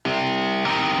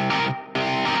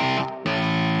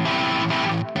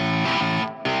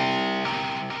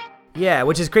Yeah,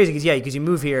 which is crazy because you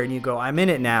move here and you go, I'm in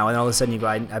it now, and all of a sudden you go,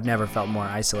 I've never felt more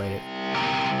isolated.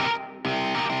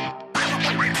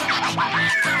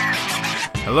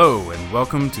 Hello, and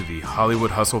welcome to the Hollywood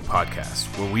Hustle podcast,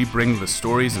 where we bring the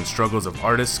stories and struggles of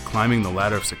artists climbing the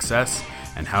ladder of success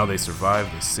and how they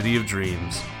survive the city of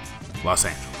dreams, Los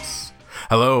Angeles.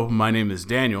 Hello, my name is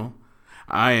Daniel.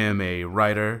 I am a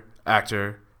writer,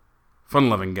 actor,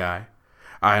 fun-loving guy.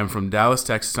 I am from Dallas,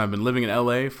 Texas. I've been living in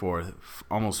LA for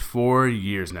almost 4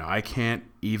 years now. I can't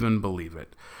even believe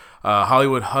it.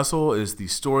 Hollywood Hustle is the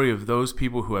story of those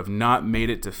people who have not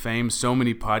made it to fame. So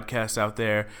many podcasts out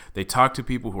there. They talk to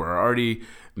people who are already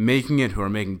making it, who are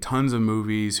making tons of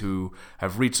movies, who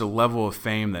have reached a level of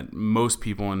fame that most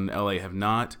people in LA have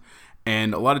not.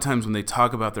 And a lot of times when they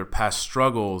talk about their past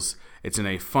struggles, it's in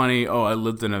a funny, I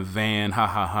lived in a van, ha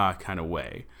ha ha kind of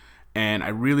way. And I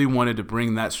really wanted to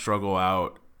bring that struggle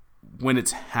out when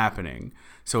it's happening.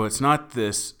 So it's not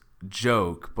this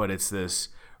joke, but it's this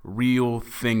real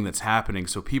thing that's happening.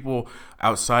 So people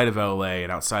outside of LA and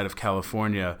outside of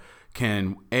California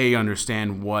can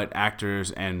understand what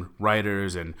actors and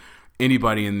writers and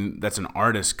anybody that's an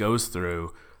artist goes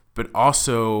through, but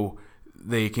also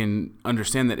they can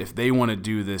understand that if they want to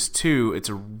do this too, it's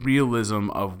a realism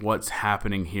of what's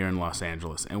happening here in Los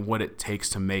Angeles and what it takes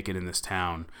to make it in this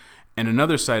town. And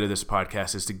another side of this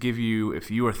podcast is to give you,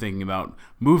 if you are thinking about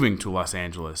moving to Los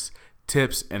Angeles,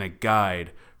 tips and a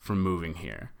guide for moving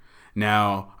here.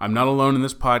 Now, I'm not alone in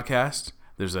this podcast.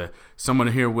 There's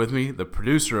someone here with me, the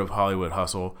producer of Hollywood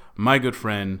Hustle, my good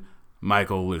friend,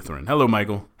 Michael Lutheran. Hello,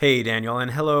 Michael. Hey, Daniel,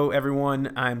 and hello,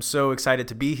 everyone. I'm so excited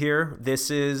to be here.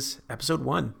 This is episode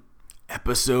 1.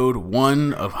 Episode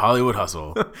 1 of Hollywood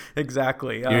Hustle.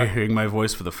 Exactly. You're hearing my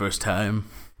voice for the first time.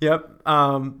 Yep.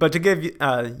 But to give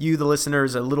you, the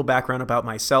listeners, a little background about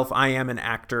myself, I am an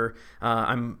actor.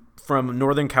 I'm from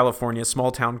Northern California, a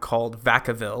small town called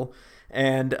Vacaville.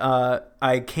 And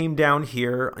I came down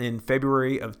here in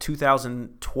February of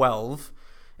 2012.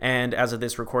 And as of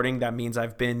this recording, that means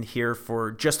I've been here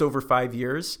for just over 5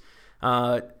 years.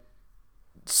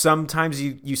 Sometimes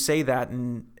you say that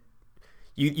and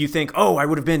you think, I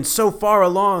would have been so far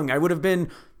along. I would have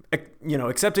been,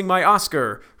 accepting my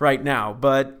Oscar right now.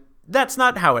 But that's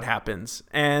not how it happens.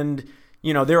 And,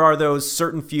 there are those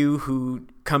certain few who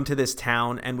come to this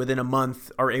town and within a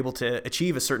month are able to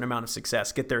achieve a certain amount of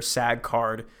success, get their SAG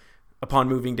card upon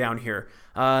moving down here.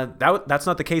 That's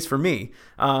not the case for me.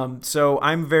 So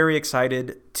I'm very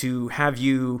excited to have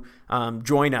you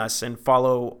join us and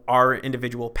follow our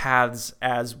individual paths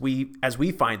as we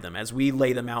find them, as we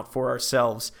lay them out for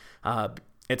ourselves.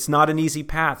 It's not an easy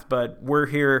path, but we're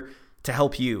here to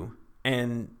help you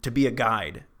and to be a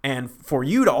guide and for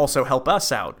you to also help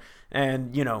us out.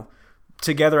 And,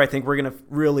 together, I think we're going to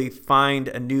really find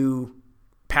a new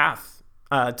path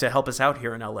to help us out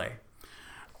here in LA.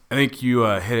 I think you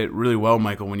hit it really well,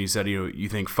 Michael, when you said you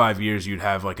think 5 years you'd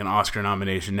have like an Oscar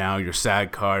nomination now, your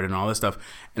SAG card and all this stuff.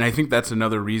 And I think that's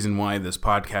another reason why this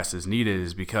podcast is needed,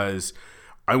 is because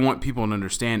I want people to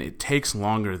understand it takes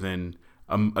longer than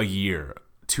a year,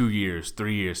 2 years,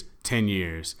 3 years, 10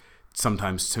 years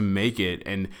sometimes to make it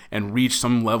and reach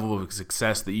some level of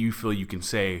success that you feel you can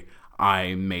say,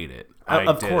 I made it.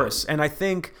 Of course. And I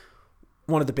think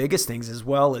one of the biggest things as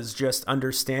well is just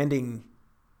understanding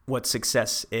what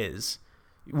success is.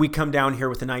 We come down here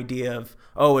with an idea of,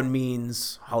 it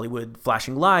means Hollywood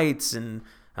flashing lights and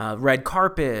red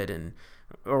carpet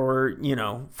or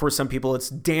for some people it's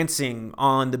dancing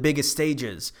on the biggest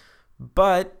stages.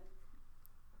 But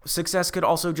success could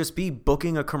also just be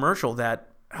booking a commercial that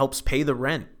helps pay the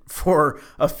rent for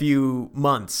a few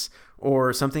months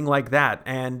or something like that.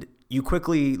 And you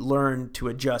quickly learn to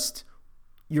adjust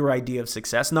your idea of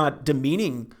success, not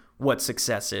demeaning what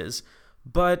success is,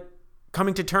 but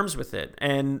coming to terms with it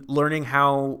and learning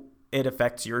how it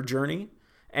affects your journey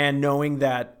and knowing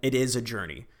that it is a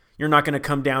journey. You're not going to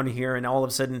come down here and all of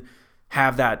a sudden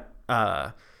have that,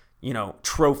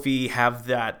 trophy, have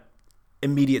that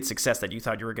immediate success that you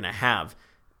thought you were going to have.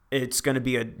 It's going to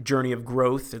be a journey of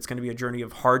growth. It's going to be a journey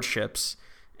of hardships,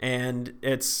 and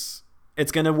it's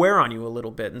going to wear on you a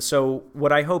little bit. And so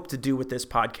what I hope to do with this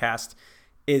podcast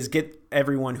is get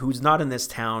everyone who's not in this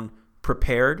town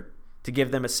prepared, to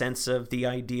give them a sense of the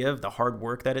idea of the hard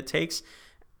work that it takes,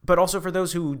 but also for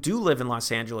those who do live in Los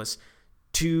Angeles,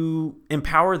 to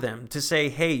empower them to say,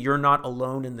 hey, you're not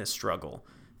alone in this struggle,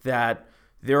 that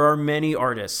there are many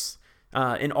artists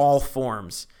in all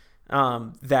forms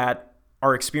that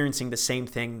are experiencing the same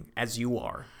thing as you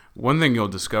are. One thing you'll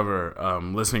discover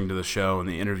listening to the show and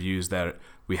the interviews that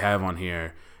we have on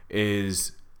here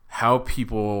is how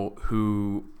people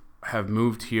who have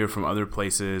moved here from other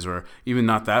places, or even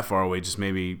not that far away, just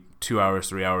maybe 2 hours,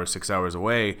 3 hours, 6 hours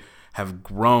away, have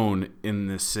grown in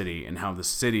this city and how the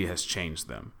city has changed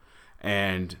them.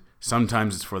 And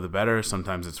sometimes it's for the better,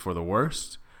 sometimes it's for the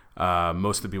worst.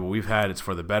 Most of the people we've had, it's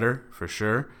for the better, for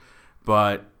sure.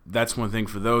 But that's one thing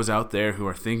for those out there who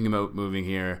are thinking about moving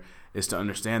here, is to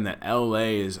understand that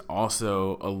LA is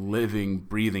also a living,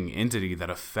 breathing entity that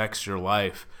affects your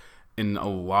life in a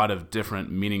lot of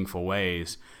different meaningful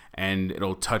ways. And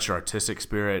it'll touch your artistic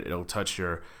spirit, it'll touch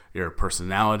your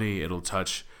personality, it'll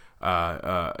touch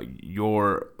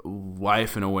your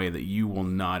life in a way that you will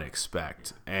not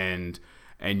expect. And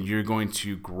you're going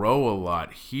to grow a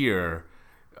lot here,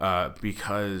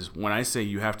 because when I say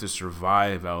you have to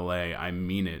survive LA, I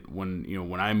mean it.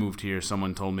 When I moved here,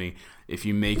 someone told me, if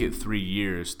you make it 3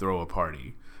 years, throw a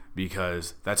party,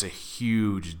 because that's a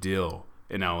huge deal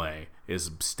in LA,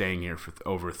 is staying here for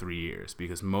over 3 years,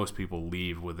 because most people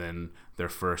leave within their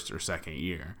first or second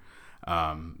year.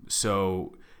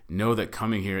 So know that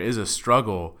coming here is a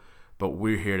struggle, but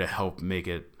we're here to help make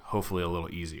it hopefully a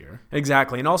little easier.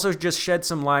 Exactly. And also just shed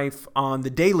some light on the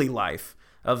daily life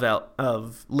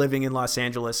of living in Los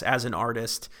Angeles as an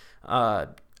artist.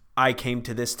 I came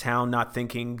to this town not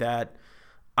thinking that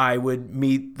I would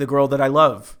meet the girl that I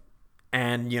love.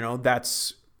 And,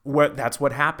 that's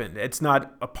what happened. It's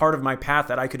not a part of my path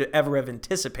that I could ever have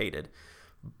anticipated.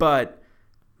 But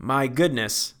my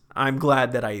goodness, I'm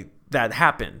glad that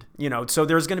happened. So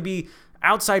there's going to be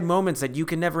outside moments that you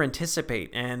can never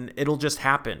anticipate, and it'll just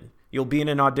happen. You'll be in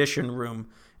an audition room,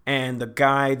 and the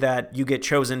guy that you get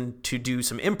chosen to do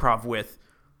some improv with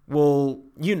will,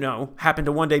 happen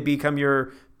to one day become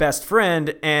your best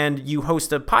friend, and you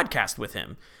host a podcast with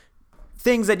him.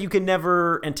 Things that you can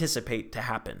never anticipate to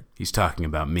happen. He's talking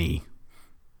about me.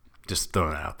 Just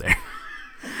throwing it out there.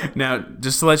 Now,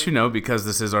 just to let you know, because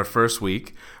this is our first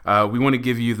week, we want to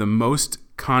give you the most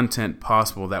content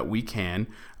possible that we can,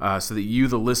 so that you,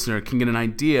 the listener, can get an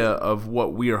idea of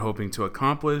what we are hoping to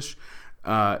accomplish.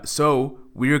 So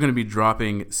we are going to be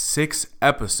dropping 6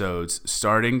 episodes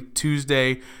starting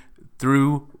Tuesday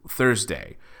through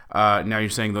Thursday. Now you're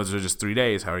saying those are just 3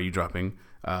 days. How are you dropping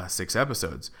 6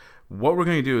 episodes? What we're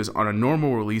going to do is, on a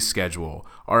normal release schedule,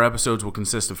 our episodes will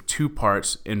consist of 2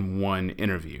 parts in one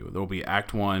interview. There will be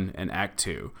Act 1 and Act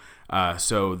 2.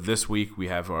 So this week we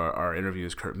have our interview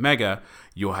with Kurt Mega.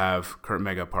 You'll have Kurt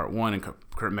Mega Part 1 and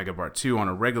Kurt Mega Part 2 on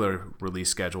a regular release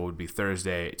schedule would be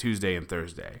Tuesday and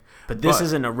Thursday. But this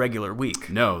isn't a regular week.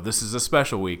 No, this is a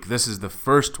special week. This is the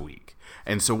first week.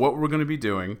 And so what we're going to be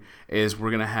doing is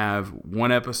we're going to have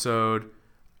 1 episode,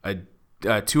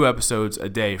 2 episodes a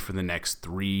day for the next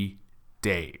 3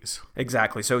 days.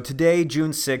 Exactly. So today, June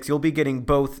 6th, you'll be getting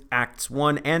both Acts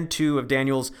 1 and 2 of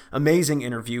Daniel's amazing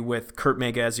interview with Kurt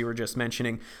Mega, as you were just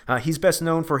mentioning. He's best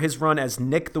known for his run as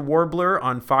Nick the Warbler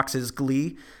on Fox's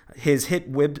Glee, his hit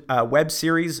web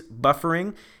series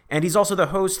Buffering, and he's also the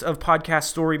host of podcast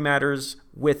Story Matters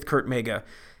with Kurt Mega.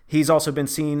 He's also been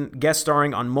seen guest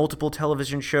starring on multiple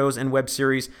television shows and web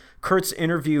series. Kurt's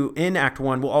interview in Act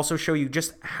 1 will also show you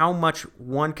just how much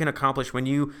one can accomplish when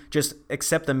you just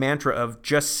accept the mantra of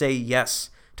just say yes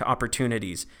to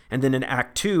opportunities. And then in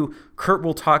Act 2, Kurt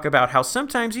will talk about how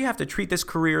sometimes you have to treat this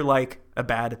career like a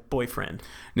bad boyfriend.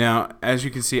 Now, as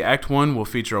you can see, Act 1 will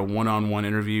feature a one-on-one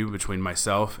interview between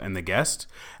myself and the guest.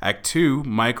 Act 2,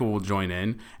 Michael will join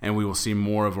in, and we will see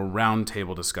more of a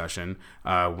roundtable discussion,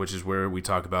 which is where we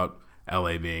talk about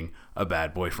LA being a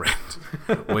bad boyfriend,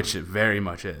 which it very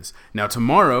much is. Now,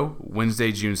 tomorrow,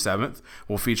 Wednesday, June 7th,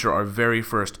 will feature our very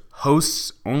first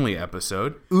hosts-only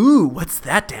episode. Ooh, what's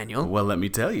that, Daniel? Well, let me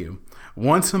tell you.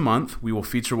 Once a month, we will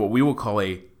feature what we will call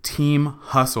a Team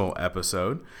Hustle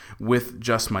episode with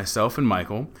just myself and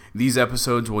Michael. These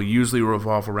episodes will usually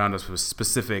revolve around a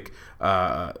specific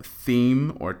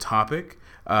theme or topic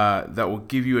that will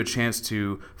give you a chance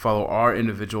to follow our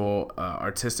individual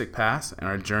artistic paths and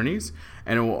our journeys.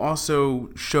 And it will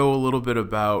also show a little bit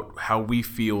about how we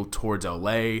feel towards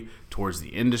LA, towards the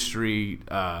industry,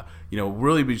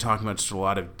 really be talking about just a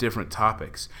lot of different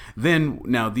topics.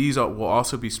 Now these will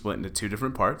also be split into 2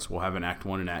 different parts. We'll have an Act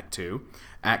 1 and Act 2.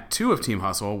 Act 2 of Team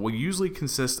Hustle will usually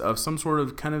consist of some sort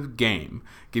of kind of game,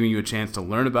 giving you a chance to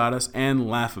learn about us and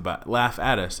laugh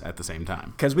at us at the same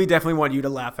time. Because we definitely want you to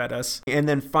laugh at us. And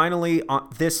then finally, on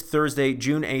this Thursday,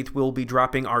 June 8th, we'll be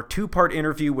dropping our 2-part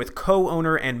interview with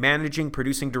co-owner and managing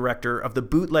producing director of the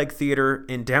Bootleg Theater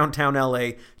in downtown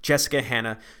LA, Jessica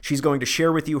Hanna. She's going to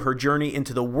share with you her journey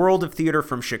into the world of theater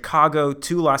from Chicago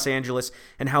to Los Angeles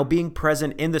and how being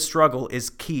present in the struggle is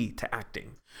key to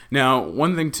acting. Now,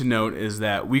 one thing to note is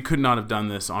that we could not have done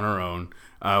this on our own.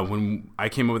 When I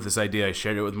came up with this idea, I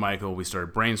shared it with Michael. We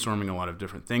started brainstorming a lot of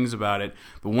different things about it.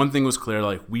 But one thing was clear,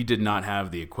 like we did not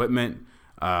have the equipment,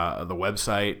 the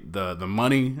website, the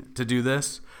money to do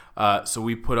this. So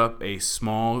we put up a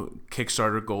small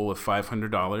Kickstarter goal of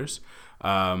 $500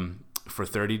 for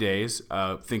 30 days,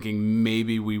 thinking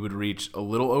maybe we would reach a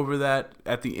little over that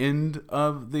at the end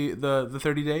of the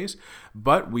 30 days.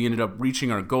 But we ended up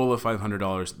reaching our goal of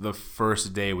 $500 the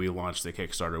first day we launched the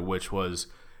Kickstarter, which was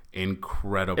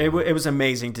incredible. It was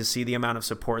amazing to see the amount of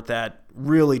support that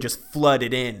really just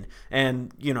flooded in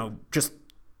and, just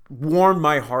warmed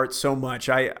my heart so much.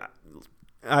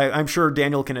 I'm sure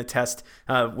Daniel can attest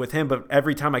with him, but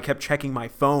every time I kept checking my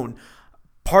phone,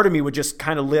 part of me would just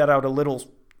kind of let out a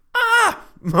little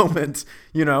moment,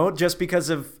 just because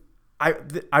of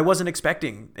I wasn't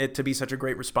expecting it to be such a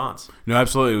great response. No,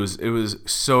 absolutely. It was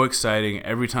so exciting.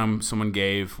 Every time someone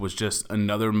gave was just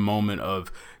another moment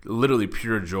of literally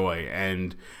pure joy,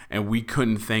 and we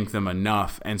couldn't thank them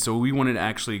enough. And so we wanted to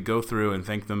actually go through and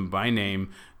thank them by name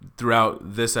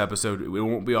throughout this episode. It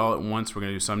won't be all at once. We're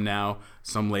going to do some now,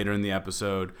 some later in the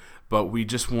episode. But we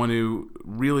just want to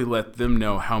really let them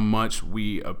know how much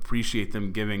we appreciate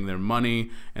them giving their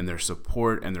money and their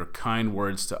support and their kind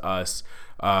words to us.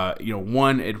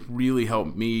 One, it really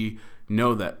helped me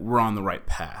know that we're on the right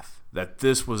path, that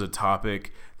this was a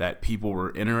topic that people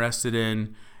were interested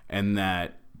in and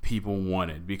that people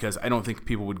wanted, because I don't think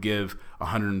people would give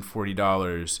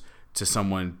 $140 to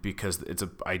someone because it's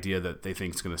an idea that they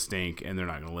think is going to stink and they're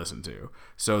not going to listen to.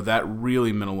 So that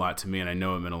really meant a lot to me, and I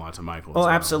know it meant a lot to Michael. Oh,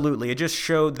 absolutely. It just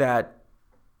showed that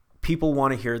people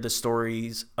want to hear the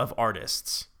stories of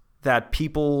artists, that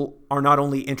people are not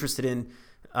only interested in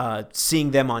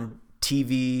seeing them on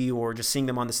TV or just seeing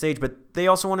them on the stage, but they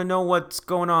also want to know what's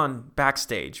going on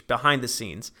backstage, behind the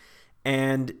scenes.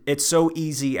 And it's so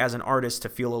easy as an artist to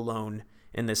feel alone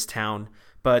in this town,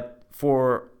 but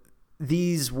for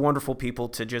these wonderful people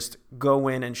to just go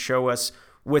in and show us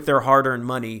with their hard-earned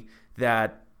money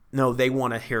that, no, they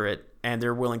want to hear it and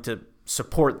they're willing to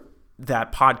support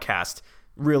that podcast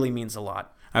really means a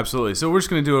lot. Absolutely. So we're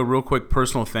just going to do a real quick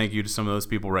personal thank you to some of those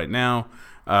people right now.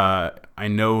 I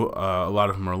know a lot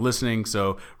of them are listening.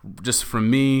 So just from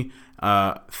me,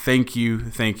 thank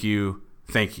you.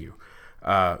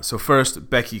 So first,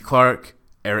 Becky Clark,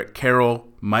 Eric Carroll,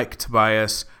 Mike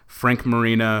Tobias, Frank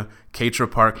Marina, Keitra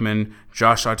Parkman,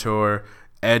 Josh Autor,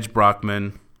 Edgar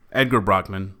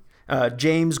Brockman,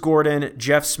 James Gordon,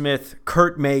 Jeff Smith,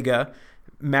 Kurt Mega,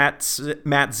 Matt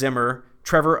Zimmer,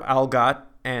 Trevor Algott,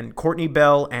 and Courtney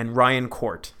Bell and Ryan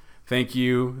Court. Thank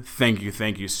you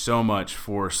so much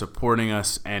for supporting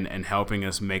us and helping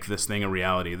us make this thing a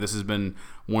reality. This has been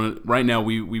right now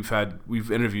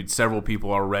we've interviewed several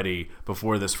people already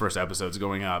before this first episode's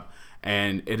going up,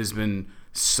 and it has been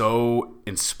so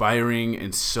inspiring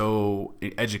and so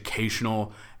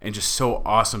educational and just so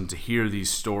awesome to hear these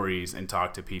stories and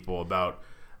talk to people about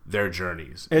their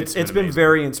journeys. It's been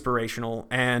very inspirational,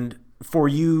 and for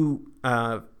you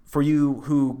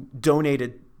who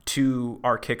donated to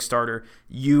our Kickstarter,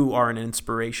 you are an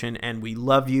inspiration, and we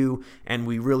love you, and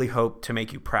we really hope to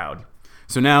make you proud.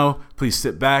 So now, please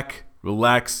sit back,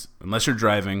 relax. Unless you're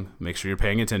driving, make sure you're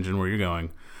paying attention where you're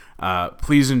going.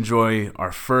 Please enjoy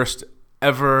our first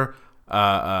ever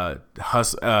Hollywood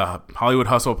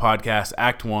Hustle podcast,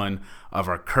 Act 1 of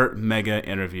our Kurt Mega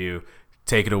interview.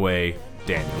 Take it away,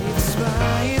 Daniel.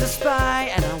 You're the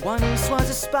spy, and I once was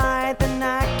a spy, then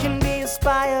I can be a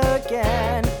spy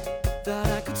again. Thought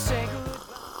I could say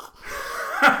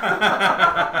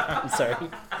I'm sorry.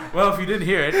 Well, if you didn't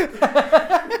hear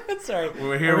it, Sorry.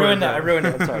 We're here I ruined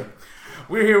it. I'm sorry.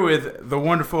 We're here with the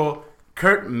wonderful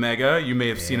Kurt Mega. You may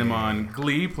have seen him on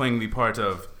Glee playing the part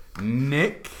of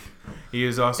Nick. He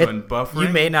is also in Buffering. You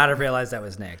may not have realized that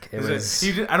was Nick. It was.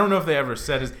 I don't know if they ever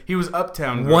said his. He was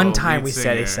Uptown Girl. One time lead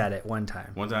singer. he said it. One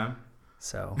time. One time?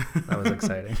 So that was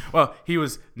exciting. Well, he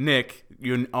was Nick.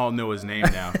 You all know his name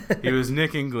now. He was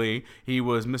Nick in Glee. He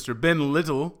was Mr. Ben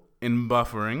Little in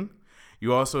Buffering.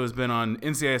 You also has been on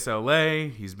NCIS LA.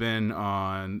 He's been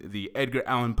on the Edgar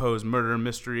Allan Poe's murder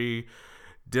mystery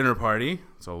Dinner Party.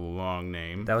 It's a long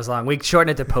name. That was long. We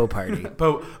shortened it to Poe Party.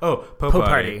 Poe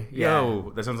Party. Yeah.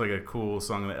 Yo, that sounds like a cool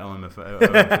song that LMFAO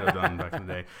could have done back in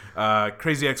the day.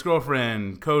 Crazy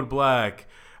Ex-Girlfriend, Code Black,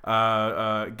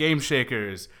 Game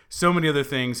Shakers, so many other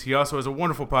things. He also has a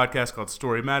wonderful podcast called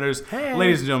Story Matters. Hey.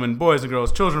 Ladies and gentlemen, boys and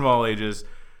girls, children of all ages,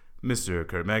 Mr.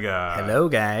 Kurt Mega. Hello,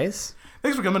 guys.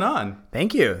 Thanks for coming on.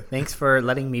 Thank you. Thanks for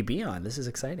letting me be on. This is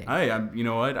exciting. You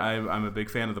know what? I'm a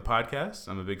big fan of the podcast.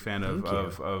 I'm a big fan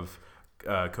of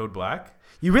Code Black.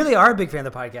 You really are a big fan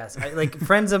of the podcast.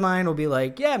 Friends of mine will be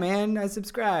like, "Yeah, man, I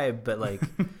subscribe," but like,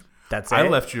 That's it. I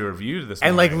left you a review this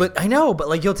And morning. I know, but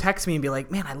like you'll text me and be like,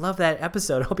 "Man, I love that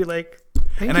episode." I'll be like,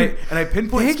 "Thank and you." I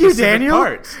pinpoint Thank you, specific Daniel.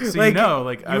 parts, so you know,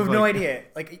 like you I've have no like, idea.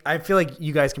 Like I feel like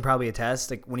you guys can probably attest.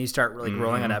 Like when you start like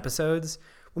rolling on episodes,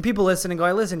 when people listen and go,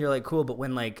 "I listen," you're like, "Cool," but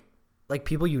when like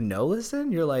people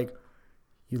listen, you're like,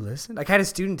 "You listen?" Like I had a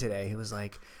student today who was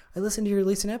like, "I listened to your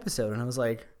recent episode," and I was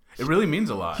like, It really means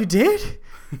a lot. "You did?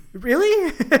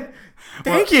 Really?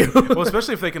 Thank you." Well,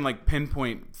 especially if they can like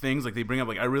pinpoint things, like they bring up,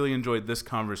 like I really enjoyed this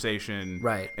conversation,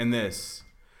 Right. And this,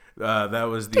 that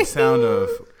was the sound of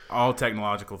all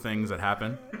technological things that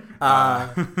happen.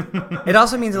 It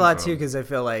also means a lot too because I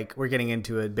feel like we're getting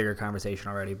into a bigger conversation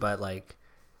already, but like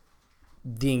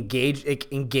the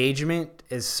engagement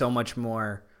is so much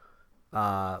more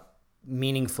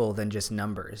meaningful than just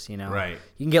numbers. You know, Right.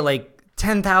 You can get like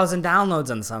 10,000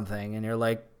 downloads on something, and you're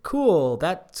like, "Cool,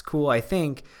 that's cool," I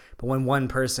think. But when one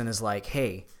person is like,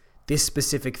 "Hey, this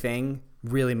specific thing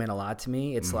really meant a lot to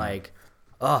me," it's like,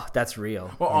 "Oh, that's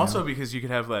real." Well, you also know? because you could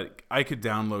have like I could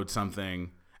download something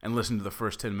and listen to the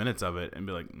first 10 minutes of it and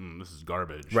be like, this is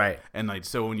garbage, Right. And like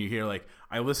so when you hear like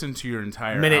I listened to your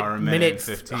entire minute hour, minute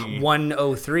 15.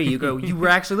 103, you go, "You were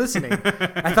actually listening."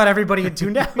 I thought everybody had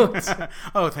tuned out.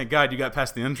 Oh, thank God you got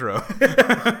past the intro.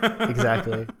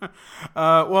 Exactly.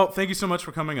 Well, thank you so much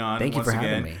for coming on. Thank you once for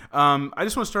having again. me. I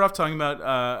just want to start off talking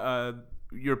about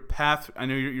your path. I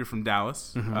know you're from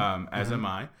Dallas, Mm-hmm. as am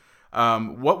I.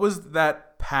 What was that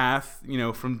path,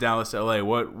 from Dallas to LA?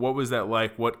 What was that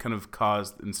like? What kind of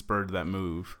caused and spurred that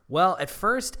move? Well, at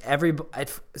first,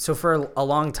 so for a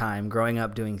long time, growing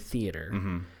up doing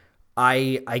theater,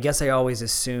 I guess I always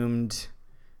assumed.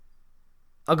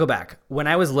 I'll go back. When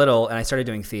I was little and I started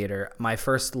doing theater, my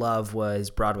first love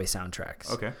was Broadway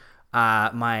soundtracks. Okay.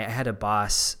 I had a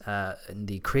boss,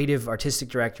 the creative artistic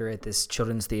director at this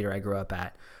children's theater I grew up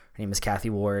at. Her name is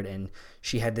Kathy Ward, and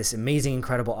she had this amazing,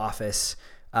 incredible office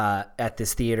at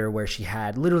this theater where she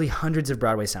had literally hundreds of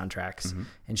Broadway soundtracks,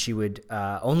 and she would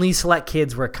only select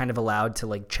kids were kind of allowed to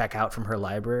like check out from her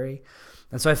library.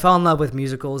 And so I fell in love with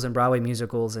musicals and Broadway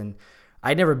musicals, and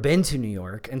I'd never been to New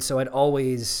York, and so I'd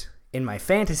always, in my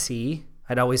fantasy,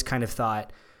 I'd always kind of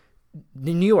thought,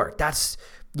 New York, that's,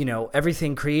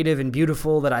 everything creative and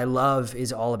beautiful that I love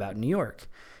is all about New York.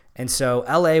 And so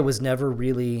LA was never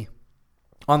really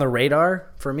on the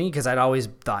radar for me because I'd always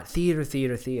thought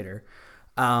theater.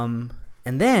 And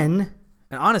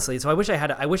honestly, so I wish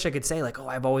I could say like, oh,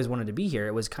 I've always wanted to be here.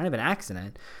 It was kind of an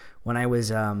accident. When I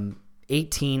was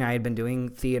 18, I had been doing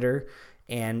theater,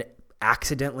 and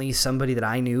accidentally somebody that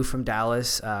I knew from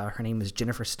Dallas, her name was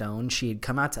Jennifer Stone, she had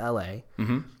come out to LA.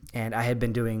 And I had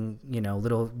been doing,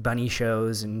 little bunny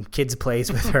shows and kids'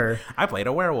 plays with her. I played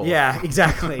a werewolf. Yeah,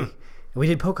 exactly. We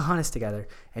did Pocahontas together,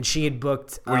 and she had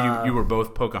booked. You were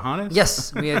both Pocahontas?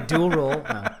 Yes, we had dual role,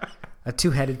 a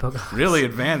two-headed Pocahontas. Really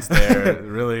advanced there.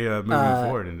 Really moving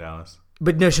forward in Dallas.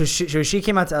 But no, so she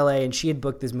came out to LA, and she had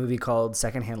booked this movie called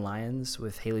Secondhand Lions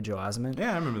with Haley Joel Osment.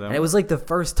 Yeah, I remember that. And it was like the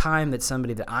first time that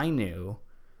somebody that I knew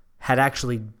had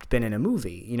actually been in a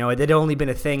movie. It had only been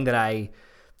a thing that I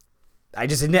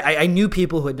knew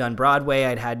people who had done Broadway.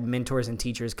 I'd had mentors and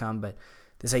teachers come, but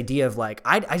this idea of like,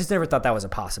 I just never thought that was a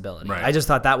possibility. Right. I just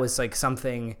thought that was like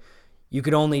something you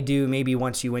could only do maybe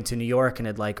once you went to New York and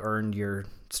had like earned your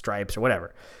stripes or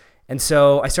whatever. And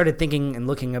so I started thinking and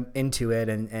looking up into it,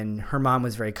 and her mom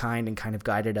was very kind and kind of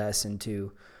guided us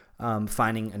into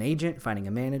finding an agent, finding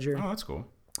a manager. Oh, that's cool.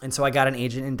 And so I got an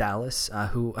agent in Dallas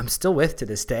who I'm still with to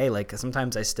this day. Like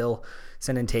sometimes I still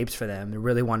send in tapes for them. They're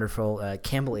really wonderful.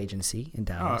 Campbell Agency in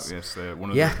Dallas. Oh, yes,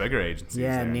 one of the bigger agencies.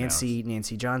 Yeah, there in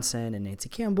Nancy Johnson and Nancy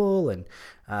Campbell and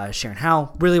Sharon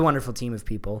Howell. Really wonderful team of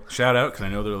people. Shout out, because I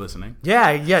know they're listening.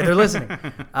 Yeah, they're listening.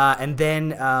 And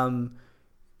then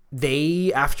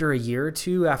they, after a year or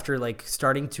two, after like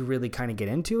starting to really kind of get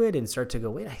into it and start to go,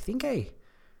 wait, I think I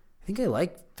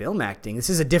like film acting. This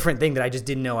is a different thing that I just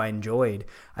didn't know I enjoyed.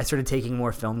 I started taking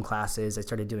more film classes. I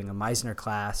started doing a Meisner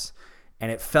class,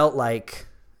 and it felt like,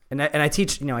 and I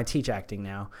teach acting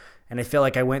now, and I feel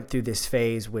like I went through this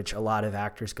phase which a lot of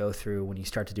actors go through when you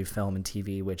start to do film and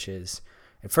TV, which is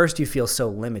at first you feel so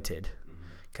limited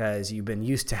because you've been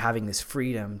used to having this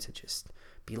freedom to just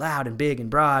be loud and big and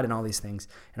broad and all these things,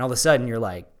 and all of a sudden you're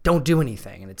like, don't do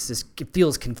anything, and it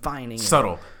feels confining.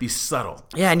 Subtle. Be subtle.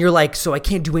 Yeah, and you're like, so I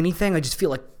can't do anything. I just feel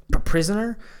like a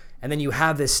prisoner. And then you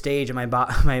have this stage, and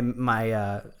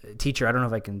my teacher, I don't know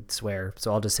if I can swear,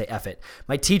 so I'll just say F it.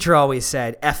 My teacher always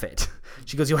said F it.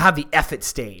 She goes, you'll have the F it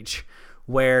stage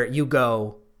where you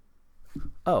go,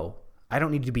 oh, I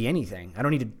don't need to be anything. I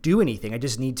don't need to do anything. I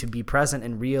just need to be present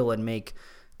and real and make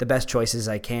the best choices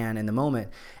I can in the moment.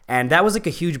 And that was like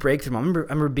a huge breakthrough. I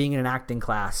remember being in an acting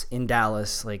class in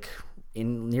Dallas, like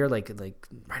near like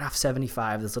right off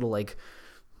 75, this little like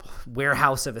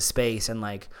warehouse of a space, and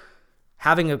like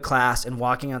having a class and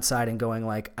walking outside and going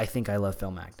like, I think I love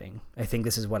film acting. I think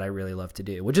this is what I really love to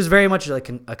do, which is very much like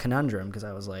a conundrum, because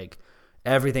I was like,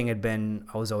 everything had been,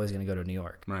 I was always going to go to New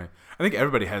York. Right. I think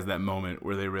everybody has that moment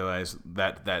where they realize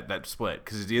that split,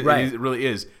 because it really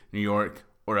is New York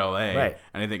or LA. Right.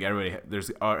 And I think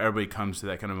everybody comes to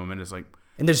that kind of moment. It's like,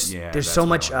 and there's so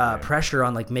much pressure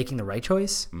on like making the right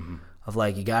choice. Mm-hmm. Of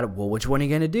like, you got to, well, which one are you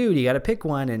going to do? You got to pick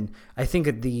one. And I think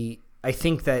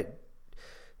that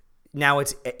now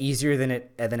it's easier than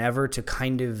ever to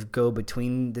kind of go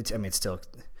between the two. I mean, it's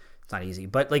not easy,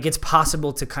 but like it's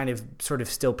possible to kind of sort of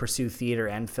still pursue theater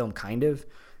and film, kind of,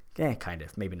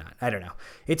 maybe not. I don't know.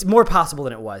 It's more possible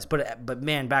than it was, but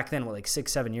man, back then, like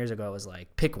 6-7 years ago, it was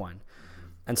like, pick one. Mm-hmm.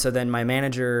 And so then my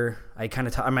manager, I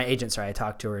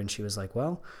talked to her, and she was like,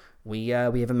 well, we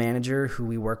have a manager who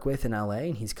we work with in LA,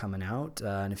 and he's coming out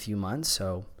in a few months.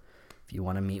 So if you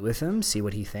want to meet with him, see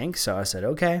what he thinks. So I said,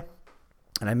 okay.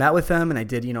 And I met with him, and I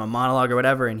did, a monologue or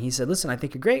whatever. And he said, listen, I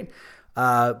think you're great.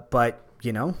 But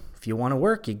if you want to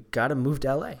work, you got to move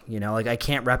to LA. Like I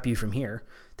can't rep you from here.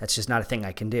 That's just not a thing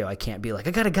I can do. I can't be like,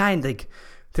 I got a guy, and like,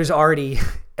 there's already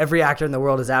every actor in the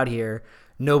world is out here.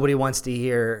 Nobody wants to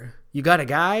hear, you got a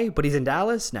guy, but he's in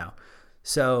Dallas? No.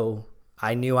 So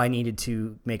I knew I needed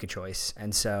to make a choice.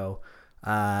 And so,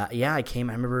 I came.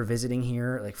 I remember visiting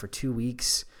here like for 2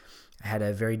 weeks. I had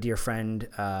a very dear friend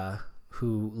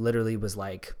who literally was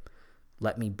like,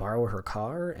 let me borrow her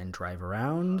car and drive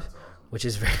around, which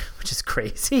is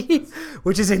crazy,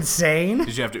 which is insane.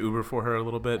 Did you have to Uber for her a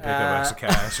little bit? Pick up extra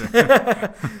cash? Or?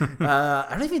 I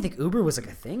don't even think Uber was like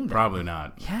a thing then. Probably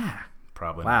not. Yeah.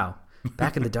 Probably wow. not.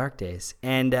 Back in the dark days.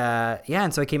 And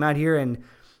and so I came out here, and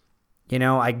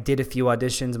I did a few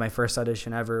auditions. My first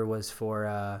audition ever was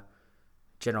for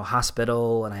General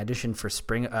Hospital, and I auditioned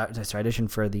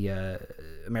for the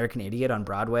American Idiot on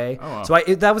Broadway. Oh, wow. So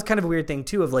that was kind of a weird thing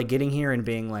too, of like getting here and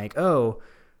being like, oh,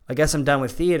 I guess I'm done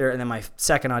with theater. And then my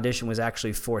second audition was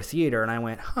actually for theater, and I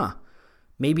went,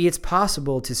 maybe it's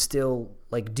possible to still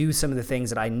like do some of the things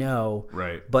that I know,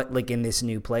 right? But like in this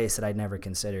new place that I'd never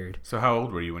considered. So how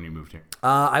old were you when you moved here?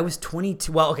 I was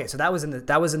 22. Well, okay, so that was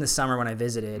in the summer when I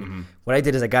visited. Mm-hmm. What I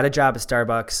did is I got a job at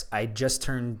Starbucks. I just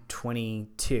turned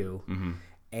 22, mm-hmm.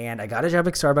 and I got a job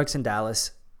at Starbucks in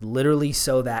Dallas. Literally,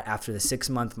 so that after the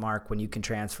 6-month mark, when you can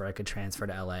transfer, I could transfer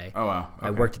to LA. Oh wow! Okay.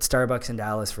 I worked at Starbucks in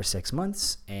Dallas for 6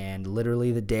 months, and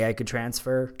literally the day I could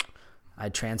transfer, I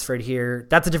transferred here.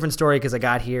 That's a different story because I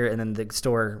got here and then the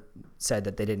store said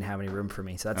that they didn't have any room for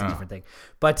me. So that's a different thing.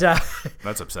 But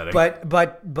that's upsetting.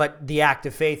 But the act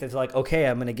of faith is like, okay,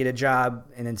 I'm going to get a job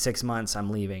and in 6 months I'm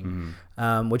leaving,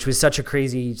 which was such a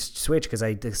crazy switch because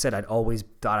I said I'd always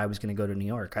thought I was going to go to New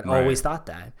York. I'd always thought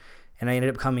that. And I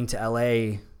ended up coming to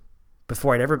LA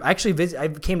before I'd ever actually visit. I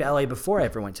came to LA before I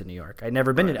ever went to New York. I'd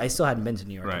never been I still hadn't been to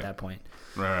New York at that point.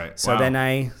 Right. So then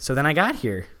I got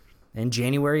here in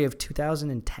January of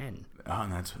 2010. Oh,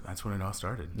 and that's when it all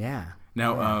started. Yeah.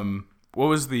 Now, what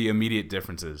was the immediate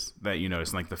differences that you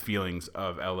noticed, like the feelings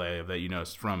of LA that you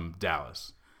noticed from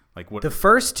Dallas? Like what? The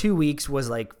first 2 weeks was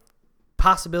like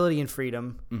possibility and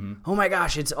freedom. Mm-hmm. Oh my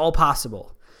gosh, it's all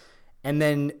possible. And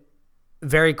then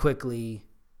very quickly,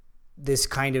 this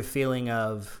kind of feeling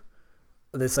of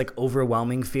this like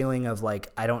overwhelming feeling of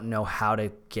like, I don't know how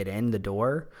to get in the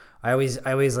door. I always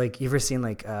like, you ever seen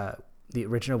like the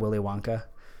original Willy Wonka?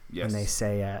 Yes. And they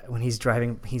say when he's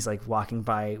driving, he's like walking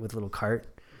by with a little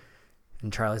cart,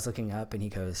 and Charlie's looking up, and he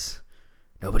goes,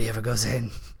 "Nobody ever goes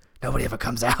in, nobody ever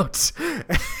comes out."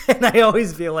 And I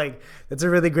always feel like that's a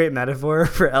really great metaphor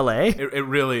for LA. It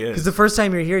really is. Because the first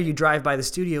time you're here, you drive by the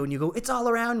studio and you go, "It's all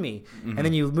around me," and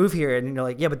then you move here and you're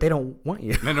like, "Yeah, but they don't want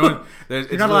you. You're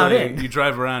not allowed in." You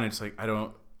drive around, and it's like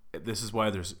this is why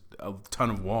there's a ton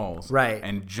of walls, right,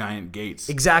 and giant gates.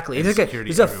 Exactly.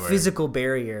 There's a physical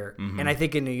barrier, and I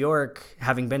think in New York,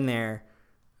 having been there,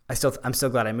 I'm so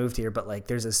glad I moved here. But like,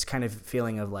 there's this kind of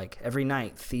feeling of like every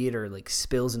night theater like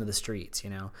spills into the streets.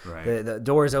 Right. The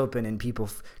doors open and people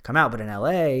come out. But in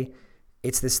LA,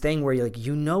 it's this thing where you're like,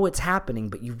 it's happening,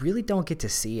 but you really don't get to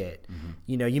see it.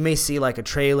 Mm-hmm. You may see like a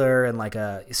trailer and like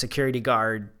a security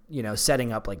guard,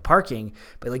 setting up like parking,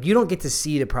 but like you don't get to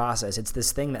see the process. It's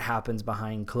this thing that happens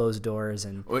behind closed doors.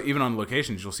 And even on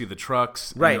locations, you'll see the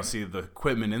trucks, right? And you'll see the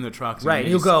equipment in the trucks, right?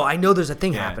 You'll go, I know there's a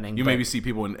thing happening. You maybe see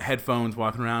people in headphones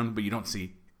walking around, but you don't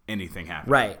see anything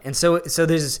happening, right? And so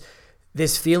there's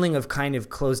this feeling of kind of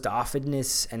closed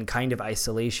offedness and kind of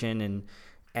isolation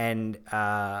and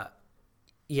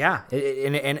Yeah,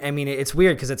 and I mean it's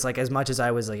weird because it's like as much as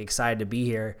I was like excited to be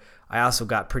here, I also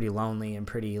got pretty lonely and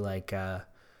pretty like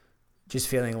just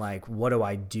feeling like, what do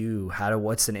I do?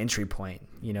 What's an entry point?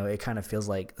 You know, it kind of feels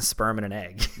like a sperm and an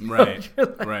egg. Right,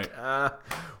 like, right.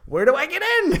 Where do I get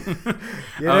in?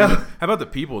 You know? How about the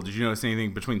people? Did you notice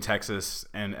anything between Texas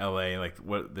and LA? Like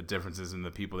what the differences in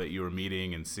the people that you were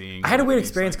meeting and seeing? I had a weird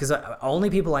experience because only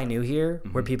people I knew here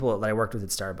were people that I worked with at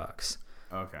Starbucks.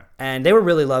 Okay. And they were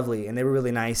really lovely and they were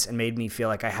really nice and made me feel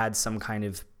like I had some kind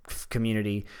of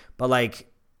community. But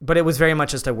it was very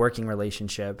much just a working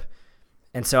relationship.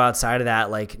 And so outside of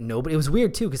that, like nobody, it was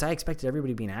weird too, because I expected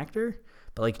everybody to be an actor,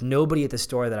 but like nobody at the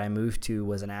store that I moved to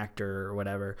was an actor or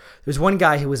whatever. There's one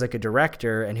guy who was like a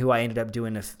director and who I ended up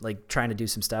doing trying to do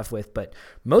some stuff with, but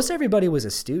most everybody was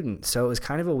a student. So it was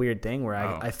kind of a weird thing where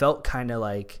I felt kind of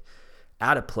like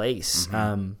out of place.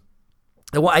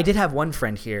 Well, I did have one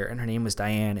friend here, and her name was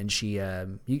Diane, and she, I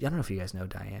don't know if you guys know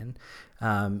Diane,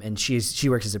 and she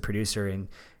works as a producer,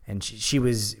 and she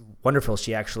was wonderful.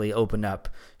 She actually opened up.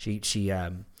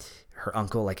 Her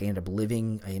uncle I ended up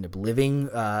living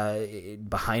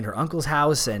behind her uncle's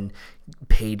house and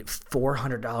paid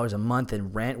 $400 a month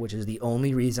in rent, which is the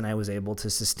only reason I was able to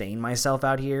sustain myself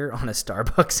out here on a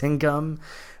Starbucks income.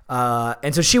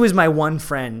 And so she was my one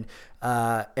friend,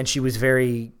 and she was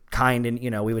very kind, and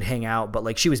we would hang out, but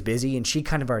like she was busy and she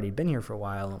kind of already been here for a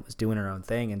while and was doing her own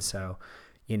thing, and so.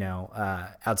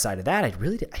 Outside of that, I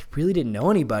really didn't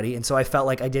know anybody. And so I felt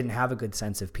like I didn't have a good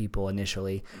sense of people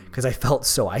initially because I felt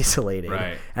so isolated.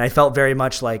 Right. And I felt very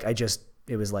much like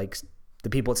it was like the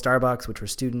people at Starbucks, which were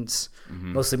students,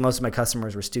 most of my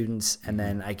customers were students. And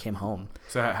then I came home.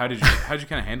 So how did you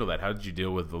kind of handle that? How did you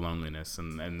deal with the loneliness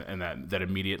and that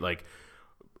immediate like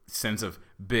sense of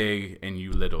big and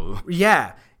you little?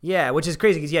 Yeah, which is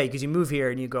crazy because you move here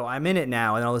and you go, I'm in it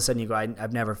now. And all of a sudden you go,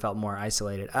 I've never felt more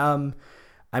isolated.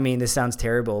 I mean, this sounds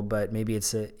terrible, but maybe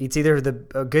it's either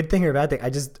a good thing or a bad thing.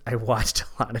 I watched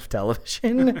a lot of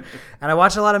television and I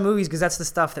watched a lot of movies because that's the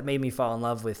stuff that made me fall in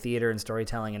love with theater and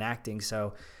storytelling and acting.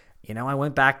 So, I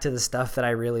went back to the stuff that I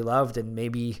really loved, and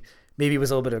maybe it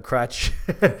was a little bit of a crutch.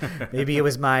 Maybe it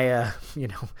was my, I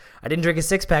didn't drink a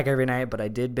 6-pack every night, but I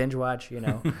did binge watch, you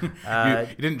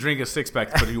didn't drink a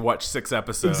 6-pack, but you watched 6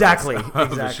 episodes. Exactly.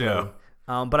 Of the show.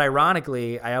 But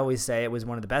ironically, I always say it was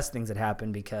one of the best things that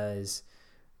happened because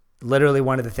literally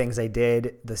one of the things I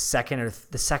did the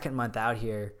second month out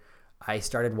here, I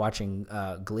started watching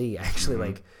Glee. I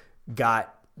actually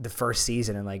got the first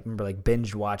season and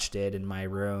binge watched it in my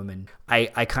room, and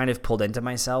I kind of pulled into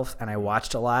myself and I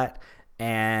watched a lot,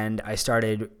 and I just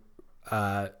started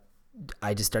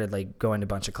going to a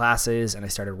bunch of classes, and I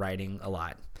started writing a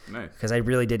lot. Nice. Because I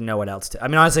really didn't know what else to. I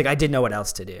mean, honestly, I didn't know what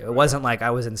else to do. It wasn't like I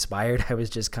was inspired. I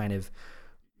was just kind of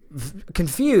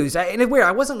confused. And it's weird.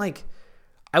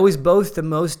 I was both the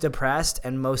most depressed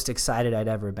and most excited I'd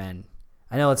ever been.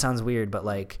 I know it sounds weird, but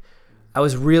I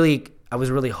was really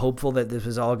hopeful that this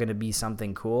was all going to be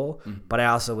something cool, but I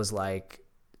also was like,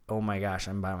 oh my gosh,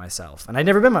 I'm by myself. And I'd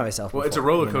never been by myself before. Well, it's a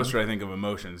roller coaster, I think, of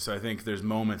emotions. So I think there's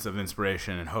moments of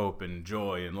inspiration and hope and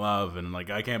joy and love and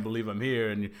I can't believe I'm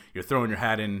here, and you're throwing your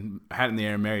hat in the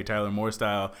air, Mary Tyler Moore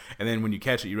style, and then when you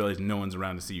catch it, you realize no one's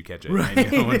around to see you catch it. Right.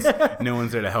 No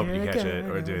one's there to help you catch it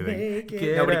or do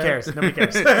anything. Nobody cares.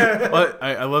 Well,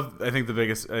 I think the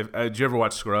biggest. Did you ever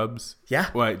watch Scrubs? Yeah,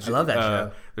 I love that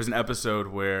show. There's an episode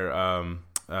where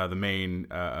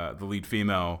the lead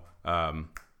female.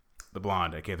 The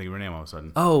blonde, I can't think of her name all of a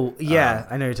sudden. Oh, yeah,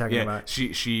 I know you're talking about.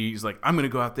 She's like, I'm going to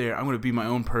go out there, I'm going to be my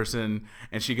own person,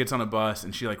 and she gets on a bus,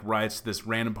 and she rides to this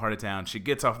random part of town. She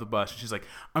gets off the bus, and she's like,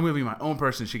 I'm going to be my own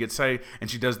person. She gets excited,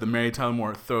 and she does the Mary Tyler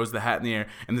Moore, throws the hat in the air,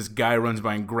 and this guy runs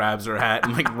by and grabs her hat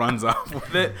and runs off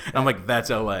with it. And I'm like, that's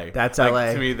LA. That's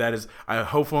LA. To me, that is a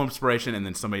hopeful inspiration, and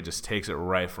then somebody just takes it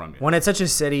right from you. When it's such a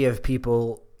city of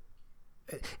people...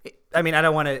 I mean, I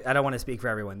don't want to speak for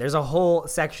everyone. There's a whole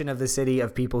section of the city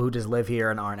of people who just live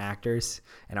here and aren't actors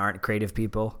and aren't creative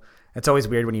people. It's always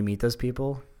weird when you meet those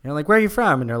people. You're like, where are you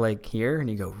from? And they're like, here. And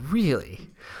you go, really?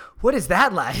 What is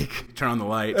that like? Turn on the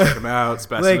light, check them out,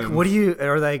 specimens. What do you,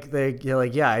 or you're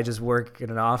like, yeah, I just work in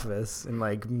an office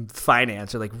in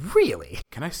finance. Or like, really?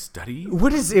 Can I study?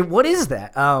 What is it? What is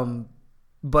that?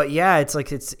 But yeah, it's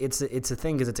a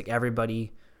thing because it's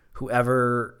everybody,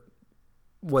 whoever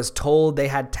was told they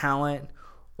had talent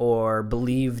or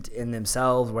believed in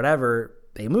themselves, whatever,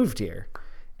 they moved here.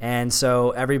 And so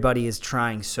everybody is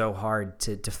trying so hard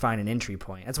to find an entry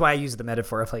point. That's why I use the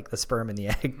metaphor of the sperm and the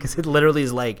egg, because it literally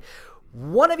is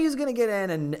one of you is going to get in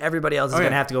and everybody else is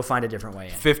going to have to go find a different way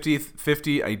in.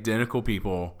 50 identical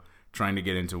people trying to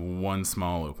get into one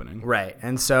small opening. Right.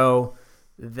 And so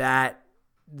that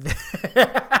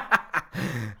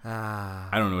I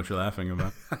don't know what you're laughing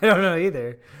about. I don't know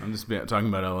either. I'm just talking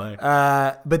about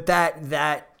LA. But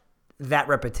that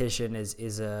repetition is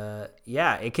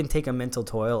it can take a mental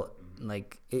toll.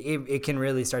 Like it can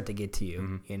really start to get to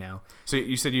you, you know. So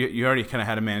you said you already kind of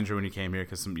had a manager when you came here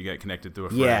because you got connected through a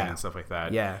friend and stuff like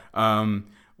that. Yeah.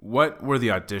 What were the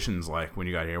auditions like when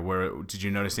you got here? Did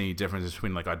you notice any differences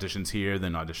between like auditions here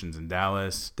than auditions in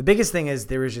Dallas? The biggest thing is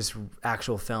there was just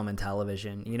actual film and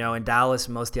television. You know, in Dallas,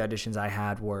 most of the auditions I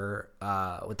had were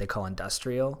what they call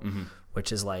industrial,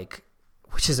 which is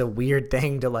a weird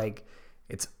thing to like.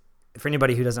 It's for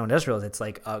anybody who doesn't know industrial, it's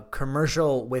like a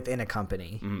commercial within a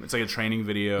company. It's like a training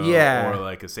video or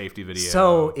like a safety video.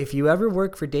 So if you ever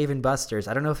work for Dave & Buster's,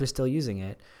 I don't know if they're still using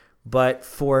it, but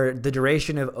for the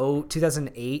duration of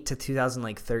 2008 to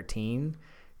 2013,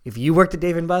 if you worked at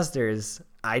Dave & Buster's,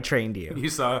 I trained you. You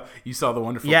saw the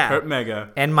wonderful Kurt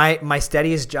Mega. And my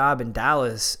steadiest job in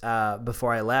Dallas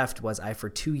before I left was for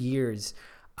 2 years,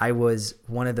 I was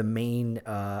one of the main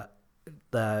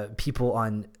the people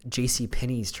on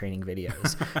JCPenney's training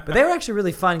videos. But they were actually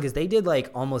really fun because they did like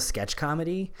almost sketch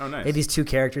comedy. Oh, nice. They had these two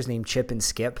characters named Chip and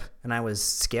Skip, and I was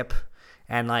Skip.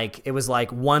 And like it was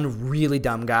like one really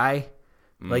dumb guy,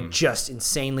 like just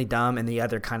insanely dumb, and the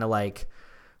other kind of like,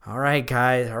 all right,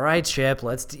 guys, all right, Chip,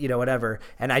 let's whatever.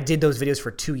 And I did those videos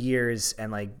for 2 years,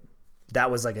 and like that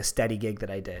was like a steady gig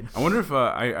that I did. I wonder if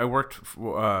I worked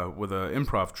with an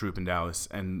improv troupe in Dallas,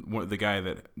 and the guy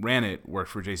that ran it worked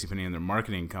for JCPenney in their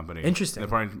marketing company. Interesting.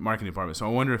 The marketing department. So I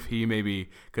wonder if he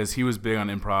because he was big on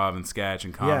improv and sketch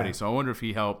and comedy. Yeah. So I wonder if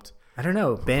he helped. I don't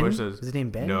know. Ben? Was his name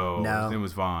Ben? No. His name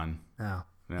was Vaughn. Oh.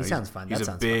 No, he sounds fun. He's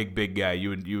a big guy.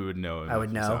 You would know him. I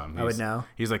would know. I would know.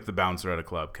 He's like the bouncer at a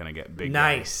club, kind of get big.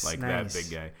 Nice. Guy, that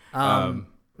big guy.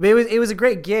 But it was a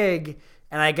great gig,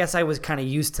 and I guess I was kind of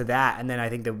used to that. And then I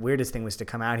think the weirdest thing was to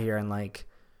come out here and like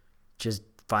just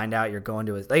find out you're going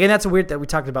to and that's a weird that we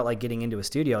talked about like getting into a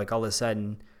studio. Like all of a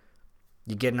sudden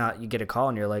you get a call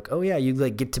and you're like, oh yeah, you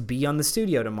like get to be on the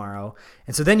studio tomorrow.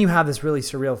 And so then you have this really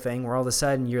surreal thing where all of a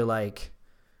sudden you're like,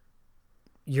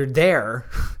 you're there.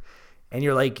 And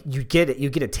you're like, you get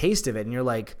a taste of it, and you're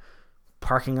like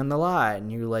parking on the lot, and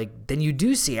you're like, then you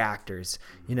do see actors.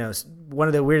 You know, one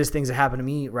of the weirdest things that happened to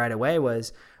me right away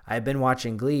was I had been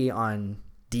watching Glee on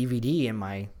DVD in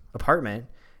my apartment,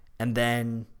 and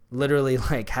then literally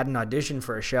like had an audition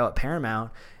for a show at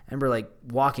Paramount, and we're like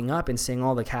walking up and seeing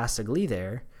all the cast of Glee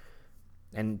there,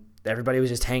 and everybody was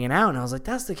just hanging out, and I was like,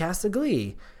 that's the cast of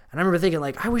Glee. And I remember thinking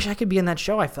like, I wish I could be in that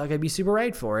show. I feel like I'd be super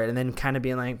right for it, and then kind of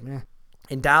being like, eh.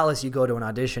 In Dallas, you go to an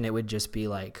audition, it would just be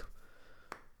like,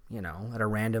 at a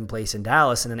random place in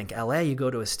Dallas. And then in LA, you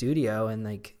go to a studio and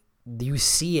like you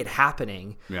see it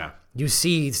happening. Yeah. You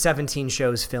see 17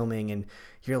 shows filming and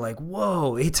you're like,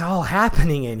 whoa, it's all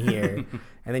happening in here.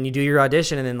 And then you do your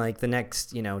audition and then like the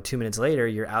next, 2 minutes later,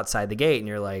 you're outside the gate and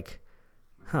you're like,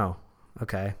 oh,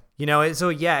 okay. It's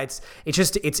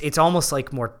almost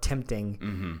like more tempting.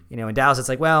 Mm-hmm. In Dallas, it's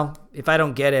like, well, if I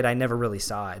don't get it, I never really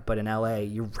saw it. But in LA,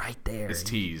 you're right there. It's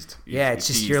teased. It's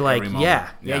just you're like, yeah,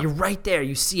 you're right there.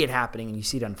 You see it happening and you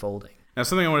see it unfolding. Now,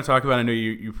 something I want to talk about. I know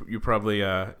you probably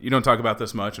you don't talk about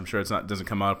this much. I'm sure doesn't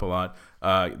come up a lot.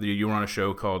 You were on a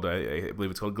show called I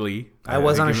believe it's called Glee. I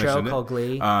was on a show called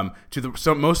Glee. Most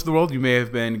of the world, you may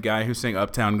have been a guy who sang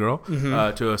Uptown Girl.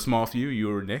 Mm-hmm. To a small few, you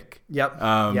were Nick. Yep.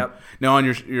 Now on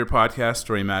your podcast,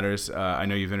 Story Matters, I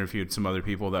know you've interviewed some other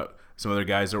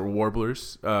guys that were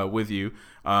warblers with you.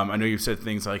 I know you've said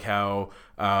things like how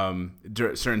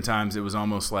certain times it was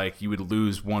almost like you would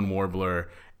lose one warbler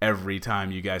every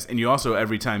time you guys, and you also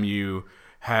every time you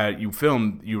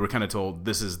filmed, you were kind of told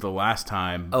this is the last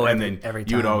time. Oh, and then every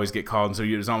time you would always get called, and so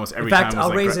it was almost every time. In fact,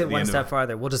 I'll raise it one step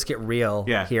farther. We'll just get real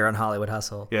here on Hollywood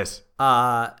Hustle. Yes.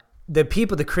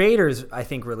 The creators, I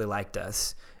think, really liked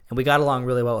us, and we got along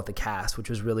really well with the cast, which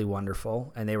was really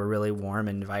wonderful, and they were really warm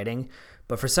and inviting.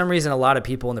 But for some reason, a lot of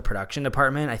people in the production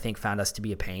department, I think, found us to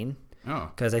be a pain.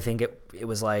 Oh. Because I think it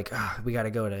was like, we got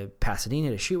to go to Pasadena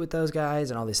to shoot with those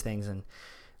guys and all these things, and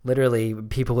literally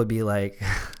people would be like,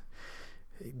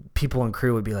 people and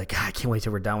crew would be like, I can't wait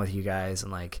till we're done with you guys,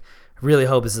 and like, I really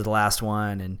hope this is the last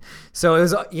one. And so it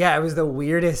was the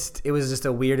weirdest. It was just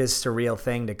the weirdest surreal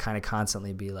thing to kind of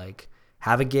constantly be like,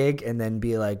 have a gig and then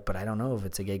be like, but I don't know if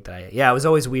it's a gig that it was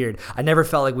always weird. I never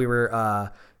felt like we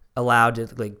were allowed to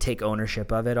like take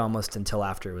ownership of it almost until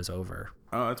after it was over.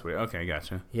 Oh, that's weird. Okay,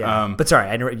 gotcha. Yeah, but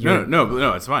sorry,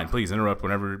 no, it's fine. Please interrupt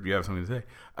whenever you have something to say.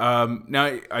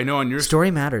 Now I know on your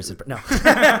Story Matters. No.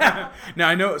 Now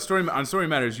I know Story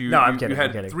Matters. You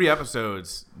had 3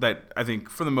 episodes that I think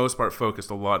for the most part focused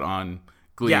a lot on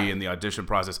Glee Yeah. and the audition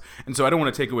process. And so I don't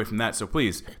want to take away from that. So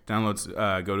please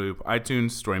download, go to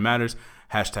iTunes, Story Matters.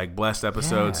 #Blessed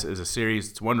Episodes is a series.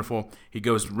 It's wonderful. He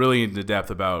goes really into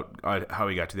depth about how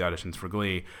he got to the auditions for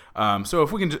Glee. So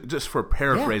if we can just for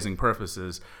paraphrasing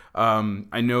purposes,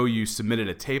 I know you submitted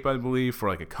a tape, I believe, for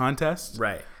like a contest.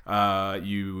 Right.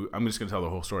 I'm just gonna tell the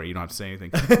whole story. You don't have to say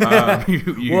anything.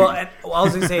 Well, and I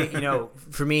was gonna say,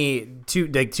 for me,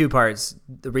 two parts.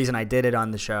 The reason I did it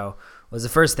on the show was the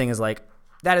first thing is like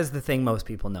that is the thing most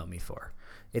people know me for.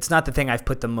 It's not the thing I've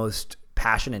put the most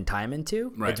passion and time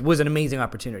into. Right. It was an amazing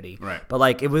opportunity. Right. But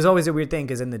like it was always a weird thing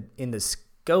because in the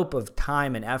scope of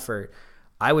time and effort,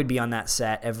 I would be on that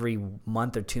set every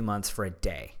month or 2 months for a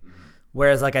day.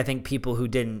 Whereas like I think people who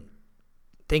didn't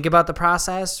think about the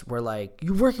process were like,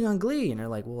 "You're working on Glee," and they're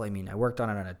like, "Well, I mean, I worked on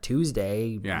it on a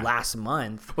Tuesday last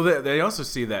month." Well, they also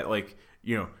see that like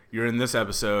you're in this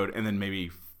episode, and then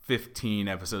maybe 15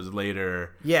 episodes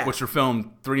later, which were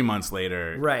filmed 3 months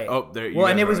later. Right. Oh, there. Well,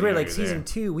 and it was weird. Like season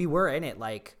 2, we were in it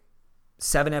like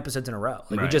 7 episodes in a row.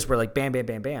 Like we just were like bam, bam,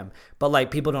 bam, bam. But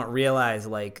like people don't realize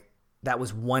like that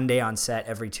was one day on set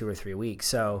every 2 or 3 weeks.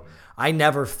 So I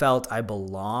never felt I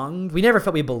belonged. We never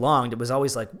felt we belonged. It was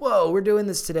always like, whoa, we're doing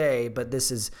this today. But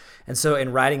this is, and so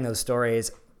in writing those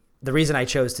stories, the reason I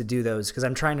chose to do those, because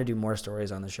I'm trying to do more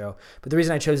stories on the show, but the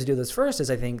reason I chose to do those first is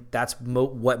I think that's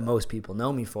what most people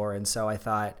know me for. And so I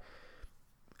thought,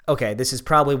 okay, this is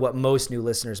probably what most new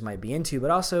listeners might be into,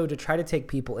 but also to try to take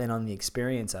people in on the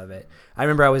experience of it. I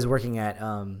remember I was working at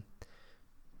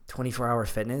 24 Hour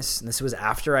Fitness, and this was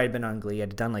after I'd been on Glee.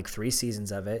 I'd done like 3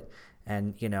 seasons of it.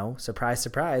 And, surprise,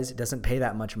 surprise, it doesn't pay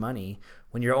that much money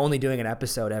when you're only doing an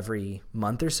episode every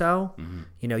month or so.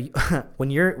 Mm-hmm.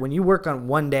 When you work on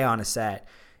one day on a set,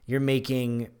 you're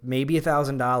making maybe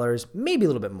 $1,000, maybe a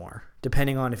little bit more,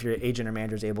 depending on if your agent or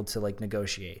manager is able to like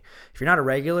negotiate. If you're not a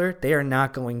regular, they're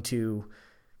not going to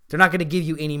give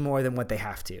you any more than what they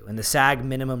have to. And the SAG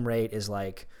minimum rate is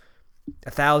like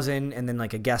 $1,000, and then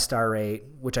like a guest star rate,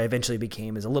 which I eventually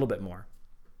became, is a little bit more.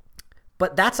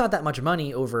 But that's not that much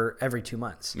money over every 2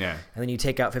 months. Yeah. And then you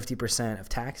take out 50% of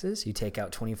taxes, you take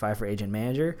out 25 for agent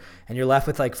manager, and you're left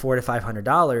with like $400 to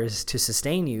 $500 to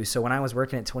sustain you. So when I was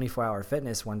working at 24 Hour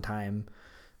Fitness one time,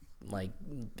 like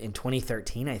in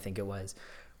 2013, I think it was,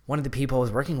 one of the people I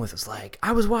was working with was like,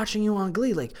 "I was watching you on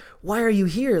Glee. Like, why are you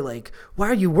here? Like, why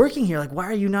are you working here? Like, why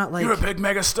are you not like..." You're a big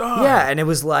mega star. Yeah. And it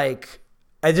was like,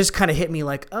 it just kind of hit me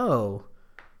like, oh,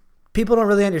 people don't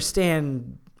really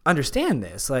understand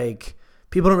this. Like,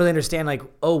 people don't really understand like,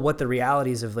 oh, what the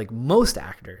realities of like most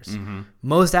actors. Mm-hmm.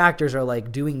 Most actors are like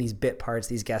doing these bit parts,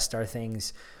 these guest star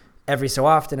things every so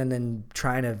often, and then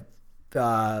trying to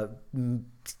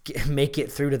make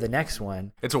it through to the next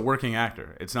one. It's a working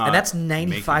actor. It's not. And that's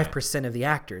 95% of the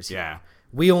actors. Yeah.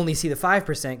 We only see the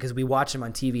 5% because we watch them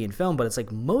on TV and film, but it's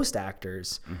like most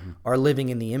actors are living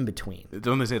in the in-between.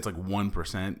 Don't they say it's like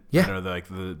 1% Yeah. that are like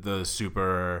the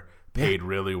super paid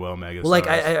really well mega Well, like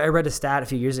stars? I read a stat a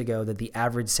few years ago that the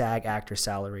average SAG actor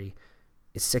salary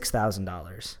is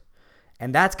 $6,000.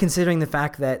 And that's considering the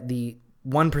fact that the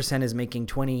 1% is making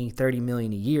 20-30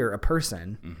 million a year a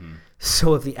person. Mm-hmm.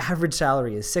 So if the average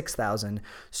salary is $6,000,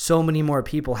 so many more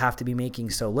people have to be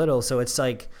making so little. So it's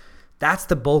like, that's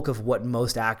the bulk of what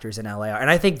most actors in LA are. And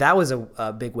I think that was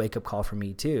a big wake-up call for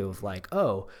me too, of like,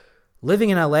 oh,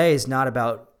 living in LA is not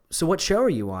about, so what show are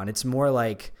you on? It's more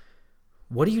like,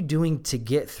 what are you doing to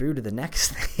get through to the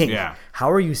next thing? Yeah. How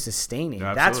are you sustaining?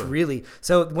 Yeah, that's really,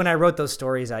 so when I wrote those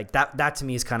stories, like that to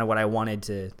me is kind of what I wanted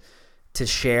to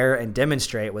share and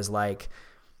demonstrate, was like,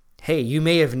 hey, you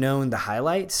may have known the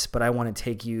highlights, but I want to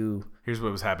take you, here's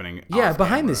what was happening. yeah, off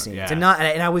behind camera. the scenes. Yeah. And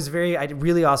I was I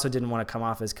really also didn't want to come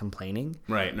off as complaining.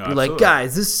 Right. No, Be like, absolutely.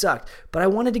 guys, this sucked. But I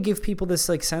wanted to give people this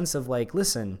like sense of like,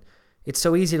 listen, it's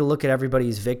so easy to look at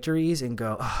everybody's victories and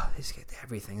go, oh, they have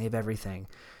everything. They have everything.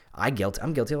 I'm guilty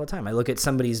all the time. I look at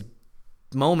somebody's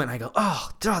moment, I go, oh,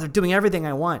 they're doing everything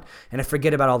I want. And I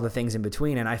forget about all the things in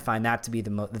between. And I find that to be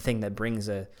the thing that brings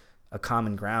a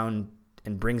common ground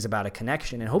and brings about a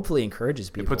connection and hopefully encourages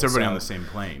people. It puts everybody So- on the same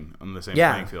plane, on the same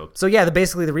yeah. playing field. So yeah,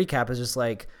 basically the recap is just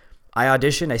like, I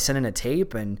auditioned, I sent in a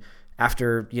tape, and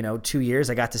after 2 years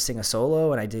I got to sing a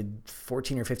solo, and I did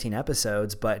 14 or 15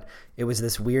 episodes. But it was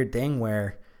this weird thing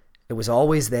where it was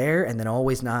always there and then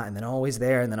always not, and then always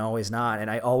there and then always not.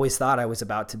 And I always thought I was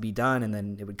about to be done, and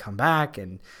then it would come back,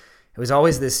 and it was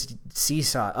always this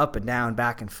seesaw, up and down,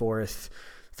 back and forth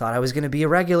Thought I was going to be a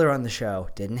regular on the show.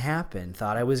 Didn't happen.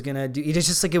 Thought I was going to do... It's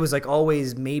just like it was like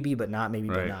always maybe, but not maybe,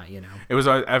 but not, you know? It was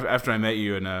after I met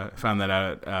you and found that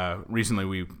out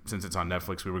recently. Since it's on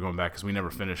Netflix, we were going back because we never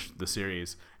finished the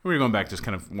series. We were going back just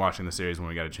kind of watching the series when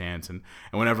we got a chance. And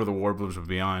whenever the Warblers would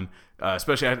be on,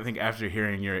 especially I think after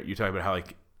hearing you talk about how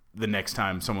like the next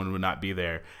time someone would not be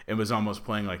there, it was almost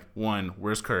playing like, one,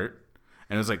 where's Kurt?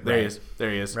 And it was like, there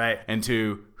he is. Right. And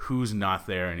two, who's not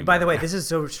there anymore? By the way, this is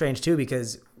so strange too,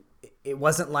 because it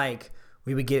wasn't like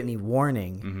we would get any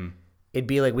warning. Mm-hmm. It'd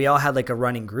be like we all had like a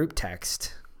running group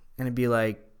text, and it'd be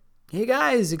like, hey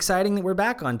guys, exciting that we're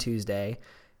back on Tuesday.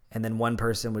 And then one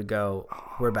person would go,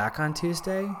 we're back on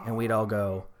Tuesday? And we'd all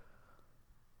go,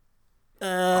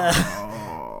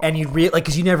 and you'd like,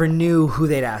 because you never knew who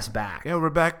they'd ask back. Yeah, we're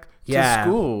back to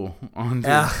school on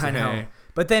Tuesday. I know.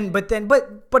 But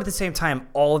at the same time,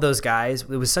 all of those guys,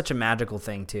 it was such a magical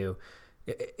thing too.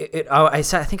 I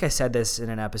think I said this in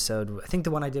an episode, I think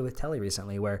the one I did with Telly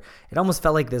recently, where it almost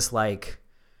felt like this like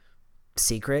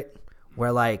secret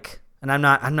where like, and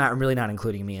I'm really not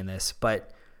including me in this,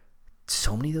 but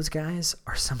so many of those guys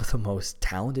are some of the most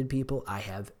talented people I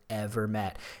have ever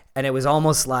met. And it was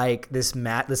almost like this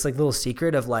like little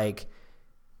secret of like,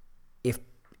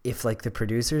 if like the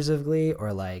producers of Glee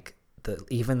or like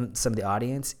even some of the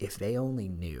audience, if they only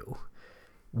knew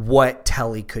what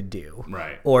Telly could do,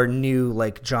 right? Or knew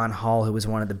like John Hall, who was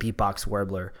one of the Beatbox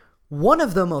Warbler, one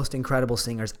of the most incredible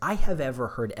singers I have ever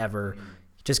heard ever.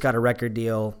 He just got a record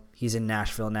deal. He's in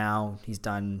Nashville now. He's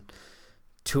done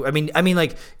two. I mean,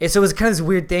 like so it was kind of this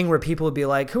weird thing where people would be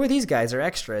like, "Who are these guys? They're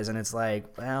extras," and it's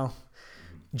like, well,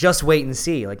 just wait and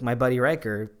see. Like my buddy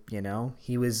Riker, you know,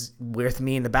 he was with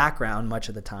me in the background much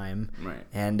of the time, right?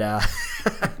 And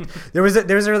there was a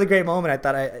really great moment. I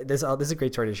thought this is a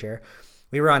great story to share.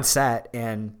 We were on set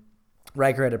and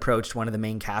Riker had approached one of the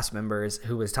main cast members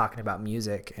who was talking about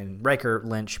music, and Riker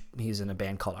Lynch, he's in a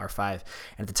band called R5.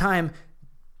 And at the time,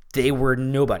 they were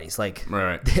nobodies. Like,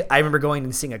 right. I remember going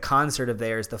and seeing a concert of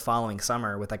theirs the following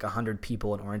summer with like 100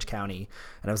 people in Orange County,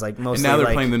 and I was like, mostly. And now they're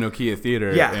like, playing the Nokia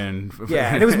Theater. Yeah, and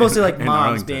it was mostly like moms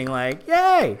Arlington. being like,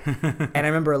 "Yay!" And I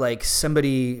remember like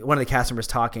one of the cast members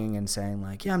talking and saying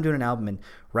like, "Yeah, I'm doing an album," and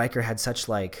Riker had such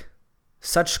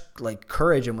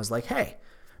courage and was like, "Hey,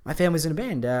 my family's in a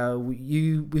band.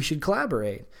 We should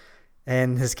collaborate."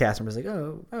 And his cast member was like,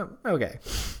 "Oh, okay."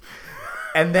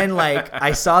 And then like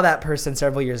I saw that person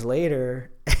several years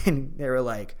later, and they were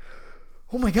like,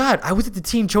 "Oh my God, I was at the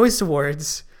Teen Choice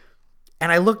Awards,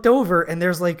 and I looked over, and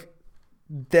there's like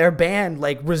their band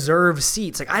like reserve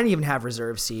seats. Like I didn't even have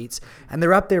reserve seats, and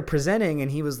they're up there presenting." And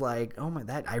he was like, "Oh my,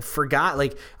 I forgot."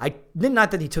 Like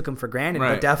not that he took them for granted,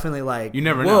 right. but definitely like you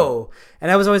never whoa. know. And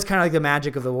that was always kind of like the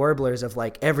magic of the Warblers of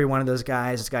like every one of those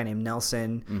guys. This guy named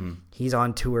Nelson, mm-hmm. he's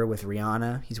on tour with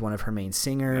Rihanna. He's one of her main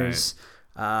singers. Right.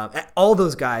 All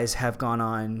those guys have gone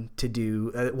on to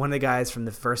do. One of the guys from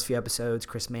the first few episodes,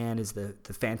 Chris Mann, is the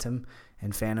Phantom in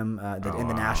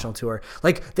the national tour.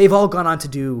 Like they've all gone on to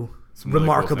do some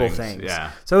remarkable really cool things.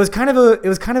 Yeah. So it was kind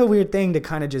of a weird thing to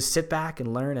kind of just sit back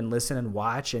and learn and listen and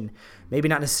watch and maybe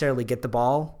not necessarily get the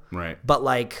ball, right? But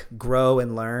like grow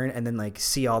and learn and then like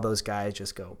see all those guys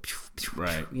just go,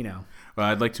 right? You know. Well,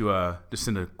 I'd like to just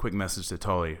send a quick message to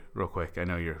Tully real quick. I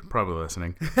know you're probably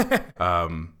listening.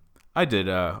 I did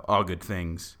All Good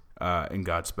Things in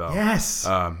Godspell. Yes.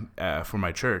 For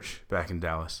my church back in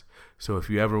Dallas. So if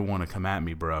you ever want to come at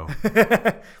me, bro.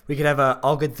 We could have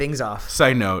All Good Things off.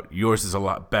 Side note, yours is a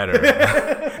lot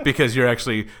better because you're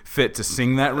actually fit to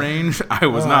sing that range. I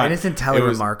was not. And isn't Telly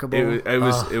remarkable? It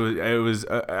was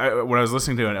when I was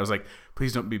listening to it, I was like,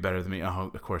 please don't be better than me.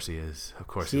 Oh, of course he is. Of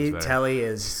course he's better. Telly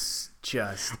is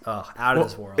just out of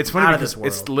this world. It's funny because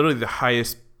it's literally the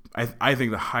highest, I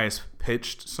think the highest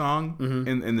pitched song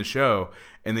mm-hmm. in the show,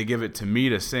 and they give it to me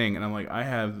to sing, and I'm like, I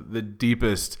have the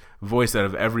deepest voice out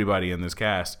of everybody in this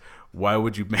cast. Why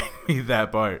would you make me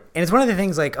that part? And it's one of the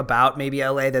things like about maybe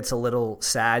LA that's a little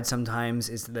sad sometimes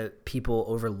is that people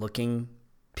overlooking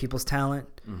people's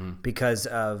talent mm-hmm. because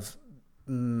of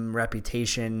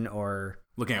reputation or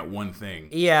looking at one thing.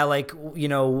 Yeah, like, you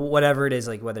know, whatever it is,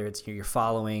 like whether it's your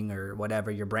following or whatever,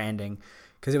 your branding.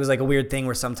 Because it was like a weird thing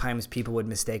where sometimes people would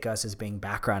mistake us as being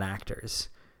background actors,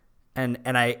 and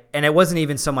it wasn't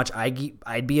even so much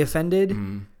I'd be offended,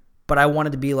 mm-hmm. but I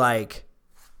wanted to be like,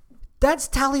 that's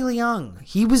Tally Leung.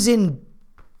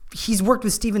 He's worked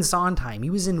with Stephen Sondheim. He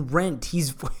was in Rent.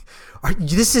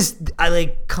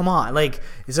 Come on, like,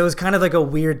 so it was kind of like a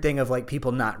weird thing of like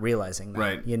people not realizing that,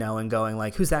 right? You know, and going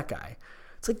like, who's that guy?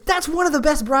 It's like, that's one of the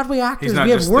best Broadway actors we have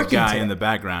working today. He's not just the guy in the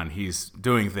background. He's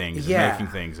doing things, and making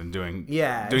things, and doing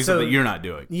something you're not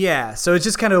doing. Yeah, so it's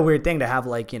just kind of a weird thing to have,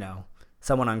 like, you know,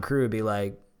 someone on crew would be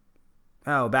like,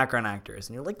 oh, background actors.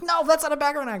 And you're like, no, that's not a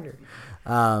background actor.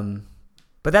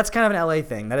 But that's kind of an LA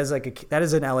thing. That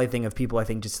is an LA thing of people, I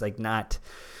think, just like not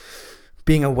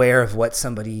being aware of what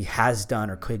somebody has done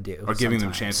or could do. Or giving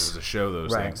them chances to show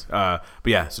those things. But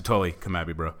yeah, so totally come at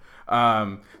me, bro.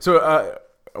 So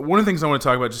one of the things I want to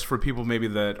talk about, just for people maybe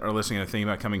that are listening and thinking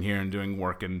about coming here and doing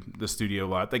work in the studio a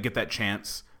lot, they get that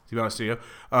chance to be on a studio.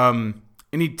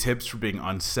 Any tips for being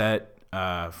on set,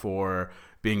 for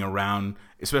being around,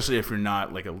 especially if you're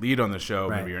not like a lead on the show,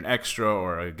 maybe you're an extra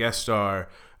or a guest star.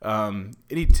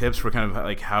 Any tips for kind of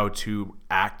like how to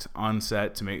act on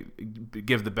set to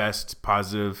give the best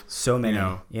positive? So many.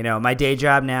 My day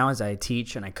job now is I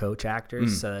teach and I coach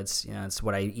actors. So that's it's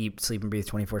what I eat, sleep, and breathe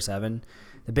 24/7.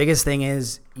 The biggest thing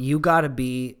is you got to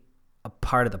be a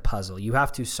part of the puzzle. You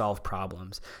have to solve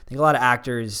problems. I think a lot of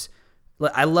actors.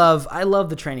 I love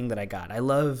the training that I got. I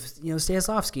love,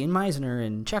 Stanislavski and Meisner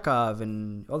and Chekhov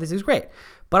and all these things. Great.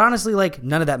 But honestly, like,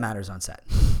 none of that matters on set.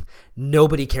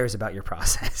 Nobody cares about your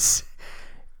process.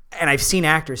 And I've seen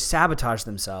actors sabotage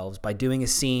themselves by doing a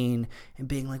scene and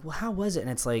being like, well, how was it? And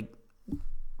it's like,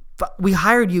 we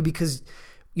hired you because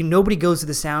nobody goes to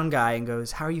the sound guy and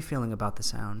goes, how are you feeling about the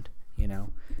sound?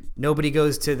 Nobody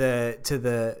goes to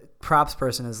the props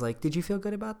person is like, did you feel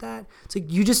good about that? It's like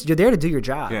you're there to do your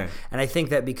job. Yeah. And I think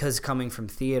that because coming from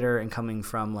theater and coming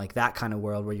from like that kind of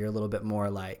world where you're a little bit more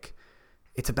like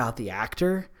it's about the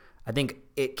actor, I think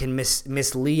it can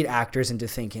mislead actors into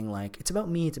thinking like it's about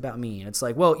me. And it's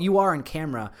like, well, you are on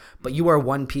camera, but you are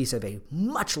one piece of a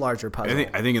much larger puzzle.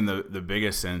 I think in the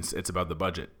biggest sense, it's about the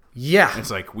budget. Yeah. It's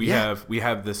like we have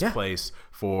this place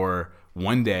for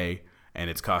one day. And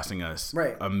it's costing us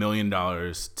 $1 million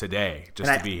today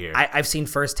just to be here. I've seen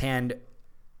firsthand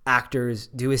actors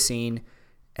do a scene,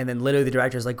 and then literally the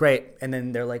director's like, great. And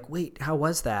then they're like, wait, how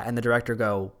was that? And the director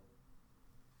go,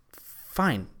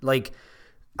 fine. Like,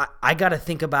 I got to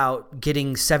think about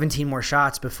getting 17 more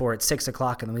shots before it's 6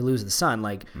 o'clock and then we lose the sun.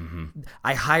 Like,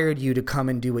 I hired you to come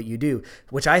and do what you do,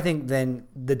 which I think then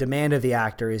the demand of the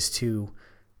actor is to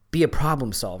be a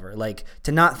problem solver, like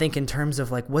to not think in terms of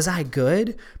like, was I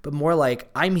good? But more like,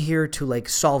 I'm here to like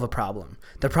solve a problem.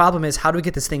 The problem is, how do we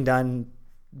get this thing done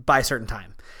by a certain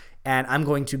time? And I'm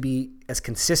going to be as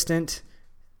consistent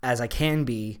as I can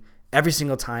be every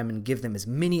single time and give them as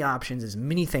many options, as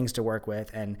many things to work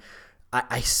with. And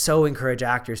I so encourage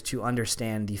actors to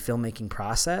understand the filmmaking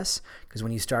process, because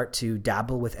when you start to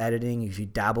dabble with editing, if you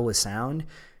dabble with sound,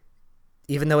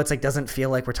 even though it's like doesn't feel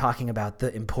like we're talking about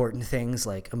the important things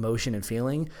like emotion and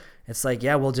feeling, it's like,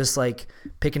 yeah, well, just like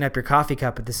picking up your coffee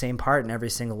cup at the same part in every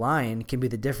single line can be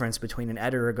the difference between an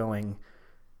editor going,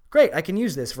 great, I can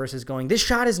use this, versus going, this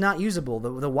shot is not usable.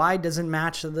 The wide doesn't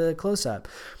match the close up.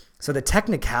 So the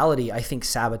technicality, I think,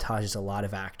 sabotages a lot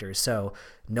of actors. So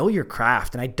know your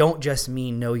craft. And I don't just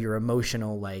mean know your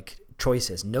emotional like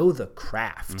choices. Know the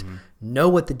craft. Know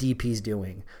what the DP's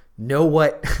doing. Know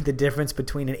what the difference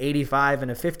between an 85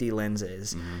 and a 50 lens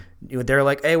is. They're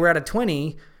like, hey, we're at a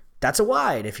 20. That's a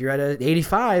wide. If you're at an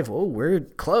 85, oh, we're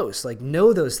close. Like,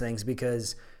 know those things,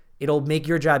 because it'll make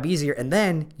your job easier. And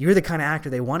then you're the kind of actor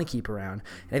they want to keep around.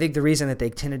 And I think the reason that they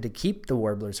tended to keep the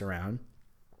Warblers around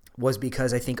was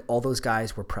because I think all those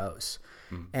guys were pros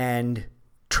and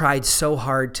tried so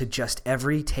hard to just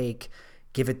every take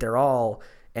give it their all.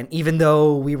 And even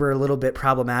though we were a little bit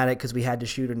problematic because we had to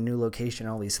shoot in a new location,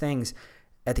 all these things,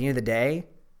 at the end of the day,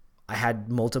 I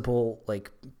had multiple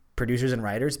like producers and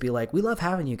writers be like, we love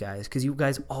having you guys because you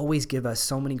guys always give us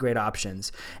so many great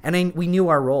options. And we knew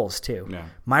our roles too. Yeah.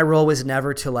 My role was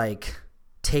never to like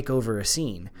take over a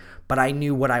scene, but I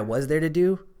knew what I was there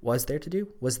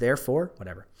for,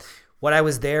 whatever. What I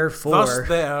was there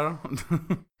for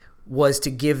was to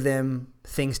give them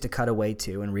things to cut away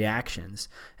to and reactions.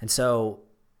 And so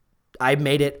we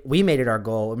made it our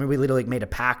goal. I mean, we literally made a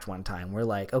pact one time. We're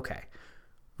like, okay,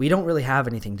 we don't really have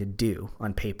anything to do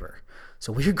on paper,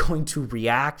 so we're going to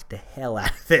react the hell out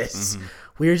of this.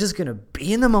 We're just going to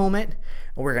be in the moment,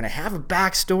 and we're going to have a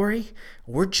backstory.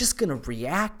 We're just going to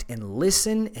react and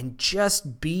listen and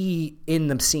just be in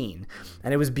the scene.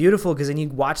 And it was beautiful, because then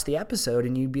you'd watch the episode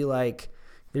and you'd be like,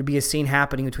 there'd be a scene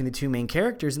happening between the two main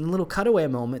characters, and a little cutaway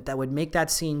moment that would make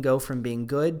that scene go from being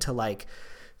good to like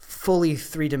fully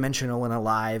three-dimensional and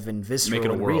alive and visceral. Make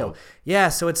it a and world. real. Yeah,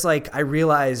 so it's like I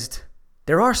realized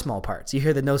there are small parts. You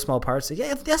hear the no small parts.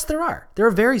 Yeah, yes, there are. There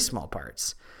are very small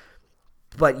parts.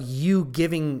 But you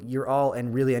giving your all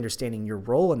and really understanding your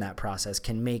role in that process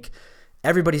can make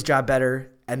everybody's job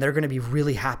better, and they're going to be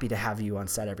really happy to have you on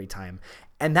set every time.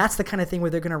 And that's the kind of thing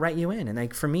where they're going to write you in. And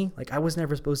like for me, like I was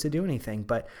never supposed to do anything,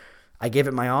 but I gave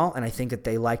it my all, and I think that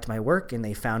they liked my work, and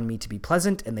they found me to be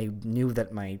pleasant, and they knew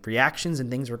that my reactions and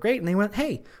things were great, and they went,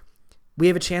 hey, we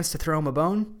have a chance to throw them a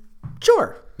bone?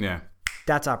 Sure. Yeah.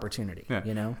 That's opportunity, Yeah.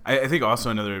 you know? I think also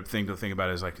another thing to think about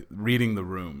is like reading the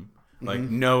room. Like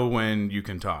know when you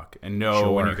can talk and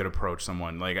know when you could approach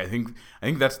someone. Like I think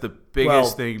that's the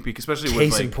biggest thing, because especially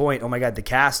with Case in point, oh my God, the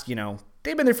cast, you know,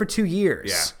 they've been there for 2 years.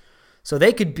 Yeah. So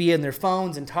they could be in their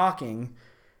phones and talking,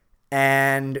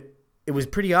 and it was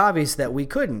pretty obvious that we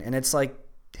couldn't. And it's like,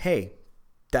 hey,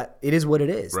 that it is what it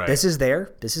is. Right. This is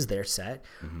their set.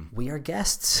 We are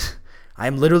guests. I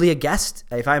am literally a guest.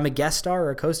 If I'm a guest star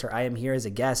or a co-star, I am here as a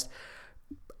guest.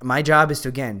 My job is to,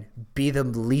 again, be the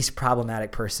least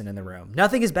problematic person in the room.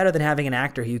 Nothing is better than having an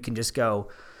actor who you can just go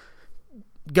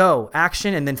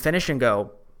action, and then finish and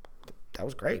go, that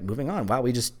was great. Moving on. Wow,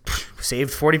 we just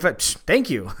saved 45.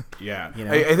 Thank you. Yeah. You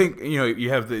know? I think, you know, you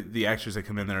have the actors that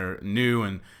come in that are new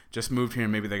and just moved here,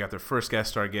 and maybe they got their first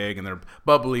guest star gig and they're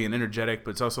bubbly and energetic,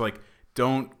 but it's also like,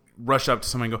 don't rush up to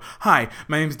someone and go, hi,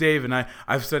 my name's Dave, and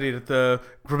I've studied at the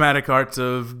Dramatic Arts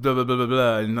of blah, blah, blah, blah,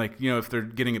 blah. And like, you know, if they're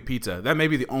getting a pizza, that may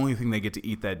be the only thing they get to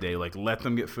eat that day. Like, let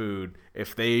them get food.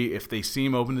 If they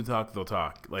seem open to talk, they'll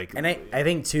talk. Like, And I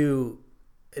think too,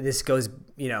 this goes,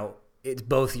 you know, it's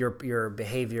both your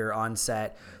behavior on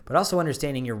set, but also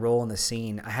understanding your role in the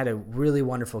scene. I had a really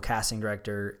wonderful casting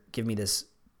director give me this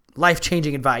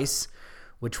life-changing advice,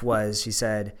 which was, she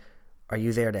said, are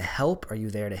you there to help? Or are you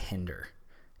there to hinder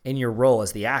in your role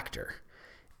as the actor?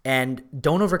 And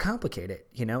don't overcomplicate it.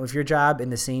 You know, if your job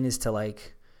in the scene is to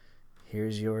like,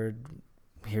 here's your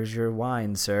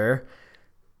wine, sir.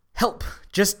 Help.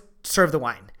 Just serve the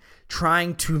wine.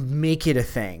 Trying to make it a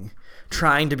thing.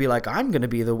 Trying to be like, I'm going to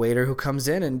be the waiter who comes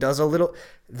in and does a little.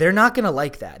 They're not going to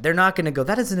like that. They're not going to go,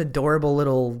 that is an adorable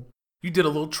little. you did a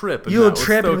little trip. And You little that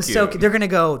trip. was It was so cute. They're going to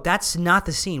go, that's not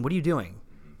the scene. What are you doing?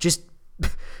 Just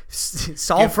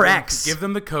solve for X. Give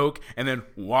them the Coke and then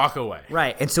walk away.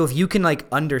 Right. And so if you can like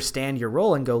understand your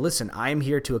role and go, listen, I'm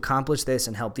here to accomplish this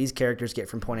and help these characters get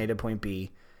from point A to point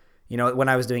B. You know, when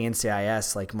I was doing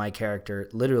NCIS, like my character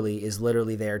is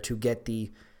literally there to get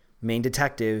the main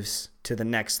detectives to the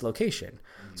next location.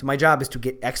 So my job is to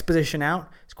get exposition out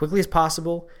as quickly as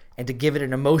possible and to give it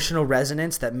an emotional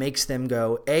resonance that makes them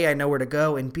go, A, I know where to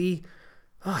go, and B,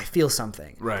 oh, I feel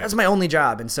something. Right. That's my only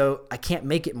job. And so I can't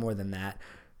make it more than that.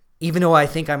 Even though I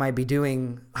think I'm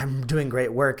doing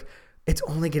great work, it's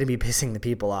only going to be pissing the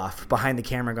people off behind the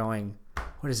camera going,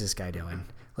 what is this guy doing?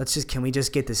 Can we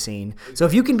just get the scene? So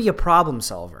if you can be a problem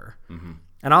solver,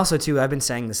 and also too, I've been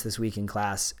saying this week in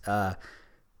class,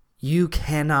 you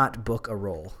cannot book a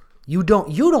role. You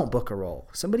don't book a role.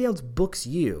 Somebody else books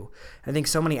you. I think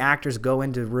so many actors go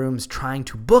into rooms trying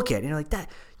to book it. And you're like, that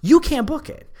you can't book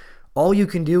it. All you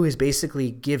can do is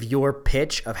basically give your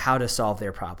pitch of how to solve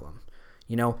their problem.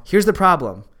 You know, here's the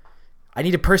problem. I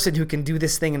need a person who can do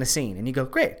this thing in a scene. And you go,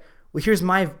 great. Well, here's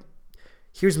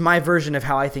my version of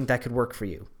how I think that could work for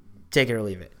you. Take it or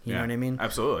leave it. You know what I mean?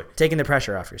 Absolutely. Taking the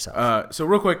pressure off yourself. So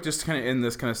real quick, just kind of in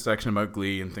this kind of section about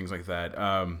Glee and things like that,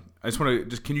 I just want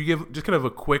to can you give just kind of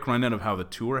a quick rundown of how the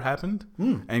tour happened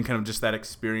and kind of just that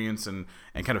experience and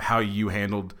kind of how you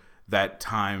handled that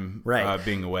time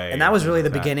being away. And that was really the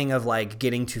beginning of like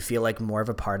getting to feel like more of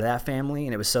a part of that family.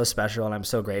 And it was so special. And I'm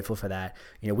so grateful for that.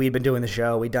 You know, we'd been doing the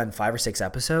show, we'd done 5 or 6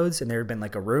 episodes, and there had been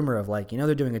like a rumor of like, you know,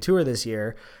 they're doing a tour this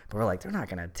year, but we're like, they're not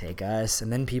going to take us.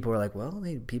 And then people were like, well,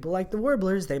 people like the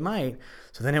Warblers, they might.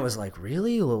 So then it was like,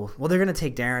 really? Well, they're going to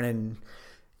take Darren, and,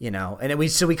 you know, and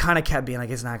we kind of kept being like,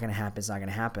 it's not going to happen. It's not going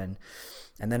to happen.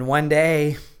 And then one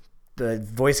day the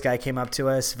voice guy came up to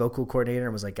us, vocal coordinator,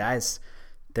 and was like, guys,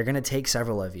 they're going to take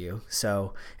several of you.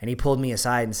 So, and he pulled me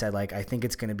aside and said, like, I think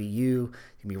it's going to be you,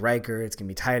 it's going to be Riker, it's going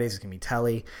to be Titus, it's going to be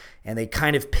Telly. And they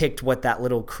kind of picked what that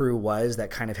little crew was that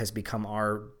kind of has become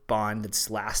our bond that's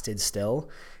lasted still.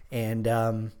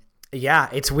 And, yeah,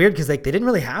 it's weird because like they didn't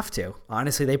really have to.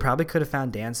 Honestly, they probably could have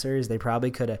found dancers. They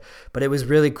probably could have. But it was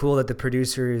really cool that the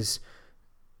producers,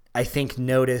 I think,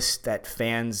 noticed that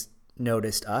fans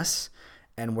noticed us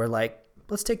and were like,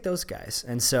 let's take those guys.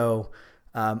 And so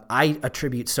I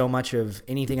attribute so much of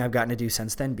anything I've gotten to do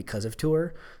since then because of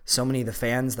tour. So many of the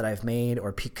fans that I've made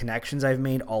or connections I've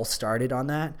made all started on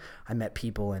that. I met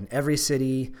people in every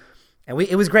city, and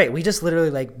it was great. We just literally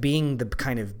like being the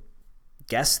kind of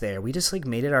guests there. We just like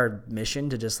made it our mission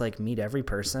to just like meet every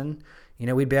person. You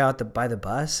know, we'd be out by the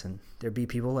bus, and there'd be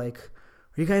people like,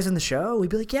 "Are you guys in the show?" We'd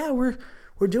be like, "Yeah, we're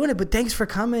doing it, but thanks for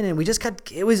coming." And we just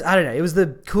it was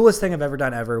the coolest thing I've ever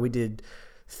done ever. We did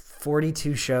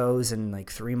 42 shows in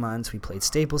like 3 months. We played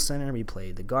Staples Center, we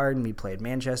played the Garden, we played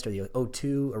Manchester, the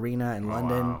O2 Arena in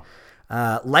London.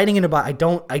 Wow. Lighting in a Box.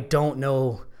 I don't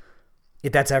know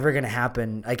if that's ever going to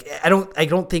happen, like I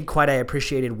don't think quite I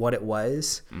appreciated what it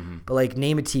was, but like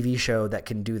name a TV show that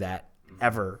can do that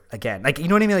ever again. Like, you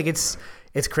know what I mean? Like it's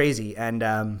crazy.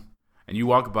 And you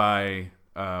walk by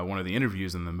one of the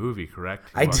interviews in the movie, correct?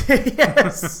 I did,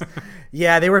 yes.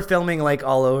 Yeah, they were filming like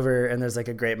all over, and there's like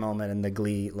a great moment in the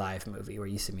Glee live movie where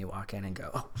you see me walk in and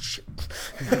go, oh shit.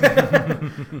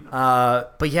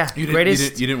 But yeah, You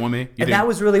didn't want me? That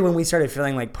was really when we started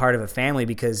feeling like part of a family,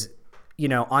 because, you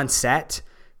know, on set,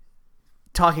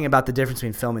 talking about the difference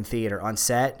between film and theater, on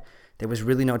set, there was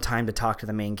really no time to talk to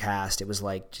the main cast. It was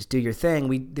like, just do your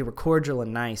thing. They were cordial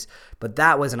and nice, but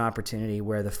that was an opportunity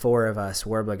where the four of us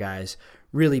Worbla guys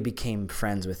really became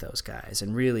friends with those guys,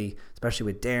 and really, especially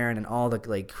with Darren and all the,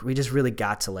 like, we just really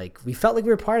got to, like, we felt like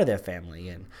we were part of their family,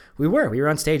 and we were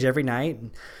on stage every night,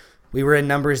 and we were in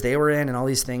numbers they were in and all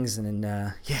these things. And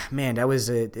yeah, man, that was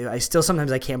I still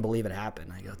sometimes I can't believe it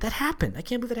happened. I go, that happened. I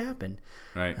can't believe it happened.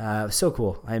 Right. So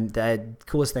cool. The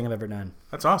coolest thing I've ever done.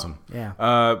 That's awesome. Yeah.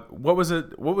 What was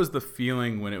the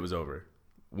feeling when it was over?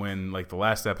 When like the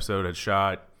last episode had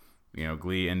shot, you know,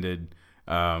 Glee ended.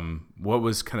 What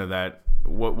was kind of that?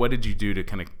 What did you do to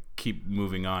kind of keep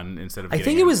moving on instead of? I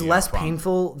think it was less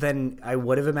painful than I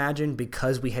would have imagined,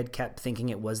 because we had kept thinking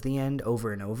it was the end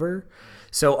over and over.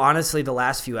 So honestly, the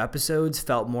last few episodes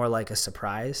felt more like a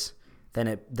surprise than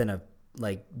a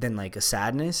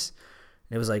sadness.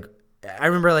 It was like, I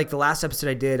remember like the last episode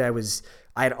I did, I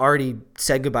had already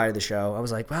said goodbye to the show. I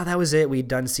was like, wow, that was it. We'd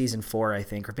done season 4, I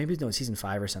think, or maybe no, season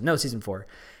 5 or something. No, season 4.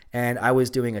 And I was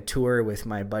doing a tour with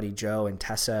my buddy Joe and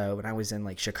Tessa when I was in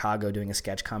like Chicago doing a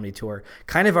sketch comedy tour.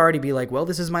 Kind of already be like, well,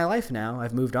 this is my life now.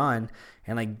 I've moved on.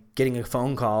 And like getting a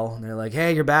phone call and they're like,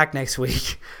 hey, you're back next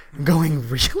week. I'm going,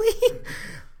 really?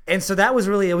 And so that was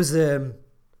really, that was a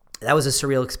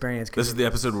surreal experience. This is the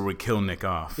episode where we kill Nick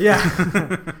off. Yeah.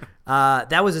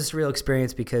 That was a surreal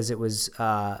experience because it was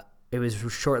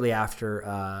shortly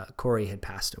after Corey had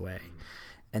passed away.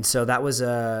 And so that was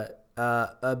a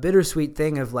bittersweet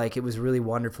thing of like, it was really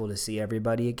wonderful to see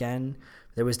everybody again.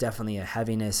 There was definitely a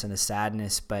heaviness and a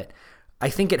sadness, but I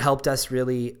think it helped us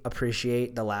really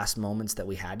appreciate the last moments that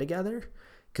we had together,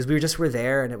 because we were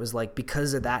there, and it was like,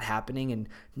 because of that happening, and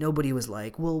nobody was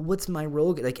like, well, what's my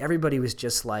role? Like everybody was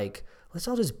just like, let's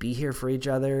all just be here for each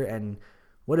other. And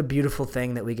what a beautiful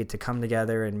thing that we get to come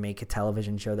together and make a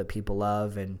television show that people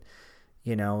love. And,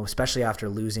 you know, especially after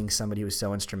losing somebody who was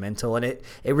so instrumental. And it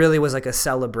really was like a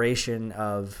celebration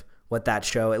of what that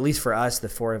show, at least for us, the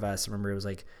four of us, remember, it was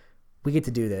like, we get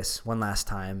to do this one last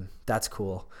time. That's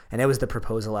cool. And it was the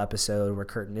proposal episode where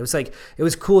Curtin, it was like, it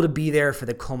was cool to be there for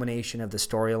the culmination of the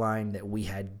storyline that we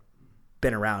had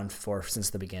been around for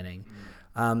since the beginning.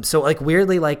 So like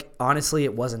weirdly, like honestly,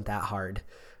 it wasn't that hard.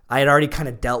 I had already kind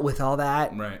of dealt with all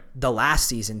that the last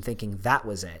season, thinking that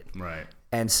was it. Right.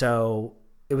 And so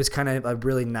it was kind of a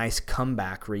really nice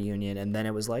comeback reunion. And then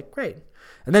it was like, great.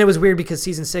 And then it was weird because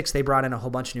season 6, they brought in a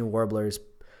whole bunch of new Warblers.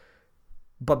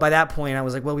 But by that point, I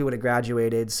was like, well, we would have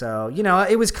graduated. So, you know,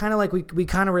 it was kind of like we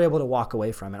kind of were able to walk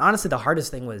away from it. Honestly, the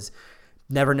hardest thing was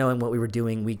never knowing what we were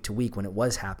doing week to week when it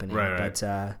was happening. Right.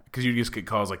 But because you just get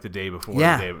calls like the day before.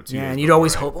 Yeah. The day, 2 days and you'd before,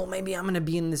 always hope, oh, maybe I'm going to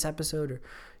be in this episode, or,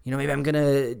 you know, maybe I'm going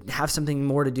to have something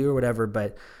more to do or whatever.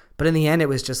 But in the end, it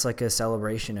was just like a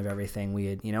celebration of everything we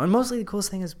had, you know. And mostly the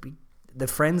coolest thing is the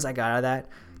friends I got out of that,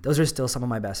 those are still some of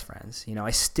my best friends. You know,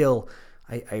 I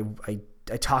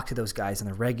talk to those guys on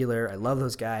the regular. I love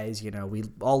those guys. You know, we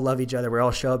all love each other. We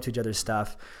all show up to each other's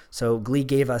stuff. So Glee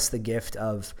gave us the gift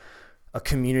of a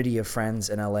community of friends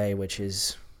in LA, which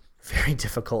is very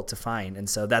difficult to find. And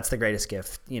so that's the greatest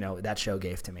gift, you know, that show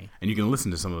gave to me. And you can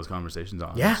listen to some of those conversations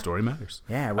on Story Matters.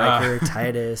 Yeah, Riker,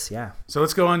 Titus, yeah. So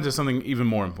let's go on to something even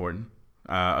more important.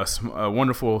 A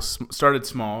wonderful, started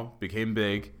small, became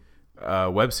big,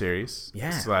 web series / I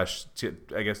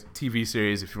guess TV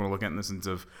series, if you want to look at this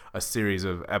into a series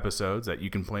of episodes that you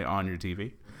can play on your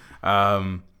TV.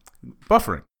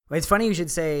 Buffering. It's funny you should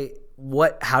say,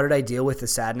 how did I deal with the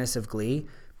sadness of Glee?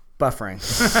 Buffering.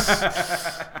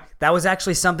 That was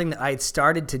actually something that I had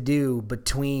started to do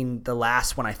between the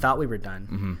last when I thought we were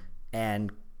done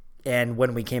and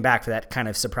when we came back for that kind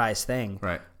of surprise thing.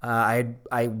 Right. I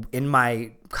in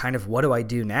my kind of what do I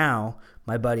do now,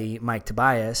 my buddy Mike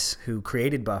Tobias, who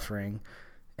created Buffering,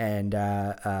 and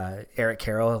Eric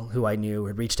Carroll, who I knew,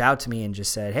 had reached out to me and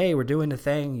just said, hey, we're doing a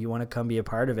thing. You want to come be a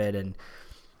part of it? And,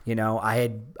 you know,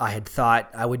 I had thought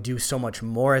I would do so much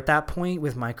more at that point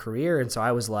with my career. And so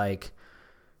I was like,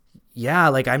 yeah,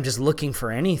 like I'm just looking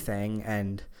for anything.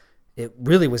 And it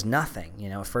really was nothing. You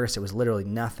know, at first it was literally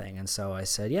nothing. And so I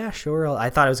said, yeah, sure. I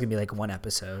thought it was going to be like one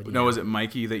episode. No, was it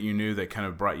Mikey that you knew that kind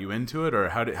of brought you into it, or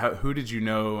who did you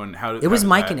know, and how? It was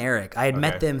Mike and Eric. I had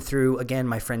met them through, again,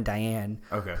 my friend Diane,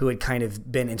 Okay. who had kind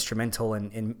of been instrumental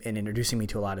in introducing me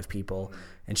to a lot of people.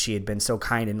 And she had been so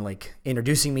kind in like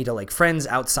introducing me to like friends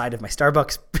outside of my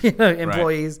Starbucks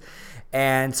employees. Right.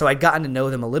 And so I'd gotten to know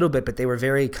them a little bit, but they were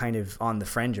very kind of on the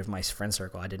fringe of my friend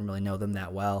circle. I didn't really know them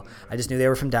that well. I just knew they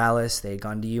were from Dallas. They had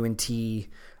gone to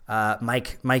UNT.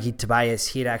 Mikey Tobias,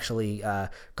 he had actually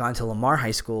gone to Lamar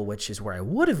High School, which is where I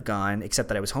would have gone, except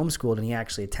that I was homeschooled, and he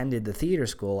actually attended the theater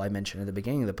school I mentioned at the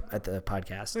beginning of the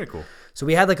podcast. Very cool. So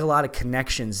we had like a lot of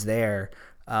connections there.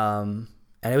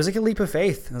 And it was like a leap of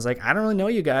faith. I was like, I don't really know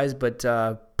you guys, but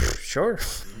sure.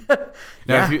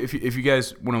 Now, if you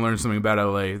guys want to learn something about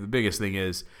LA, the biggest thing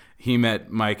is he met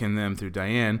Mike and them through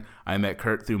Diane. I met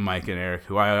Kurt through Mike and Eric,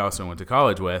 who I also went to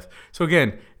college with. So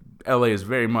again, LA is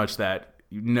very much that,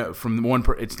 you know, from one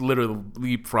it's literally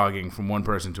leapfrogging from one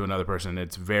person to another person.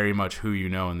 It's very much who you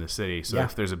know in the city. So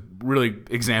if there's a really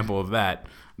example of that,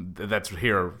 that's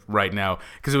here right now.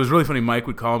 Because it was really funny. Mike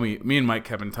would call me. Me and Mike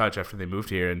kept in touch after they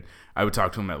moved here, and I would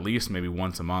talk to him at least maybe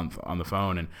once a month on the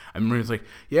phone. And I remember he was like,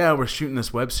 yeah, we're shooting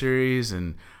this web series,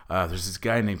 and there's this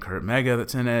guy named Kurt Mega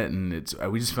that's in it, and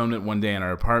we just filmed it one day in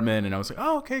our apartment. And I was like,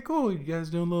 oh, okay, cool. You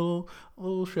guys doing a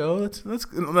little show? That's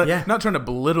not trying to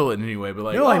belittle it in any way, but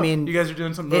like, no, I mean, you guys are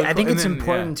doing something really I think cool. it's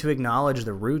important to acknowledge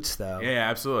the roots, though. Yeah,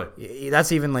 absolutely.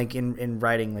 That's even like in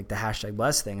writing like the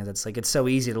 #blessed thing. It's like it's so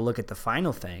easy to look at the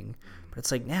final thing, but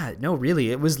it's like, no,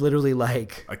 really, it was literally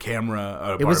like a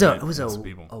camera. It was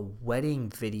a wedding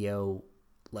video,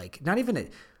 like not even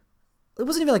it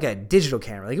wasn't even like a digital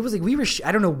camera. Like it was like we were.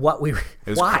 I don't know what we were.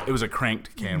 Why it was a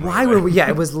cranked camera. Why were we? Yeah,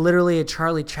 it was literally a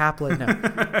Charlie Chaplin. No,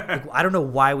 like, I don't know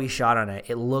why we shot on it.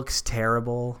 It looks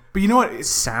terrible. But you know what? It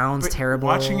sounds terrible.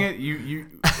 Watching it, you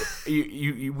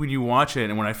when you watch it,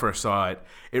 and when I first saw it,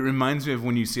 it reminds me of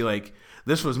when you see like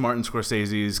this was Martin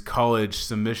Scorsese's college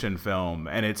submission film,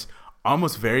 and it's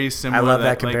almost very similar. I love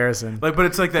that comparison. But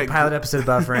it's like that pilot episode of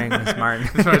Buffering with Martin.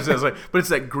 But it's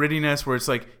that grittiness where it's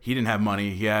like he didn't have money.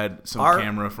 He had some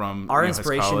camera from our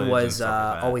inspiration was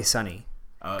Always Sunny,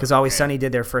 because Always Sunny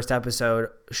did their first episode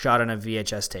shot on a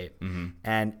VHS tape,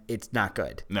 and it's not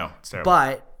good. No, it's terrible.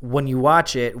 But when you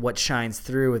watch it, what shines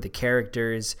through are the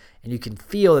characters, and you can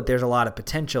feel that there's a lot of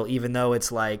potential, even though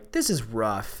it's like this is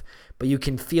rough. But you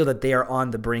can feel that they are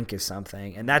on the brink of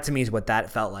something, and that to me is what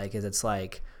that felt like. Is it's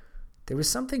like there was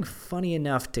something funny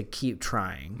enough to keep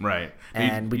trying. Right.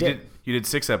 And we did. You did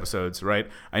 6 episodes, right?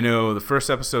 I know the first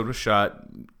episode was shot.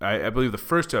 I believe the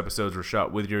first 2 episodes were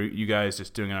shot with you guys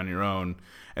just doing it on your own.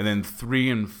 And then 3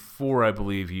 and 4, I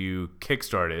believe, you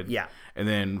kickstarted. Yeah. And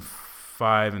then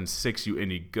 5 and 6, you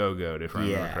Indiegogo'd, if I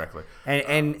remember correctly.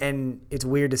 And it's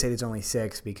weird to say there's only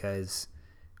 6 because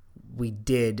we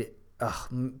did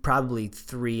probably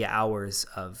 3 hours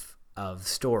of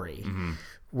story. Mm-hmm.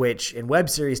 Which in web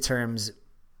series terms,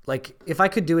 like if I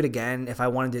could do it again, if I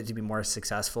wanted it to be more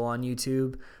successful on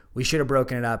YouTube, we should have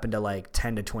broken it up into like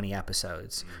 10 to 20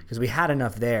 episodes because we had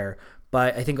enough there.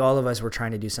 But I think all of us were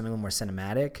trying to do something a little more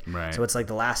cinematic. Right. So it's like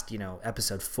the last,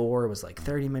 episode 4 was like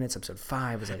 30 minutes. Episode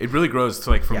 5 was like... It really grows to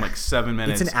like from like 7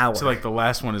 minutes. It's an hour. So like the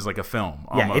last one is like a film.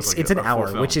 Yeah, it's an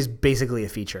hour, which is basically a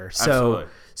feature. Absolutely.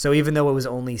 So even though it was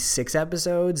only 6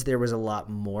 episodes, there was a lot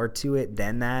more to it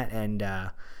than that. And...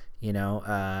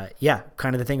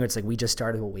 kind of the thing where it's like we just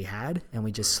started what we had and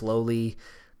we just slowly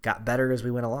got better as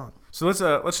we went along. So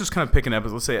let's just kind of pick an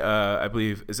episode. Let's say I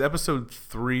believe is episode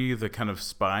 3 the kind of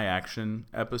spy action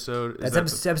episode.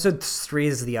 Episode 3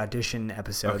 is the audition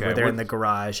episode where they're in the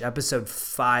garage. Episode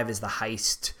 5 is the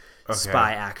heist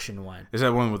spy action one. Is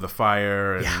that one with the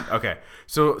fire? Yeah. Okay.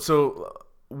 So.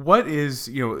 What is,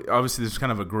 obviously this is kind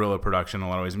of a guerrilla production in a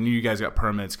lot of ways. I mean, you guys got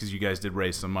permits because you guys did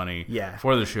raise some money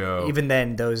for the show. Even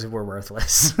then, those were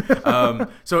worthless.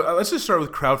 So let's just start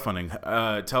with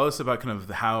crowdfunding. Tell us about kind of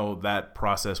how that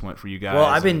process went for you guys. Well,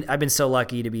 I've been so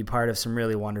lucky to be part of some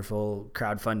really wonderful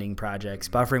crowdfunding projects.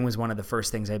 Buffering was one of the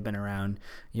first things I've been around.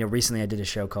 Recently I did a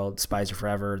show called Spies Are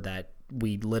Forever that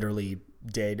we literally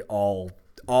did all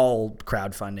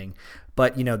crowdfunding.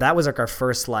 But, that was like our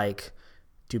first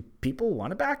do people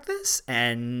want to back this?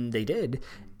 And they did.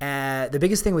 The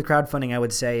biggest thing with crowdfunding, I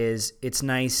would say, is it's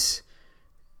nice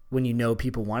when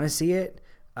people want to see it.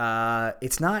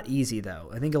 It's not easy,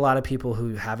 though. I think a lot of people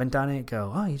who haven't done it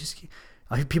go,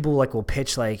 people will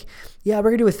pitch yeah, we're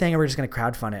going to do a thing and we're just going to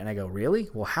crowdfund it. And I go, really?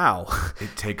 Well, how?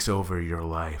 It takes over your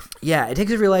life. Yeah, it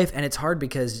takes over your life. And it's hard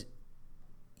because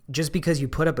just because you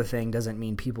put up a thing doesn't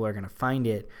mean people are going to find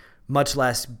it, much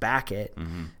less back it.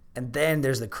 Mm-hmm. And then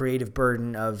there's the creative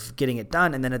burden of getting it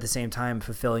done, and then at the same time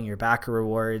fulfilling your backer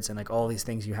rewards and like all these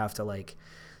things you have to like.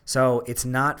 So it's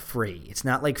not free. It's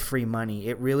not like free money.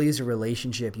 It really is a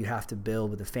relationship you have to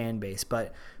build with the fan base.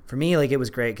 But for me, like, it was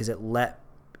great because it let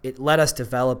us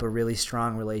develop a really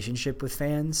strong relationship with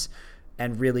fans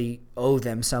and really owe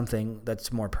them something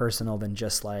that's more personal than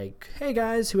just like, hey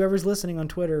guys, whoever's listening on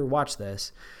Twitter, watch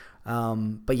this.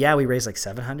 But yeah, we raised like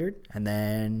 700, and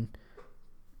then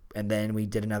we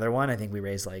did another one. I think we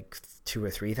raised like 2,000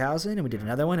 or 3,000, and we did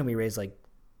another one and we raised like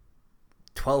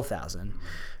 12,000.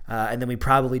 And then we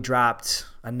probably dropped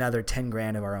another 10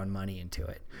 grand of our own money into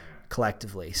it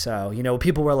collectively. So, you know,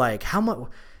 people were like, how much?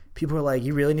 People were like,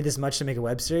 you really need this much to make a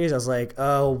web series? I was like,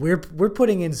 oh, we're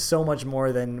putting in so much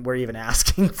more than we're even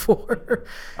asking for.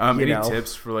 Any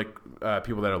tips for like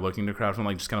people that are looking to crowdfund?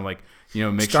 Like, just kind of like, you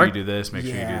know, make sure you do this, make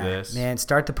sure you do this. Man,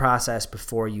 start the process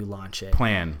before you launch it.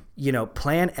 Plan,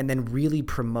 and then really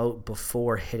promote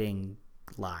before hitting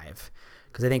live.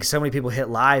 Because I think so many people hit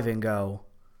live and go,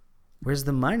 where's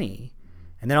the money?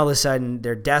 And then all of a sudden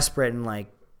they're desperate and like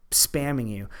spamming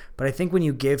you. But I think when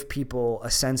you give people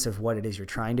a sense of what it is you're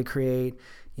trying to create,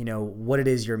 you know, what it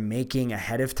is you're making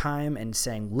ahead of time and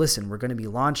saying, listen, we're going to be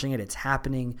launching it. It's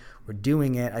happening. We're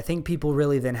doing it. I think people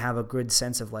really then have a good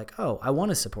sense of like, oh, I want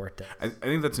to support that. I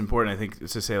think that's important. I think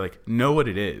it's to say like, know what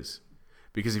it is.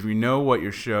 Because if you know what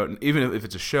your show, even if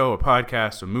it's a show, a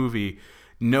podcast, a movie,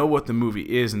 know what the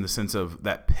movie is in the sense of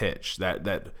that pitch,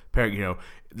 that you know,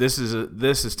 this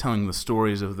is telling the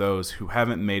stories of those who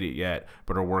haven't made it yet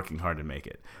but are working hard to make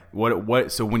it.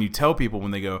 So when you tell people,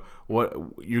 when they go, what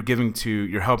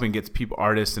you're helping get people,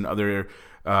 artists and other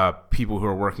people who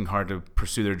are working hard to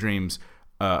pursue their dreams,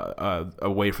 a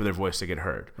way for their voice to get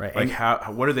heard. Right. Like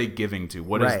what are they giving to?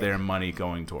 What is their money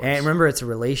going towards? And remember, it's a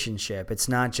relationship. It's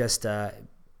not just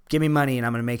give me money and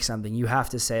I'm going to make something. You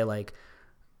have to say like,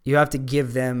 you have to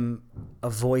give them a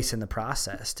voice in the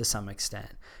process to some extent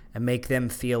and make them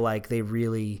feel like they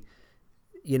really,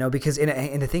 you know, because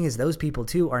and the thing is, those people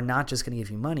too are not just going to give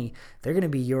you money. They're going to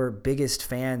be your biggest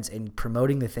fans in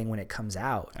promoting the thing when it comes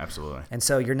out. Absolutely. And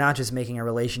so you're not just making a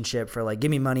relationship for like,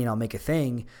 give me money and I'll make a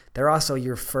thing. They're also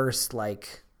your first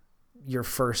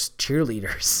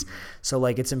cheerleaders. So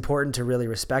like, it's important to really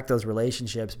respect those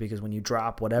relationships, because when you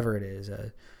drop whatever it is,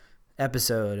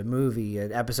 episode, a movie,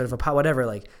 an episode of a pod, whatever,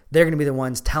 like, they're going to be the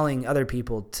ones telling other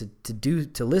people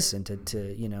to listen,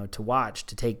 to watch,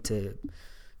 to take, to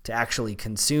actually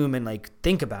consume and like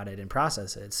think about it and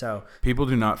process it. So people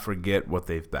do not forget what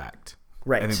they've backed.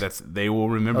 Right. I think they will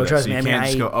remember that. Trust so me, you can't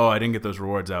just go, oh, I didn't get those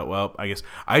rewards out. Well, I guess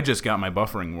I just got my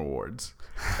buffering rewards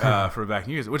for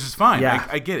backing users, which is fine. Yeah.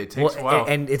 I get it. It takes a while.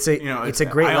 And it's a great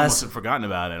lesson. I almost had forgotten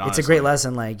about it, honestly. It's a great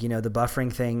lesson. Like, you know, the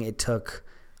buffering thing, it took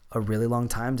a really long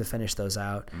time to finish those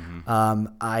out. Mm-hmm.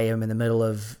 I am in the middle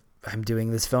of, I'm doing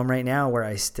this film right now where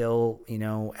I still, you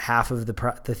know, half of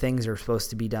the things are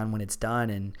supposed to be done when it's done,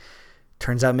 and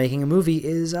turns out making a movie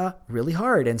is really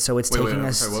hard. And so it's taking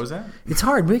us. Sorry, what was that? It's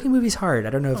hard. Making movies hard. I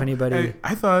don't know if anybody.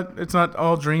 I thought it's not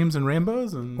all dreams and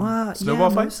rainbows and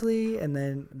snowball fights. Mostly, and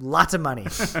then lots of money.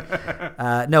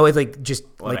 No, it's like just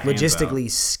like logistically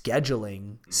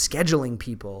scheduling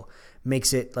people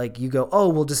makes it like you go, oh,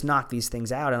 we'll just knock these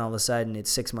things out, and all of a sudden it's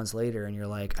 6 months later and you're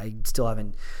like, I still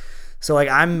haven't. So like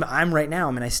I'm right now,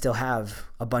 I mean, I still have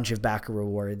a bunch of backer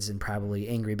rewards and probably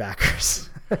angry backers.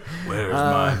 Where's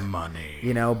my money?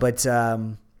 You know, but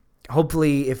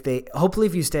hopefully if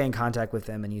you stay in contact with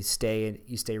them and you stay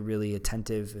really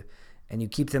attentive and you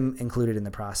keep them included in the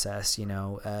process,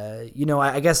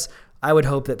 I guess I would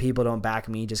hope that people don't back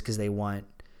me just because they want.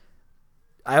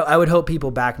 I would hope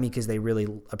people back me because they really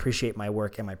appreciate my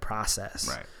work and my process,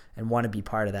 right, and want to be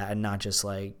part of that, and not just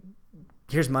like,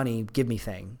 here's money, give me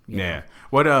thing. You know?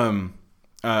 What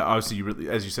obviously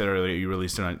as you said earlier, you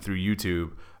released it through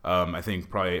YouTube. I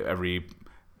think probably every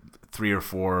 3 or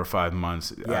 4 or 5 months,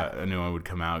 a new one would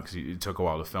come out because it took a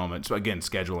while to film it. So again,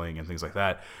 scheduling and things like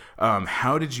that.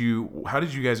 How did you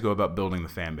guys go about building the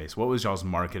fan base? What was y'all's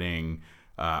marketing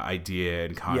idea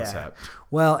and concept? Yeah.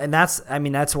 Well, and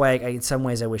that's why in some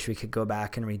ways I wish we could go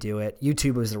back and redo it.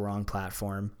 YouTube was the wrong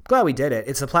platform. Glad we did it.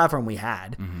 It's the platform we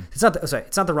had. Mm-hmm. It's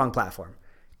not the wrong platform.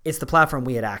 It's the platform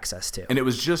we had access to. And it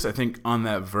was just, I think, on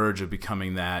that verge of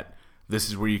becoming that. This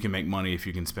is where you can make money if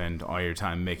you can spend all your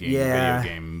time making a video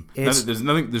game. There's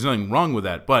nothing wrong with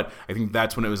that, but I think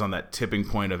that's when it was on that tipping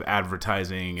point of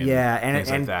advertising and things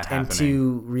like that happening. And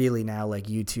to really now, like,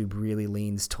 YouTube really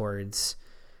leans towards.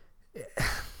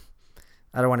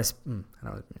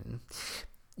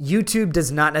 YouTube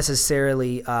does not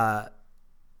necessarily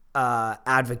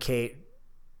advocate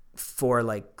for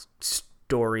like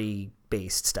story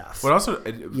based stuff. But also,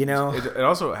 it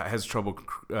also has trouble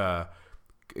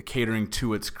catering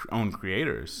to its own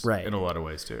creators, right, in a lot of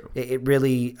ways too. It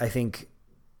really, I think,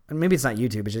 maybe it's not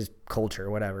YouTube, it's just culture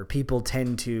or whatever. People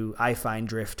tend to, I find,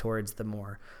 drift towards the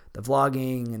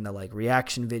vlogging and the like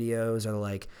reaction videos, or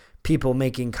like people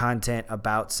making content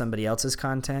about somebody else's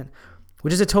content,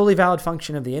 which is a totally valid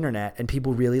function of the internet, and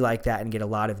people really like that and get a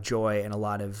lot of joy and a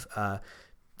lot of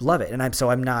love it. And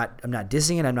I'm not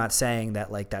dissing it. I'm not saying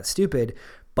that like that's stupid,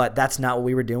 but that's not what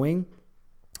we were doing.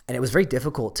 And it was very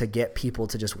difficult to get people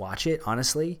to just watch it,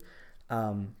 honestly.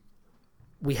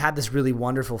 We had this really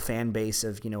wonderful fan base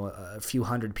of, a few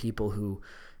hundred people who,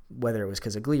 whether it was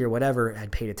because of Glee or whatever,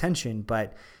 had paid attention.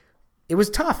 But it was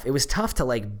tough. It was tough to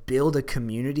like build a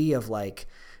community of like,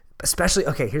 especially,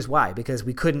 okay, here's why. Because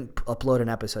we couldn't upload an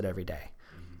episode every day.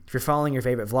 If you're following your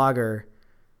favorite vlogger,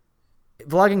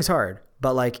 vlogging's hard.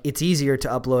 But like it's easier to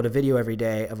upload a video every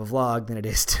day of a vlog than it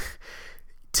is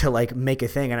to like make a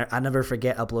thing. And I never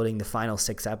forget uploading the final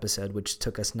 6 episode, which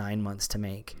took us 9 months to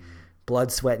make.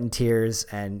 Blood, sweat, and tears,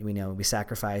 and we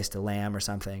sacrificed a lamb or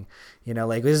something.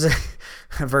 Like it was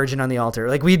a virgin on the altar.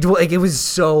 Like it was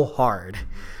so hard,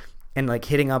 and like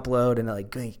hitting upload and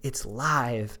like going, it's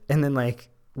live, and then like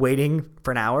waiting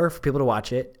for an hour for people to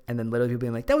watch it, and then literally people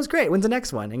being like, "That was great. When's the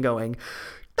next one?" And going,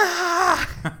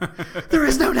 there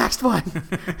is no next one.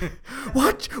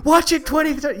 Watch it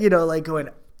 20. Like going,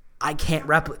 I can't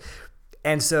replicate.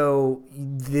 And so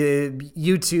the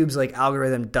YouTube's like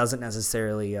algorithm doesn't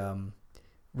necessarily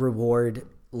reward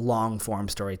long form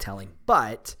storytelling,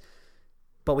 but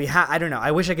I don't know.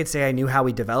 I wish I could say I knew how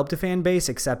we developed a fan base,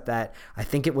 except that I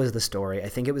think it was the story. I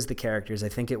think it was the characters. I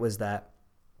think it was that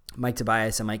Mike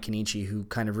Tobias and Mike Kenichi, who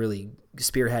kind of really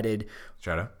spearheaded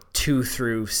 2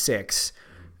 through 6,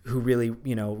 who really,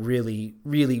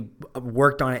 really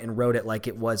worked on it and wrote it like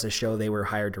it was a show they were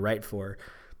hired to write for.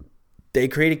 They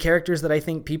created characters that I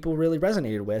think people really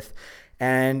resonated with.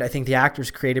 And I think the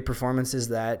actors created performances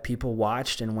that people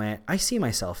watched and went, I see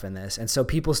myself in this. And so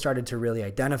people started to really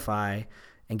identify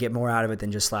and get more out of it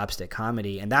than just slapstick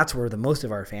comedy. And that's where the most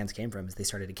of our fans came from, is they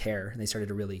started to care and they started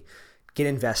to really get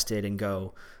invested and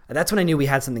go. And that's when I knew we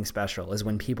had something special, is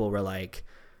when people were like,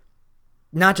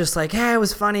 not just like, hey, it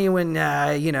was funny when,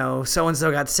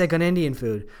 so-and-so got sick on Indian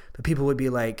food. But people would be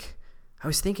like, I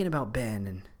was thinking about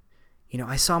Ben, and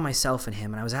I saw myself in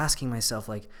him, and I was asking myself,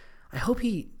 like, I hope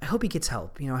he gets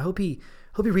help. I hope he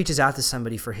reaches out to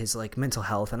somebody for his like mental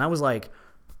health. And I was like,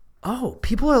 oh,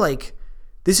 people are like,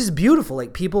 this is beautiful.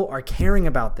 Like people are caring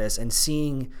about this and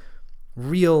seeing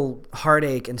real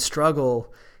heartache and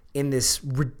struggle in this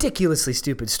ridiculously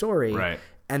stupid story. Right.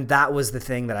 And that was the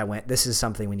thing that I went, this is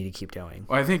something we need to keep doing.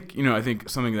 Well, I think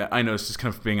something that I noticed just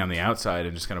kind of being on the outside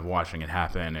and just kind of watching it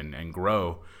happen and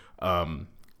grow.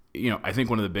 I think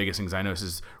one of the biggest things I noticed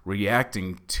is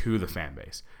reacting to the fan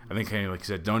base. I think, like you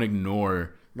said, don't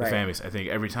ignore the fan base. I think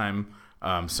every time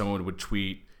someone would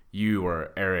tweet you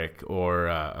or Eric or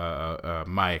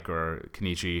Mike or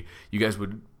Kenichi, you guys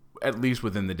would, at least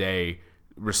within the day,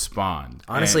 respond.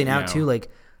 Honestly, now too,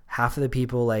 like half of the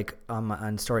people like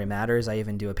on Story Matters, I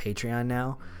even do a Patreon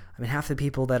now. I mean, half the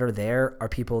people that are there are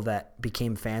people that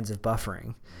became fans of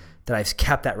Buffering, that I've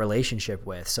kept that relationship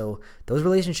with. So those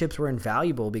relationships were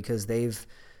invaluable because they've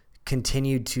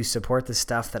continued to support the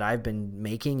stuff that I've been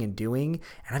making and doing.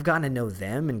 And I've gotten to know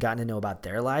them and gotten to know about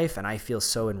their life. And I feel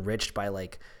so enriched by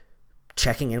like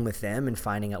checking in with them and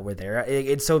finding out where they're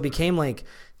at. So it became like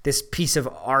this piece of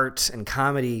art and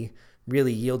comedy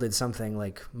really yielded something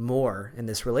like more in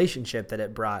this relationship that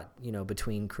it brought,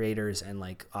 between creators and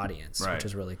like audience, which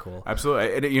is really cool.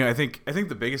 Absolutely. And, I think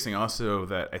the biggest thing also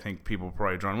that I think people were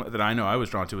probably drawn, that I know I was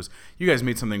drawn to, was you guys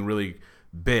made something really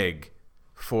big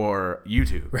for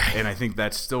YouTube. Right. And I think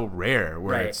that's still rare,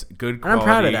 where it's good quality. And I'm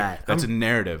proud of that. That's a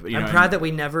narrative. I'm proud that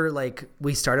we never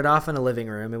we started off in a living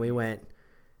room and we went,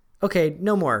 okay,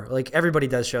 no more. Like everybody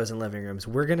does shows in living rooms.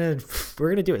 We're gonna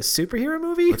do a superhero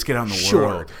movie. Let's get out in the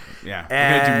world. Yeah,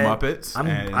 we're gonna do Muppets.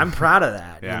 I'm proud of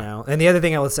that. And the other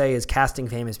thing I will say is casting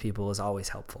famous people is always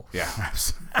helpful. Yeah,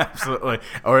 absolutely.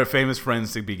 Or famous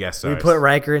friends to be guest stars. We put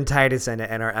Riker and Titus in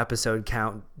it, and our episode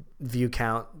view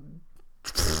count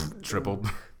tripled.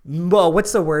 Well,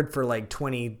 what's the word for like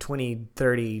 20,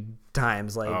 30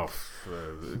 times? Like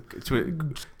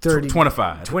 30,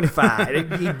 25. 25. It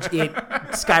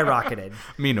skyrocketed.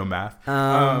 Me no math.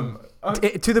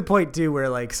 To the point too, where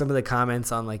like some of the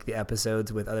comments on like the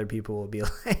episodes with other people will be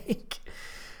like,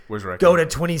 "Where's Riker? Go to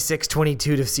 26,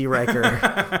 22 to see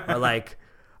Riker," or like,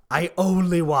 I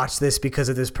only watched this because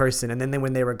of this person, and then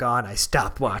when they were gone, I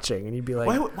stopped watching. And you'd be like,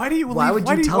 why do you why leave,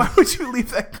 why would you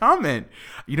leave that comment?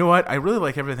 You know what? I really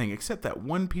like everything except that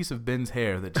one piece of Ben's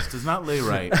hair that just does not lay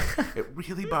right. It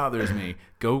really bothers me.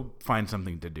 Go find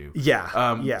something to do.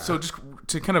 Yeah. So just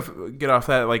to kind of get off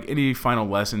that, like any final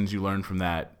lessons you learned from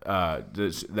that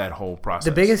that whole process?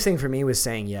 The biggest thing for me was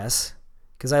saying yes,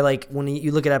 because I like when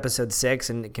you look at episode 6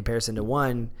 in comparison to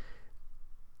 1.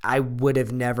 I would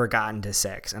have never gotten to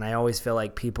 6. And I always feel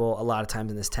like people a lot of times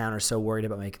in this town are so worried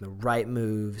about making the right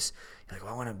moves. You're like,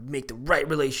 well, I want to make the right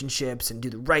relationships and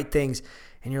do the right things.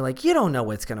 And you're like, you don't know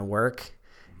what's going to work.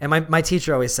 And my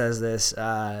teacher always says this,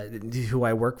 who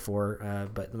I work for,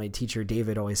 but my teacher,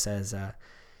 David, always says,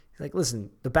 like,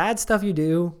 listen, the bad stuff you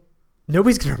do,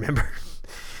 nobody's going to remember.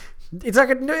 It's not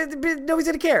gonna, nobody's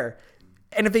going to care.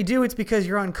 And if they do, it's because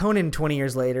you're on Conan 20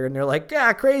 years later and they're like,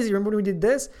 yeah, crazy. Remember when we did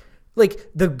this? Like,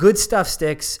 the good stuff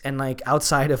sticks, and like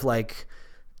outside of like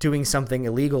doing something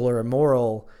illegal or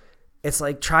immoral, it's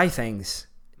like try things.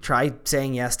 Try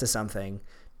saying yes to something.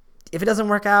 If it doesn't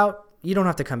work out, you don't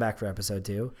have to come back for episode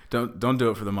 2. Don't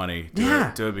do it for the money. Do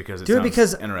it because it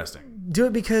sounds interesting. Do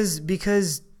it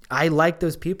because I like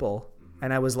those people,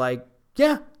 and I was like,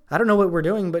 yeah, I don't know what we're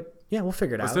doing, but yeah, we'll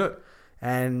figure it out. Let's do it.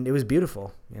 And it was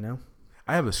beautiful, you know.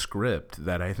 I have a script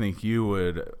that I think you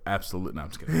would absolutely. No, I'm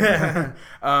just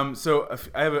kidding. So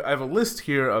I have a list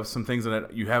here of some things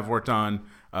that you have worked on,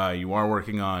 you are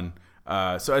working on.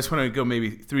 So I just want to go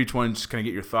maybe through each one, just kind of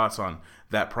get your thoughts on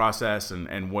that process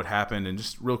and what happened, and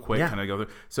just real quick kind of go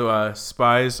through. So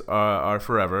Spies Are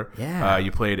Forever. Yeah.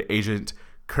 You played Agent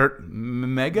Kurt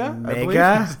Mega, I believe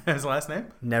is his last name.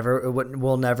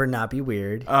 Will never not be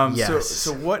weird. Yes.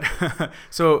 So what?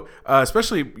 So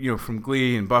especially from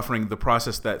Glee and buffering, the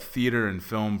process, that theater and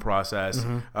film process.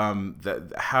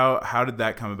 That how did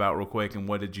that come about, real quick, and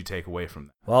what did you take away from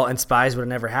that? Well, and Spies would have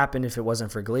never happened if it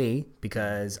wasn't for Glee,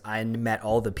 because I met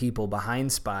all the people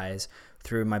behind Spies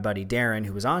through my buddy Darren,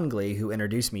 who was on Glee, who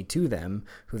introduced me to them,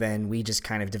 who then we just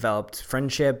kind of developed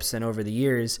friendships, and over the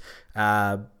years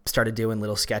started doing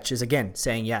little sketches, again,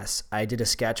 saying yes. I did a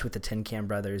sketch with the Tin Can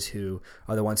Brothers, who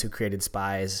are the ones who created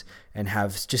Spies and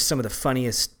have just some of the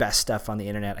funniest, best stuff on the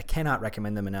internet. I cannot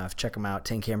recommend them enough. Check them out,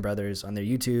 Tin Can Brothers, on their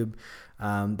YouTube.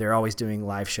 They're always doing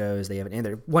live shows.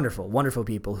 They're wonderful, wonderful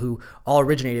people who all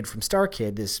originated from Star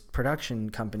Kid, this production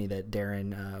company that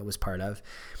Darren was part of.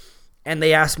 And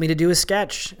they asked me to do a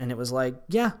sketch, and it was like,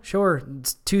 yeah, sure.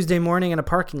 It's Tuesday morning in a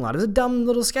parking lot. It was a dumb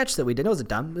little sketch that we did. It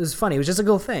was funny. It was just a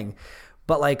little thing.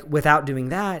 But like, without doing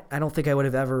that, I don't think I would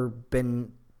have ever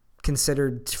been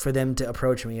considered for them to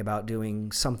approach me about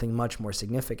doing something much more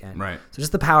significant. Right. So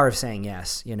just the power of saying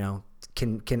yes,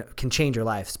 can change your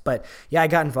lives. But yeah, I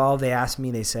got involved. They asked me,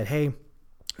 they said, hey,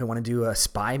 I want to do a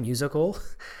spy musical.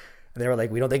 They were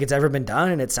like, we don't think it's ever been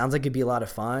done, and it sounds like it'd be a lot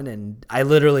of fun. And I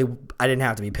didn't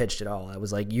have to be pitched at all. I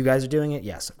was like, you guys are doing it?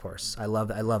 Yes, of course. I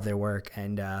love their work.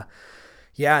 And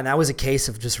and that was a case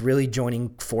of just really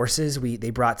joining forces. They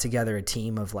brought together a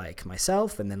team of like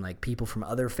myself and then like people from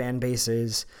other fan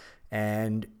bases,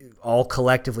 and all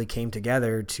collectively came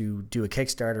together to do a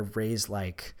Kickstarter, raise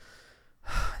like,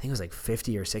 I think it was like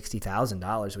 $50,000 or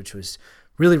 $60,000, which was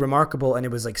really remarkable. And it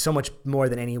was like so much more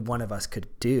than any one of us could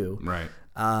do. Right.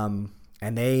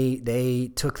 And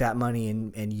they took that money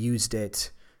and used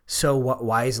it so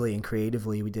wisely and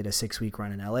creatively. We did a 6-week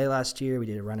run in LA last year. We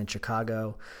did a run in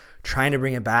Chicago, trying to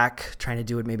bring it back, trying to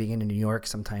do it maybe in New York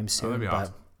sometime soon. That'd be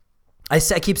awesome.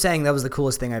 I keep saying that was the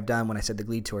coolest thing I've done when I said the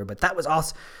Glee tour, but that was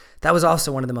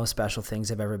also one of the most special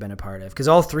things I've ever been a part of, because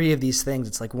all three of these things,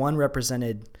 it's like one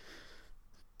represented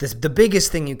the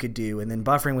biggest thing you could do, and then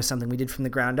buffering was something we did from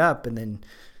the ground up, and then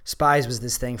Spies was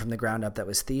this thing from the ground up that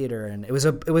was theater, and it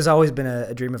was always been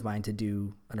a dream of mine to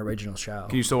do an original show.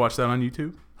 Can you still watch that on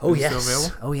YouTube? Oh, yes. Still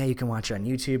available? Oh, yeah, you can watch it on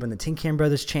YouTube, on the Tin Can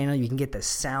Brothers channel. You can get the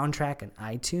soundtrack on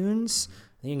iTunes.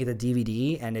 You can get the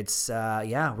DVD, and it's,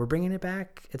 we're bringing it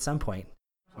back at some point.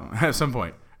 At some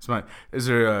point. Is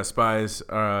there Spies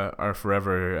Are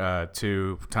Forever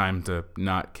 2, Time to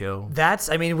Not Kill? There's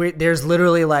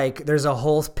literally there's a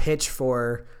whole pitch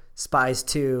for Spies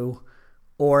 2,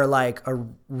 or like a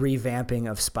revamping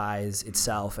of Spies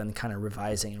itself and kind of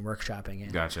revising and workshopping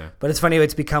it. Gotcha. But it's funny,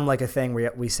 it's become like a thing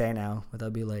we say now, where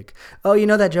they'll be like, oh, you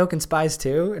know that joke in Spies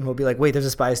 2? And we'll be like, wait, there's a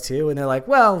Spies 2? And they're like,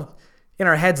 well, in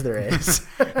our heads there is.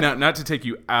 Now, not to take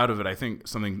you out of it, I think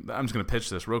something, I'm just going to pitch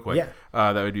this real quick. Yeah.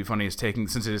 That would be funny is taking,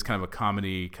 since it is kind of a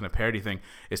comedy kind of parody thing,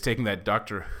 is taking that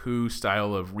Doctor Who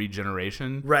style of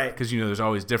regeneration. Right. Because, there's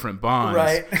always different bonds.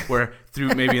 Right. Where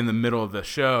through maybe in the middle of the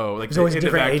show, like There's always a into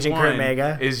different Act Agent Kurt 1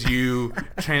 Mega. is you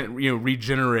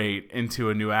regenerate into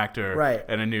a new actor Right.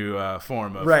 and a new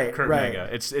form of Right, Kurt right. Mega.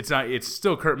 It's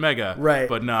still Kurt Mega, Right.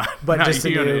 but not just a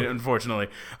you, new- unfortunately.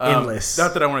 Endless.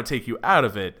 Not that I want to take you out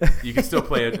of it. You can still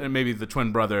play it, maybe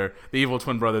the evil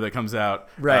twin brother that comes out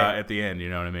Right. at the end. You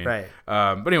know what I mean? Right.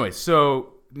 But anyway,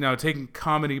 so now taking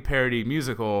comedy, parody,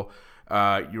 musical,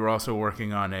 you were also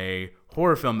working on a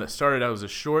horror film that started out as a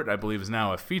short, I believe is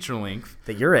now a feature length.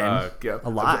 That you're in Yeah. a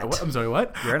lot. I'm sorry,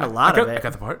 what? You're in a lot I of got, it. I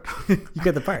got the part. You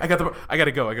got the part. I got the part. I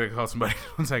gotta go. I gotta call somebody.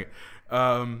 1 second.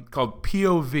 Called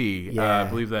POV. Yeah. I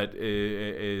believe that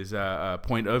is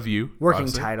point of view. Working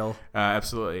obviously. title.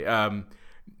 Absolutely.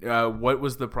 What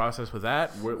was the process with that?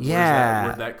 Where'd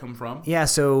that come from? Yeah,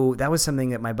 so that was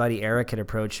something that my buddy Eric had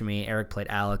approached me. Eric played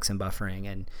Alex in Buffering,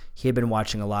 and he had been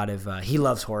watching a lot of he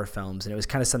loves horror films, and it was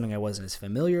kind of something I wasn't as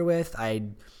familiar with.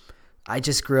 I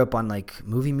just grew up on like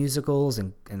movie musicals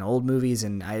and old movies,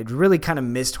 and I really kind of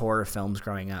missed horror films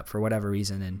growing up for whatever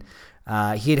reason.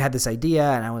 And he had this idea,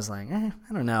 and I was like, I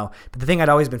don't know. But the thing I'd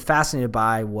always been fascinated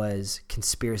by was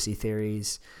conspiracy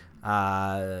theories,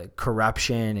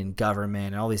 corruption and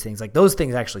government and all these things. Like those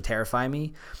things actually terrify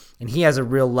me. And he has a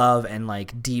real love and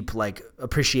like deep like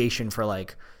appreciation for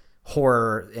like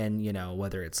horror and, you know,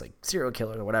 whether it's like serial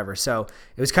killers or whatever. So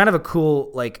it was kind of a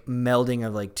cool like melding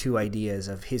of like two ideas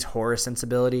of his horror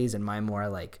sensibilities and my more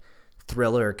like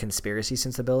thriller conspiracy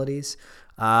sensibilities.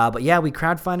 But yeah, we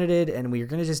crowdfunded it and we were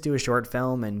going to just do a short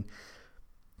film. And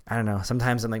I don't know,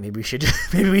 sometimes I'm like, maybe we should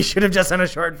have just done a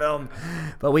short film,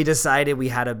 but we decided we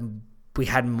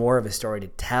had more of a story to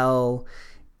tell,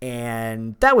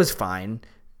 and that was fine,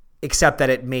 except that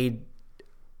it made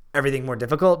everything more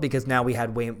difficult because now we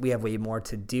have way more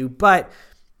to do. But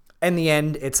in the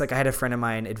end, it's like I had a friend of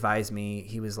mine advise me.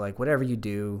 He was like, whatever you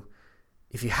do,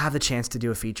 if you have the chance to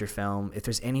do a feature film, if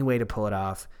there's any way to pull it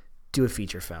off, do a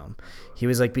feature film. He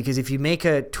was like, because if you make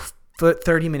a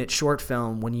 30-minute short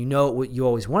film when you know what you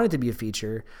always wanted to be a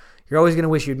feature, you're always going to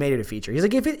wish you'd made it a feature. He's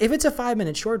like, if it's a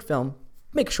 5-minute short film,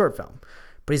 make a short film.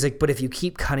 But he's like, but if you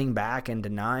keep cutting back and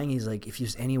denying, he's like, if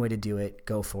there's any way to do it,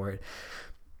 go for it.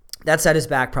 That set us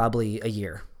back probably a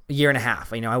year and a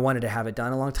half. You know, I wanted to have it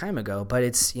done a long time ago, but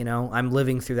it's, you know, I'm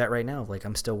living through that right now. Like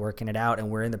I'm still working it out, and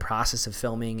we're in the process of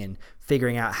filming and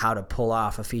figuring out how to pull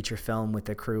off a feature film with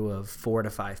a crew of 4 to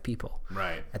 5 people.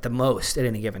 Right. At the most at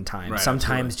any given time. Right,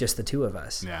 Sometimes absolutely. just the 2 of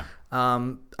us. Yeah.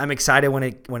 I'm excited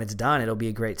when it's done. It'll be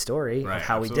a great story Right, of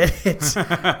how absolutely. we did it.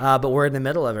 But we're in the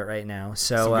middle of it right now.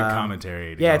 So Some good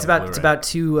commentary. to yeah, go it's on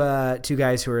about Blu-ray. two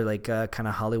guys who are like kind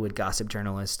of Hollywood gossip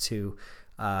journalists who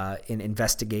in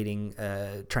investigating,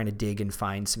 trying to dig and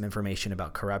find some information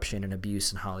about corruption and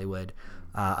abuse in Hollywood,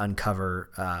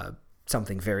 uncover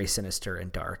something very sinister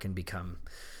and dark and become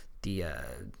the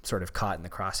sort of caught in the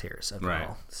crosshairs of Right. it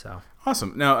all. So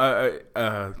Awesome. Now,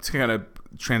 to kind of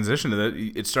transition to that,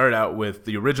 it started out with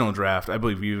the original draft. I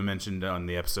believe you even mentioned on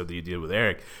the episode that you did with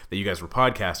Eric that you guys were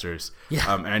podcasters.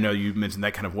 Yeah. And I know you mentioned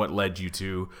that kind of what led you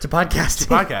to podcasting.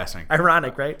 podcasting.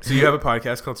 Ironic, right? So you have a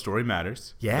podcast called Story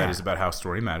Matters. Yeah. That is about how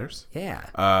story matters.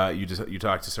 Yeah. You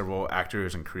talk to several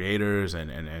actors and creators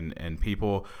and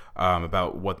people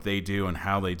about what they do and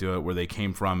how they do it, where they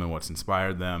came from, and what's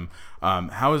inspired them.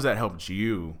 How has that helped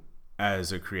you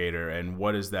as a creator, and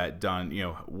what has that done? You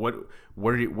know,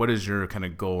 what is your kind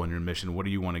of goal and your mission? What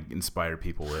do you want to inspire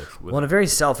people with? Well, on a very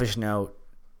selfish note,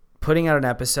 putting out an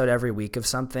episode every week of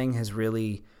something has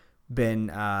really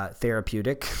been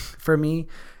therapeutic for me,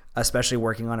 especially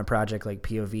working on a project like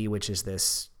POV, which is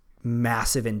this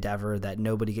massive endeavor that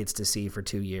nobody gets to see for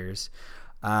 2 years,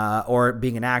 or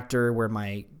being an actor where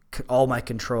all my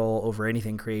control over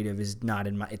anything creative is not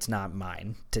it's not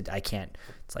mine. I can't.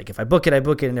 It's like if I book it, I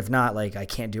book it, and if not, like I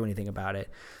can't do anything about it.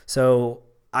 So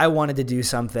I wanted to do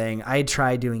something. I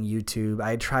tried doing YouTube.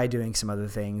 I tried doing some other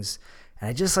things, and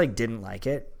I just like didn't like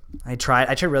it. I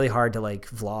tried really hard to like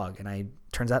vlog, and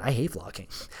turns out I hate vlogging.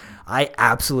 I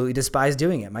absolutely despise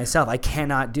doing it myself. I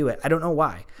cannot do it. I don't know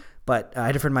why, but I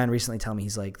had a friend of mine recently tell me,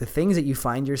 he's like, the things that you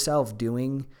find yourself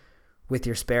doing with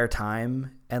your spare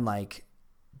time, and like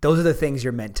those are the things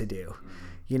you're meant to do.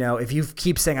 You know, if you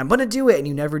keep saying, I'm going to do it, and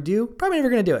you never do, probably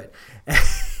never going to do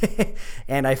it.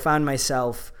 And I found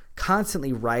myself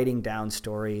constantly writing down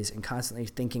stories and constantly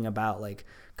thinking about like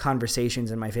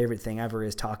conversations. And my favorite thing ever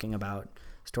is talking about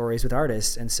stories with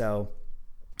artists. And so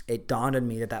it dawned on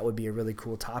me that would be a really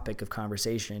cool topic of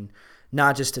conversation,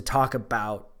 not just to talk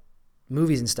about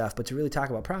movies and stuff, but to really talk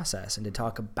about process and to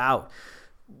talk about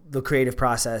the creative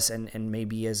process and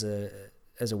maybe as a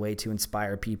way to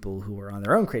inspire people who are on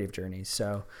their own creative journeys.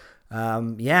 So,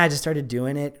 I just started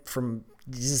doing it from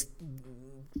just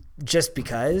just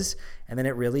because, and then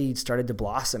it really started to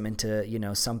blossom into, you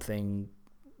know, something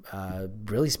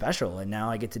really special, and now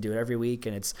I get to do it every week,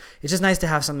 and it's just nice to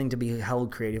have something to be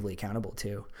held creatively accountable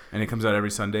to. And it comes out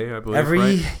every Sunday, I believe.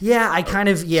 Right?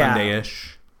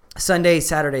 Sunday-ish. Sunday,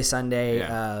 Saturday,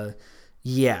 Sunday.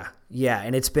 Yeah.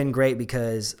 And it's been great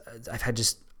because I've had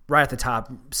just right at the top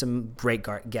some great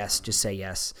guests just say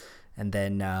yes, and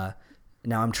then now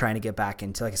I'm trying to get back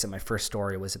into, like I said, my first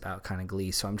story was about kind of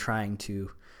Glee, so I'm trying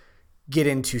to get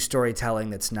into storytelling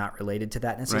that's not related to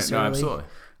that necessarily. Right, no,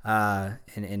 absolutely.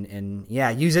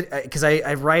 And use it because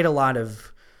I write a lot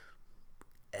of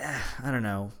I don't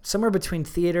know, somewhere between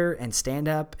theater and stand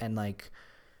up and like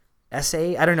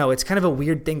essay. I don't know. It's kind of a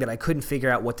weird thing that I couldn't figure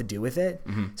out what to do with it.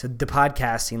 Mm-hmm. So the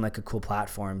podcast seemed like a cool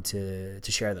platform to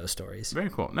share those stories. Very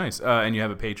cool. Nice. And you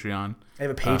have a Patreon. I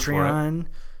have a Patreon.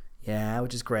 Yeah,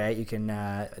 which is great. You can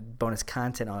bonus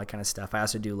content, all that kind of stuff. I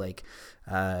also do like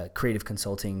creative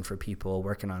consulting for people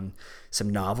working on some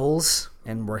novels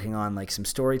and working on like some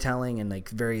storytelling and like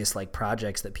various like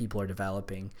projects that people are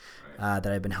developing that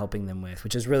I've been helping them with,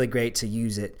 which is really great to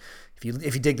use it.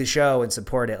 If you dig the show and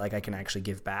support it, like I can actually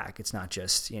give back. It's not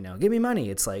just, you know, give me money.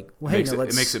 It's like, well,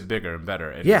 it makes it bigger and better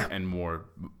and more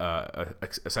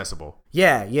accessible.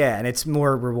 Yeah, and it's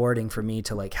more rewarding for me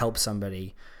to like help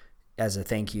somebody as a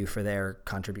thank you for their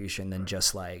contribution than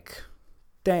just like,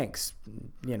 thanks,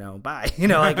 you know, bye. You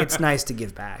know, like it's nice to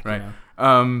give back. Right. You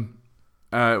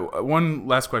know? One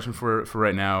last question for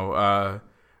right now.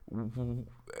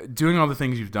 Doing all the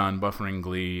things you've done, buffering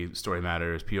Glee, Story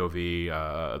Matters,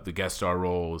 POV, the guest star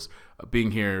roles,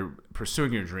 being here,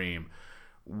 pursuing your dream,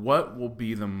 what will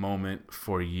be the moment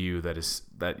for you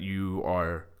that you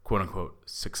are quote unquote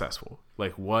successful?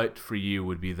 Like what for you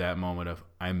would be that moment of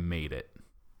I made it?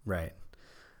 Right.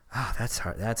 Oh, that's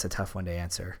hard. That's a tough one to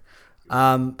answer.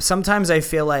 Sometimes I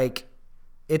feel like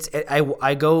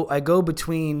I go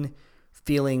between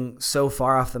feeling so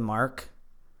far off the mark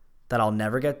that I'll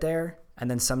never get there, and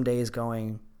then some days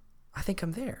going, I think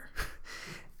I'm there.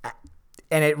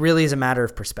 And it really is a matter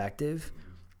of perspective.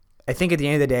 I think at the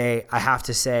end of the day, I have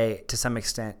to say to some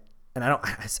extent, and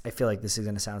I feel like this is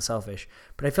going to sound selfish,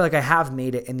 but I feel like I have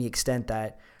made it in the extent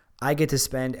that I get to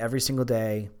spend every single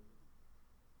day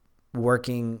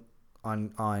working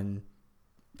on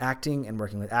acting and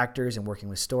working with actors and working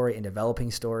with story and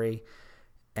developing story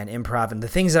and improv and the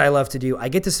things that I love to do. I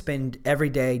get to spend every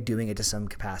day doing it to some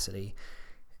capacity.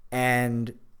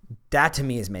 And that to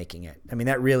me is making it. I mean,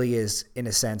 that really is, in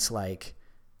a sense, like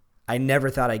I never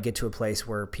thought I'd get to a place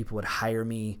where people would hire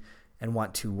me and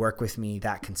want to work with me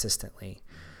that consistently.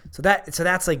 So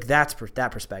that's like that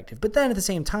perspective. But then at the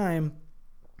same time,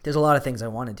 there's a lot of things I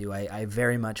want to do. I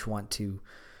very much want to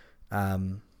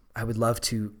I would love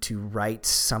to write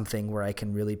something where I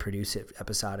can really produce it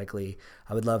episodically.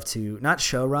 I would love to not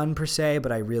show run per se,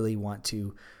 but I really want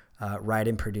to write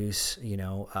and produce, you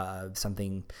know,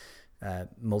 something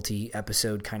multi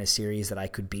episode kind of series that I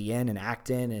could be in and act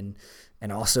in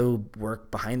and also work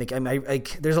behind the camera.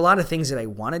 There's a lot of things that I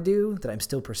want to do that I'm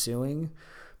still pursuing,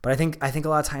 but I think a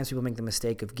lot of times people make the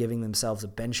mistake of giving themselves a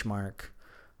benchmark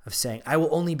of saying I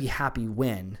will only be happy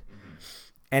when.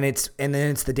 And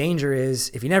then the danger is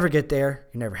if you never get there,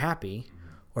 you're never happy.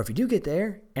 Or if you do get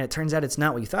there and it turns out it's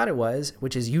not what you thought it was,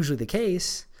 which is usually the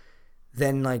case,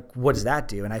 then like, what does that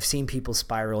do? And I've seen people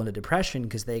spiral into depression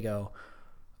because they go,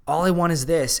 all I want is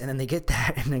this. And then they get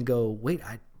that and then go, wait,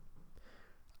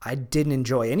 I didn't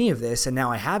enjoy any of this. And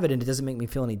now I have it and it doesn't make me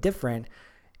feel any different.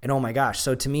 And oh my gosh.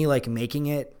 So to me, like making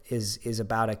it is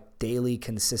about a daily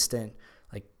consistent,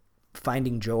 like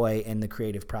finding joy in the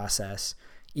creative process.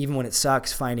 Even when it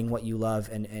sucks, finding what you love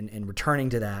and returning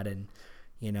to that and,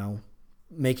 you know,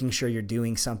 making sure you're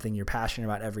doing something you're passionate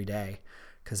about every day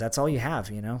because that's all you have,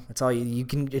 you know. That's all you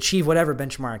can achieve whatever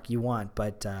benchmark you want,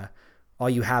 but all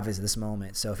you have is this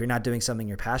moment. So if you're not doing something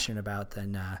you're passionate about,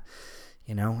 then,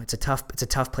 you know, it's a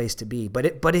tough place to be.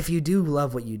 But if you do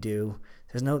love what you do,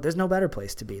 there's no better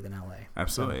place to be than LA.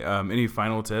 Absolutely. Any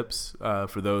final tips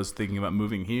for those thinking about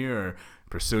moving here or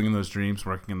pursuing those dreams,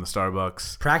 working in the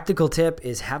Starbucks? Practical tip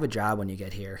is have a job when you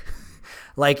get here.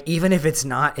 Like, even if it's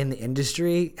not in the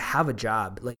industry, have a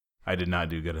job. Like, I did not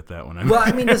do good at that one. Well,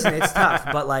 I mean, listen, it's tough,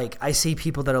 but like I see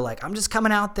people that are like, I'm just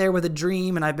coming out there with a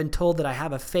dream and I've been told that I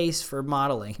have a face for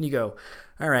modeling. And you go,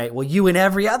 all right, well, you and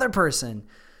every other person,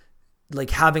 like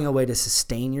having a way to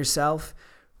sustain yourself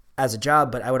as a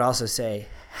job, but I would also say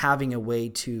having a way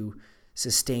to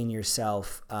sustain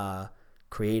yourself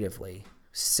creatively,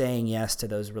 saying yes to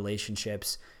those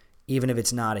relationships, even if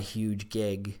it's not a huge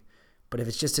gig, But if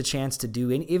it's just a chance to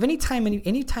do anytime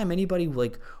anybody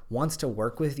like wants to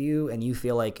work with you and you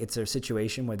feel like it's a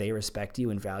situation where they respect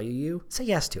you and value you, say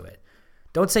yes to it.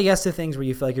 Don't say yes to things where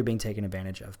you feel like you're being taken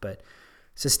advantage of, but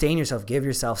sustain yourself, give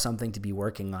yourself something to be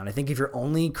working on. I think if your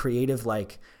only creative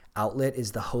like outlet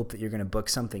is the hope that you're going to book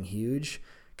something huge,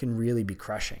 it can really be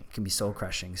crushing. It can be soul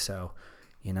crushing. So,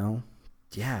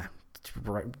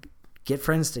 get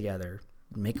friends together,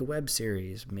 make a web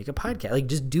series, make a podcast, like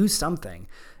just do something,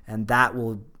 and that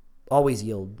will always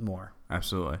yield more.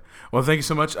 Absolutely. Well, thank you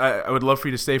so much. I would love for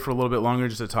you to stay for a little bit longer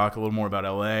just to talk a little more about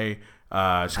LA.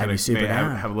 Just kind of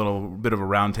have a little bit of a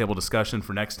roundtable discussion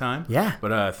for next time. Yeah.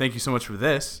 But thank you so much for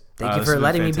this. Thank you for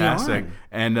letting me be on.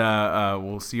 And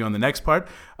we'll see you on the next part.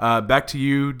 Back to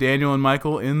you, Daniel and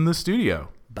Michael, in the studio.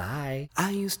 Bye. I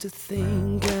used to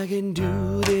think I could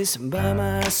do this by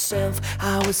myself.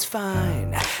 I was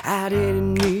fine. I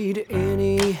didn't need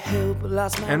any help.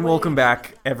 And welcome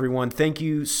back, everyone. Thank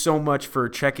you so much for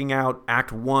checking out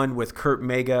Act 1 with Kurt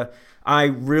Mega. I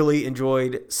really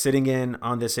enjoyed sitting in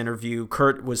on this interview.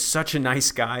 Kurt was such a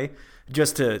nice guy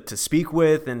just to speak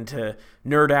with and to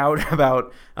nerd out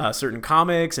about certain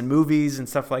comics and movies and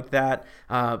stuff like that.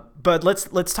 But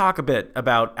let's talk a bit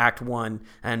about Act 1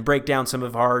 and break down some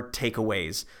of our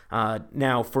takeaways.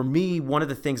 Now, for me, one of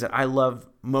the things that I love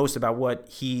most about what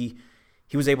he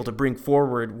was able to bring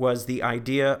forward was the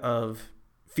idea of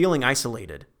feeling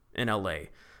isolated in LA.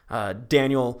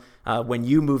 Daniel, when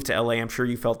you moved to LA, I'm sure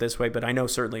you felt this way, but I know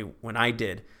certainly when I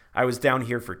did, I was down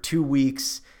here for 2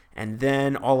 weeks, and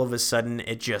then all of a sudden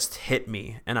it just hit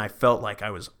me, and I felt like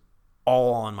I was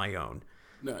all on my own.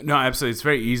 No, absolutely. It's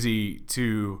very easy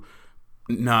to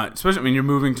not, especially, I mean, you're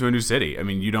moving to a new city. I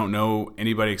mean, you don't know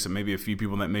anybody except maybe a few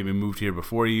people that maybe moved here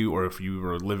before you, or if you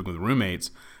were living with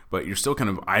roommates, but you're still kind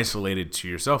of isolated to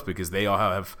yourself because they all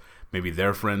have maybe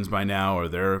their friends by now, or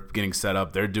they're getting set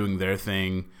up, they're doing their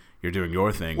thing, you're doing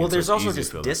your thing. Well, there's also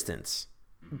just distance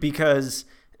because,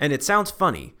 and it sounds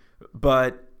funny,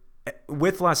 but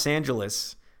with Los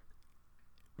Angeles,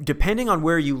 depending on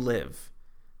where you live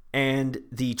and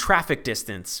the traffic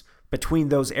distance between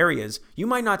those areas, you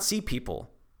might not see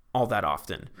people all that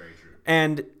often. Very true.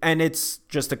 And it's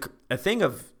just a thing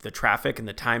of the traffic and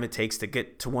the time it takes to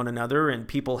get to one another, and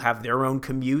people have their own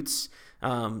commutes,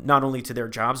 not only to their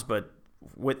jobs, but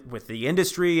with the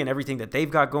industry and everything that they've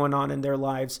got going on in their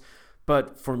lives.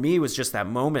 But for me, it was just that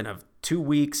moment of 2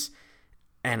 weeks,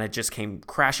 and it just came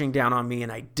crashing down on me,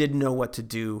 and I didn't know what to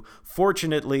do.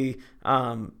 Fortunately,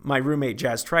 my roommate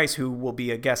Jazz Trice, who will be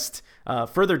a guest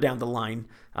further down the line,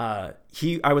 I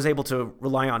was able to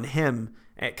rely on him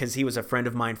because he was a friend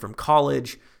of mine from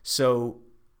college. So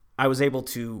I was able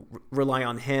to rely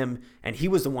on him, and he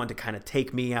was the one to kind of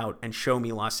take me out and show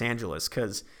me Los Angeles,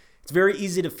 because it's very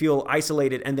easy to feel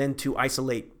isolated and then to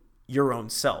isolate your own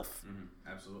self.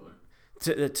 Mm-hmm. Absolutely.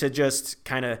 To just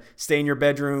kind of stay in your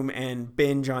bedroom and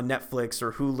binge on Netflix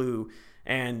or Hulu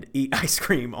and eat ice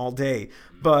cream all day.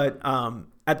 But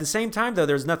at the same time, though,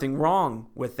 there's nothing wrong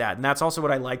with that. And that's also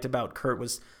what I liked about Kurt,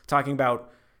 was talking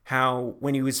about how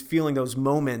when he was feeling those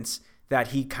moments that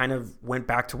he kind of went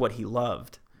back to what he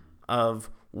loved, of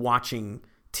watching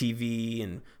TV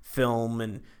and film,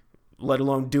 and let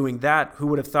alone doing that. Who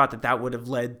would have thought that would have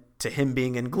led to him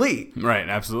being in Glee? Right,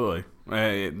 absolutely.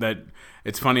 That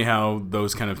it's funny how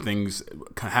those kind of things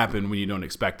happen when you don't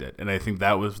expect it, and I think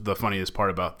that was the funniest part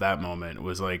about that moment,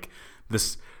 was like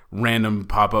this random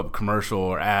pop-up commercial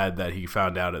or ad that he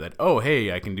found out that, oh,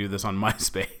 hey, I can do this on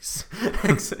MySpace.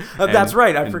 That's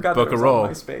right. I forgot that it was on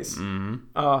MySpace.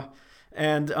 Mm-hmm.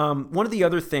 And one of the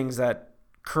other things that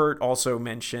Kurt also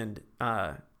mentioned,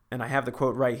 and I have the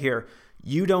quote right here: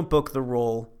 "You don't book the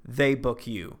role, they book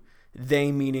you."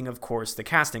 They meaning, of course, the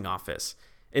casting office.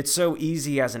 It's so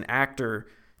easy as an actor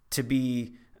to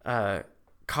be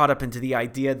caught up into the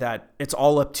idea that it's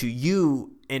all up to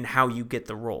you in how you get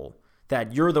the role,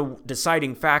 that you're the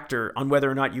deciding factor on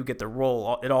whether or not you get the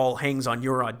role. It all hangs on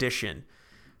your audition.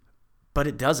 But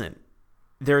it doesn't.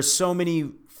 There's so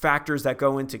many factors that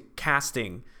go into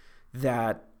casting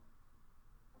that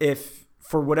if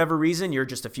for whatever reason you're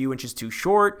just a few inches too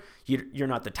short, you're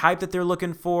not the type that they're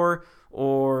looking for,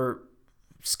 or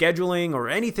scheduling or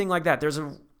anything like that, there's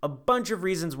a bunch of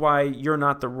reasons why you're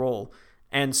not the role.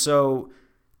 And so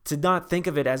to not think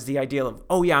of it as the idea of,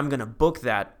 oh yeah, I'm going to book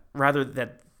that, rather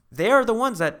that they are the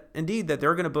ones that indeed that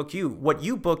they're going to book you. What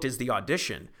you booked is the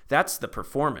audition. That's the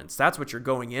performance. That's what you're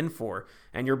going in for.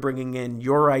 And you're bringing in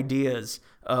your ideas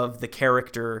of the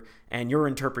character and your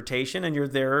interpretation, and you're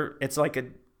there. It's like a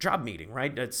job meeting,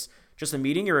 right? It's just a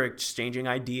meeting. You're exchanging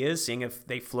ideas, seeing if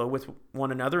they flow with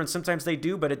one another. And sometimes they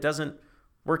do, but it doesn't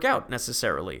work out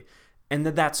necessarily. And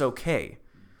that's okay.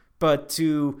 but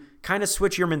to kind of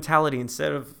switch your mentality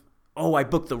instead of, oh, I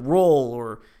booked the role,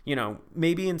 or,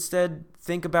 maybe instead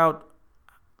think about,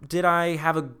 did I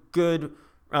have a good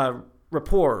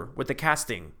rapport with the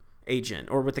casting agent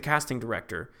or with the casting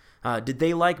director? Did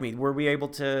they like me? Were we able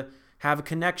to have a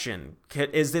connection?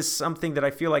 Is this something that I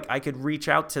feel like I could reach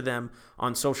out to them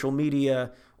on social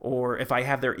media, or if I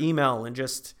have their email, and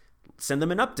just send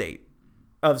them an update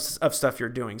of stuff you're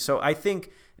doing? So I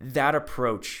think that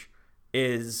approach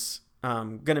is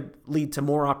going to lead to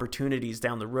more opportunities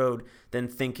down the road than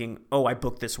thinking, oh, I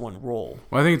booked this one role.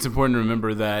 Well, I think it's important to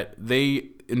remember that they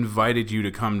invited you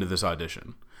to come to this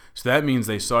audition. So that means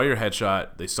they saw your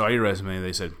headshot, they saw your resume, and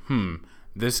they said,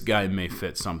 this guy may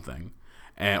fit something,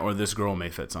 or this girl may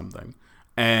fit something.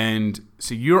 And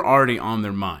so you're already on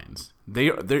their minds.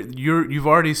 You've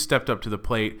already stepped up to the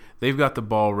plate. They've got the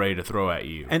ball ready to throw at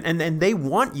you. And they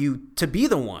want you to be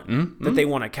the one that they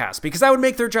want to cast, because that would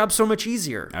make their job so much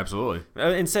easier. Absolutely.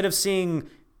 Instead of seeing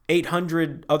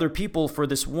 800 other people for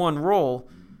this one role,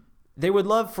 they would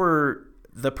love for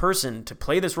the person to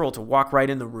play this role to walk right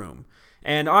in the room.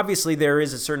 And obviously there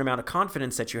is a certain amount of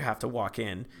confidence that you have to walk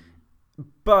in,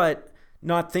 but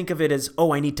not think of it as,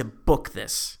 oh, I need to book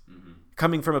this.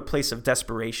 Coming from a place of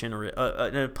desperation or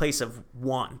a place of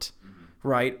want,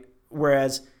 right?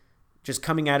 Whereas just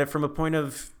coming at it from a point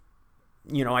of,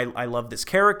 I love this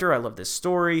character, I love this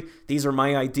story. These are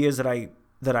my ideas that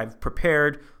I've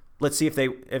prepared. Let's see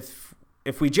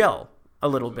if we gel a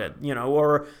little bit,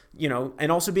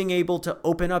 and also being able to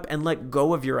open up and let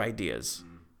go of your ideas.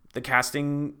 The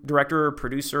casting director or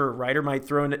producer or writer might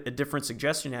throw in a different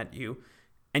suggestion at you,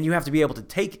 and you have to be able to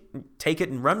take it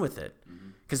and run with it,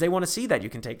 because they want to see that you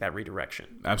can take that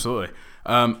redirection. Absolutely.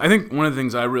 I think one of the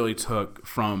things I really took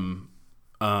from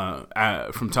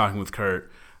talking with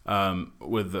Kurt,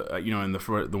 with in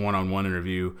the one-on-one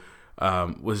interview,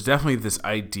 was definitely this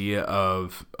idea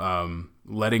of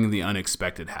letting the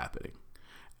unexpected happen.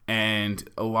 And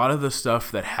a lot of the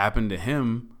stuff that happened to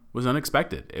him was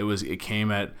unexpected. It came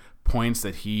at points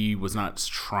that he was not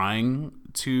trying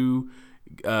to.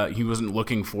 He wasn't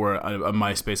looking for a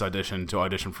MySpace audition to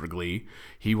audition for Glee.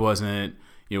 He wasn't,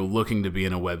 looking to be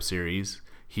in a web series.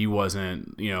 He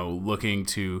wasn't, looking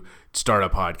to start a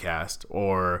podcast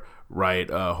or write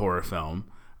a horror film.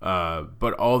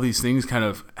 But all these things kind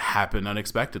of happened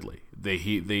unexpectedly.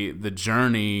 The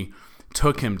journey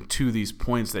took him to these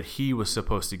points that he was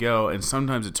supposed to go, and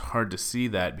sometimes it's hard to see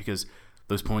that because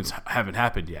those points haven't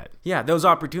happened yet. Yeah, those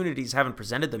opportunities haven't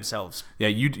presented themselves. Yeah,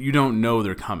 you don't know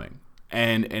they're coming.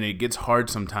 And it gets hard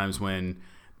sometimes when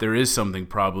there is something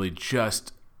probably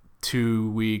just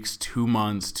 2 weeks, 2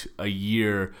 months, a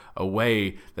year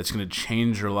away that's going to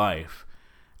change your life.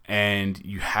 And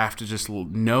you have to just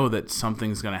know that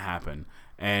something's going to happen.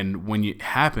 And when it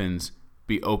happens,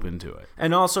 be open to it.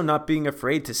 And also not being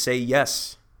afraid to say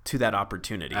yes to that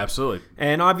opportunity. Absolutely.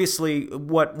 And obviously,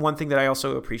 one thing that I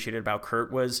also appreciated about Kurt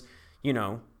was,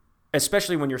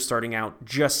 especially when you're starting out,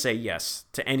 just say yes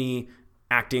to any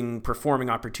acting, performing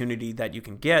opportunity that you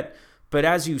can get. But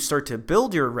as you start to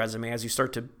build your resume, as you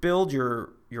start to build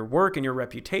your work and your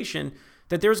reputation,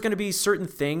 that there's going to be certain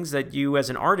things that you as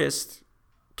an artist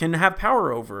can have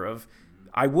power over. Of,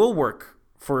 I will work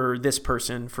for this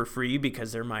person for free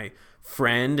because they're my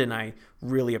friend and I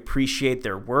really appreciate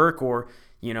their work, or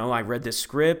I read this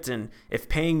script, and if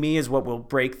paying me is what will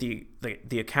break the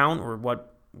account, or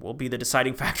what will be the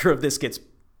deciding factor if this gets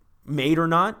made or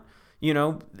not,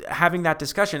 having that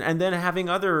discussion, and then having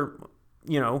other,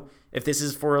 if this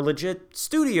is for a legit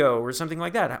studio or something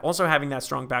like that, also having that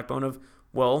strong backbone of,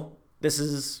 well, this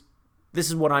is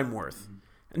what I'm worth.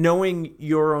 Knowing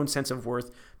your own sense of worth,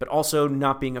 but also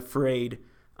not being afraid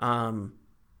to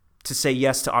say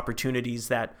yes to opportunities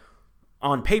that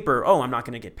on paper, oh, I'm not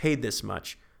going to get paid this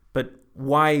much. But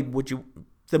why would you?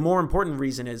 The more important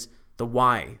reason is the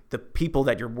why, the people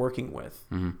that you're working with.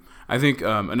 Mm-hmm. I think,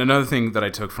 and another thing that I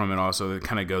took from it also that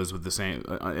kind of goes with the same,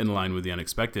 in line with the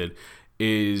unexpected,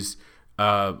 is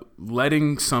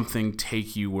letting something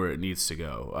take you where it needs to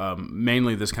go.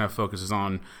 Mainly, this kind of focuses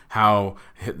on how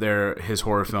his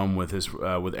horror film with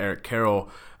Eric Carroll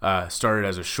started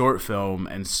as a short film,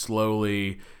 and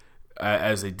slowly,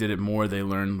 as they did it more, they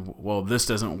learned, well, this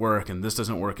doesn't work and this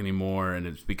doesn't work anymore, and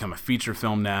it's become a feature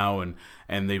film now,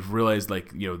 and they've realized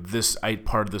this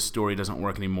part of the story doesn't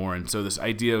work anymore. And so this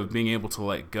idea of being able to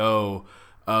let go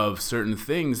of certain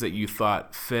things that you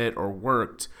thought fit or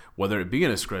worked, whether it be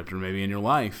in a script or maybe in your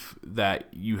life, that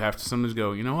you have to sometimes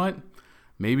go, you know what,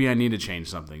 maybe I need to change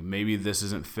something. Maybe this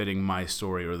isn't fitting my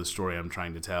story or the story I'm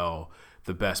trying to tell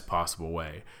the best possible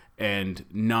way. And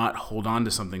not hold on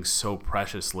to something so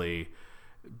preciously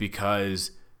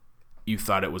because you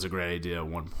thought it was a great idea at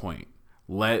one point.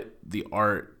 Let the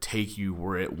art take you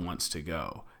where it wants to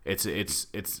go. It's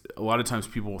a lot of times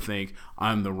people think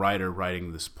I'm the writer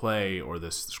writing this play or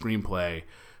this screenplay,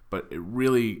 but it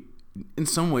really, in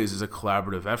some ways, is a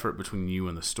collaborative effort between you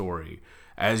and the story.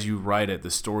 As you write it, the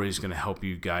story is going to help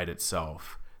you guide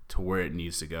itself to where it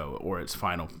needs to go, or its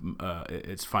final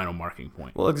marking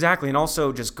point. Well, exactly, and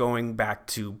also just going back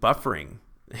to Buffering,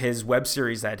 his web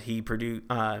series that he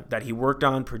worked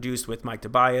on, produced with Mike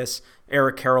Tobias.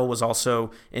 Eric Carroll was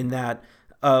also in that,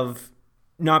 of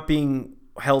not being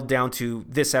held down to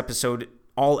this episode.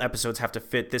 All episodes have to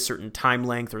fit this certain time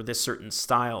length or this certain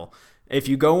style. If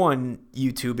you go on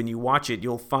YouTube and you watch it,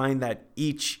 you'll find that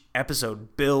each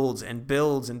episode builds and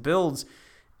builds and builds.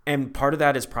 And part of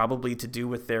that is probably to do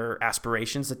with their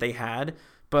aspirations that they had,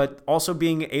 but also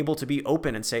being able to be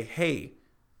open and say, hey,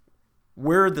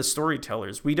 we're the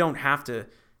storytellers. We don't have to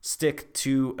stick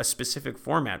to a specific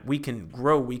format. We can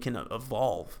grow, we can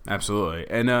evolve. Absolutely.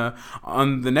 And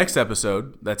on the next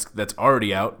episode that's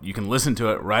already out, you can listen to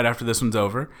it right after this one's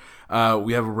over.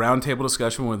 We have a roundtable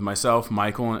discussion with myself,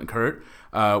 Michael, and Kurt.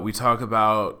 We talk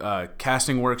about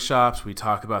casting workshops. We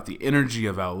talk about the energy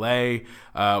of LA.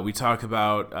 We talk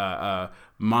about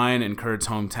mine and Kurt's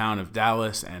hometown of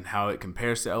Dallas and how it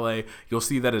compares to LA. You'll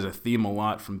see that as a theme a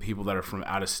lot from people that are from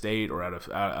out of state or out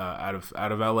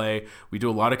of LA. We do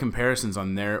a lot of comparisons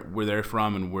on where they're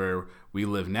from and where we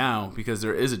live now, because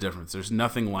there is a difference. There's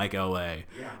nothing like LA.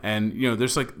 Yeah. And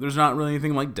there's not really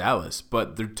anything like Dallas,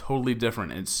 but they're totally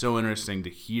different. And it's so interesting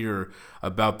to hear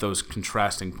about those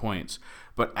contrasting points.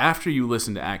 But after you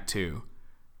listen to Act 2,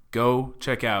 go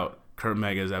check out Kurt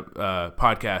Mega's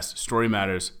podcast, Story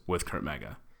Matters with Kurt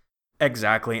Mega.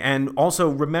 Exactly. And also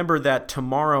remember that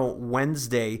tomorrow,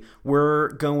 Wednesday, we're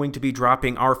going to be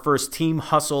dropping our first Team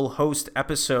Hustle host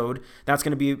episode. That's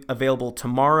going to be available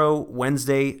tomorrow,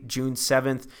 Wednesday, June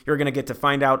 7th. You're going to get to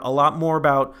find out a lot more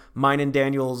about mine and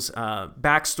Daniel's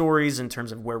backstories in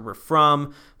terms of where we're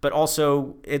from, but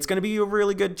also it's going to be a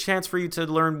really good chance for you to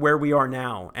learn where we are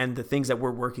now and the things that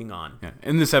we're working on. Yeah.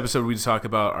 In this episode, we talk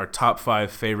about our top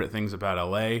 5 favorite things about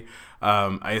LA.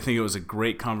 I think it was a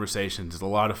great conversation. It's a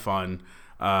lot of fun,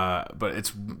 but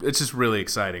it's just really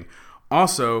exciting.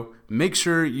 Also, make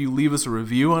sure you leave us a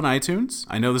review on iTunes.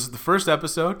 I know this is the first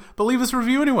episode, but leave us a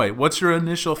review anyway. What's your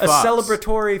initial thoughts? A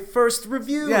celebratory first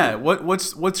review. Yeah,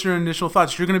 what's your initial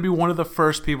thoughts? You're going to be one of the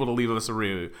first people to leave us a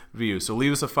review. So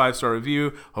leave us a 5-star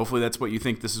review. Hopefully that's what you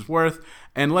think this is worth.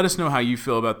 And let us know how you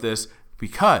feel about this,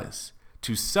 because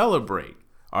to celebrate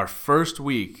our first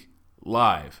week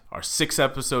live, our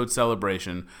 6-episode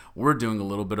celebration, we're doing a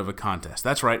little bit of a contest.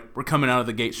 That's right, we're coming out of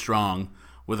the gate strong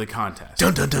with a contest.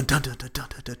 That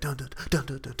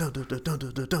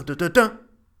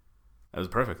was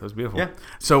perfect. That was beautiful. Yeah.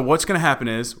 So what's going to happen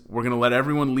is we're going to let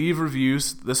everyone leave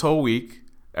reviews this whole week.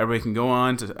 Everybody can go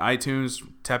on to iTunes,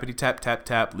 tappity tap tap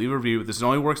tap, leave a review. This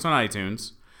only works on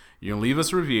iTunes. You can leave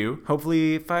us a review.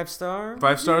 Hopefully 5-star.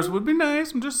 5 stars would be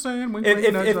nice. I'm just saying.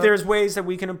 If there's ways that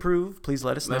we can improve, please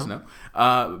let us know. Let us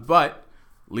know. But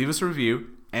leave us a review,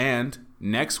 and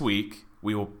next week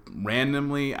we will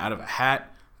randomly, out of a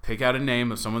hat, pick out a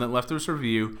name of someone that left us a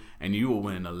review, and you will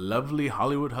win a lovely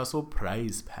Hollywood Hustle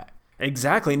prize pack.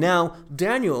 Exactly. Now,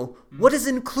 Daniel, what is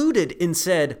included in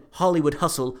said Hollywood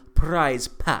Hustle prize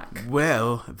pack?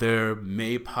 Well, there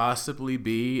may possibly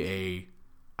be a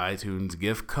iTunes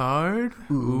gift card.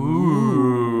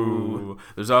 Ooh.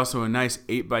 There's also a nice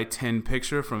 8x10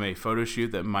 picture from a photo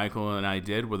shoot that Michael and I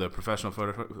did with a professional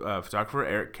photographer,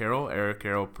 Eric Carroll.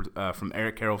 From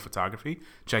Eric Carroll Photography.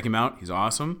 Check him out. He's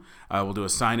awesome. We'll do a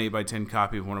signed 8x10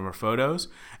 copy of one of our photos.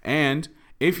 And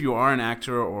if you are an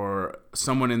actor or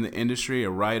someone in the industry,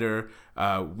 a writer,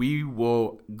 we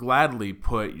will gladly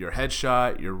put your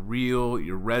headshot, your reel,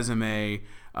 your resume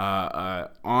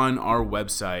on our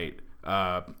website.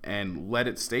 And let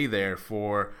it stay there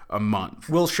for a month.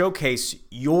 We'll showcase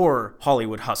your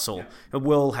Hollywood hustle. Yeah.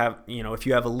 We'll have, if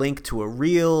you have a link to a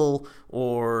reel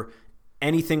or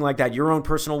anything like that, your own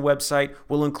personal website,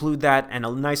 we'll include that and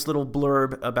a nice little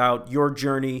blurb about your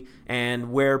journey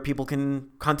and where people can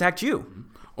contact you.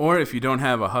 Or if you don't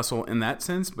have a hustle in that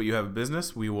sense, but you have a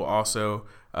business, we will also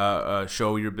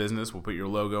show your business. We'll put your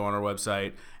logo on our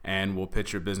website, and we'll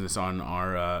pitch your business on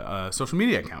our social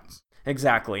media accounts.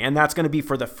 Exactly, and that's going to be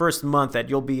for the first month that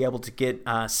you'll be able to get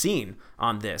seen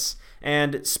on this.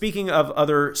 And speaking of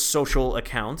other social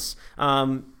accounts,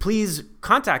 please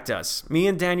contact us. Me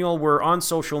and Daniel, we're on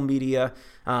social media,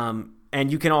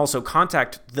 and you can also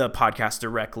contact the podcast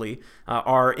directly.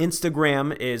 Our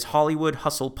Instagram is Hollywood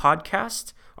Hustle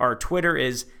Podcast. Our Twitter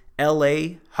is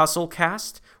LA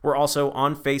Hustlecast. We're also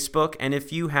on Facebook, and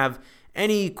if you have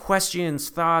any questions,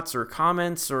 thoughts, or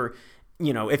comments, or,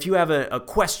 if you have a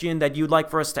question that you'd like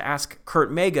for us to ask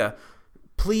Kurt Mega,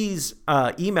 please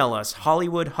email us,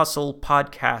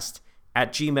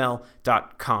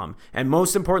 hollywoodhustlepodcast@gmail.com. And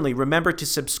most importantly, remember to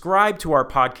subscribe to our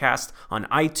podcast on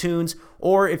iTunes,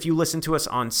 or if you listen to us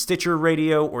on Stitcher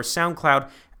Radio or SoundCloud,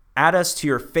 add us to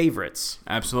your favorites.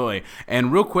 Absolutely.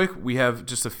 And real quick, we have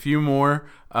just a few more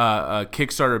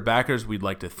Kickstarter backers we'd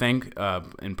like to thank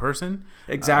in person.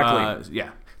 Exactly.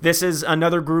 Yeah. This is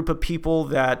another group of people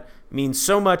that means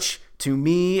so much to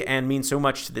me and means so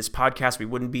much to this podcast. We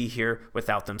wouldn't be here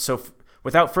without them. So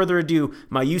without further ado,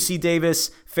 my UC Davis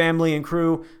family and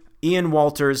crew: Ian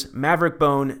Walters, Maverick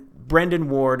Bone, Brendan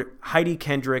Ward, Heidi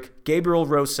Kendrick, Gabriel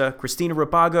Rosa, Christina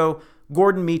Rabago,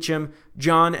 Gordon Meacham,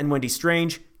 John and Wendy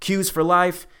Strange, Q's for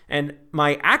Life, and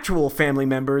my actual family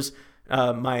members,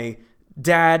 my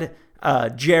dad,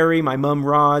 Jerry, my mom,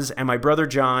 Roz, and my brother,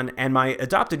 John, and my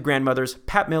adopted grandmothers,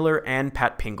 Pat Miller and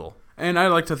Pat Pingle. And I'd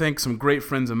like to thank some great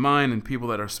friends of mine and people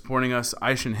that are supporting us: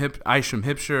 Isham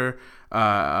Hipsher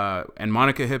and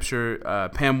Monica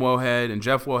Hipsher, Pam Wohead and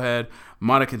Jeff Wohead,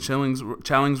 Monica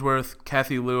Challingsworth,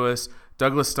 Kathy Lewis,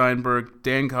 Douglas Steinberg,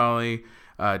 Dan Colley,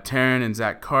 Taryn and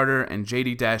Zach Carter, and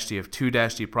JD Dashty of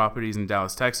 2-D Properties in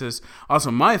Dallas, Texas. Also,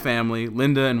 my family: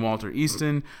 Linda and Walter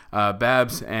Easton,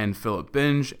 Babs and Philip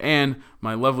Binge, and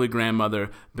my lovely grandmother,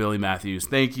 Billy Matthews.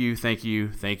 Thank you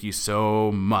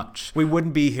so much. We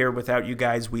wouldn't be here without you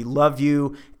guys. We love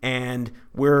you, and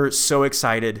we're so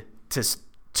excited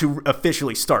to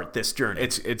officially start this journey.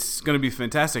 It's going to be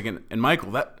fantastic. And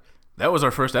Michael, that was our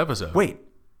first episode. Wait.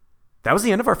 That was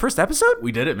the end of our first episode?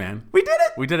 We did it, man. We did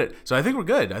it. We did it. So I think we're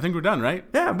good. I think we're done, right?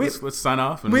 Yeah. Let's sign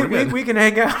off and we're good. We can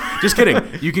hang out. Just kidding.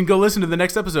 You can go listen to the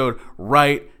next episode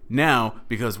right now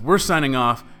because we're signing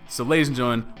off. So ladies and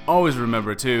gentlemen, always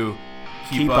remember to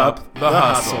keep up the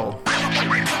hustle.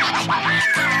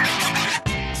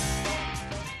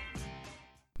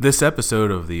 This episode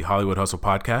of the Hollywood Hustle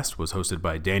Podcast was hosted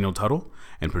by Daniel Tuttle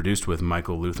and produced with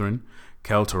Michael Lutheran.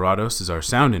 Kel Torados is our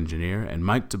sound engineer, and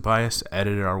Mike Tobias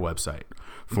edited our website.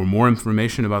 For more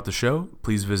information about the show,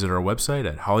 please visit our website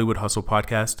at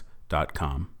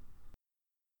hollywoodhustlepodcast.com.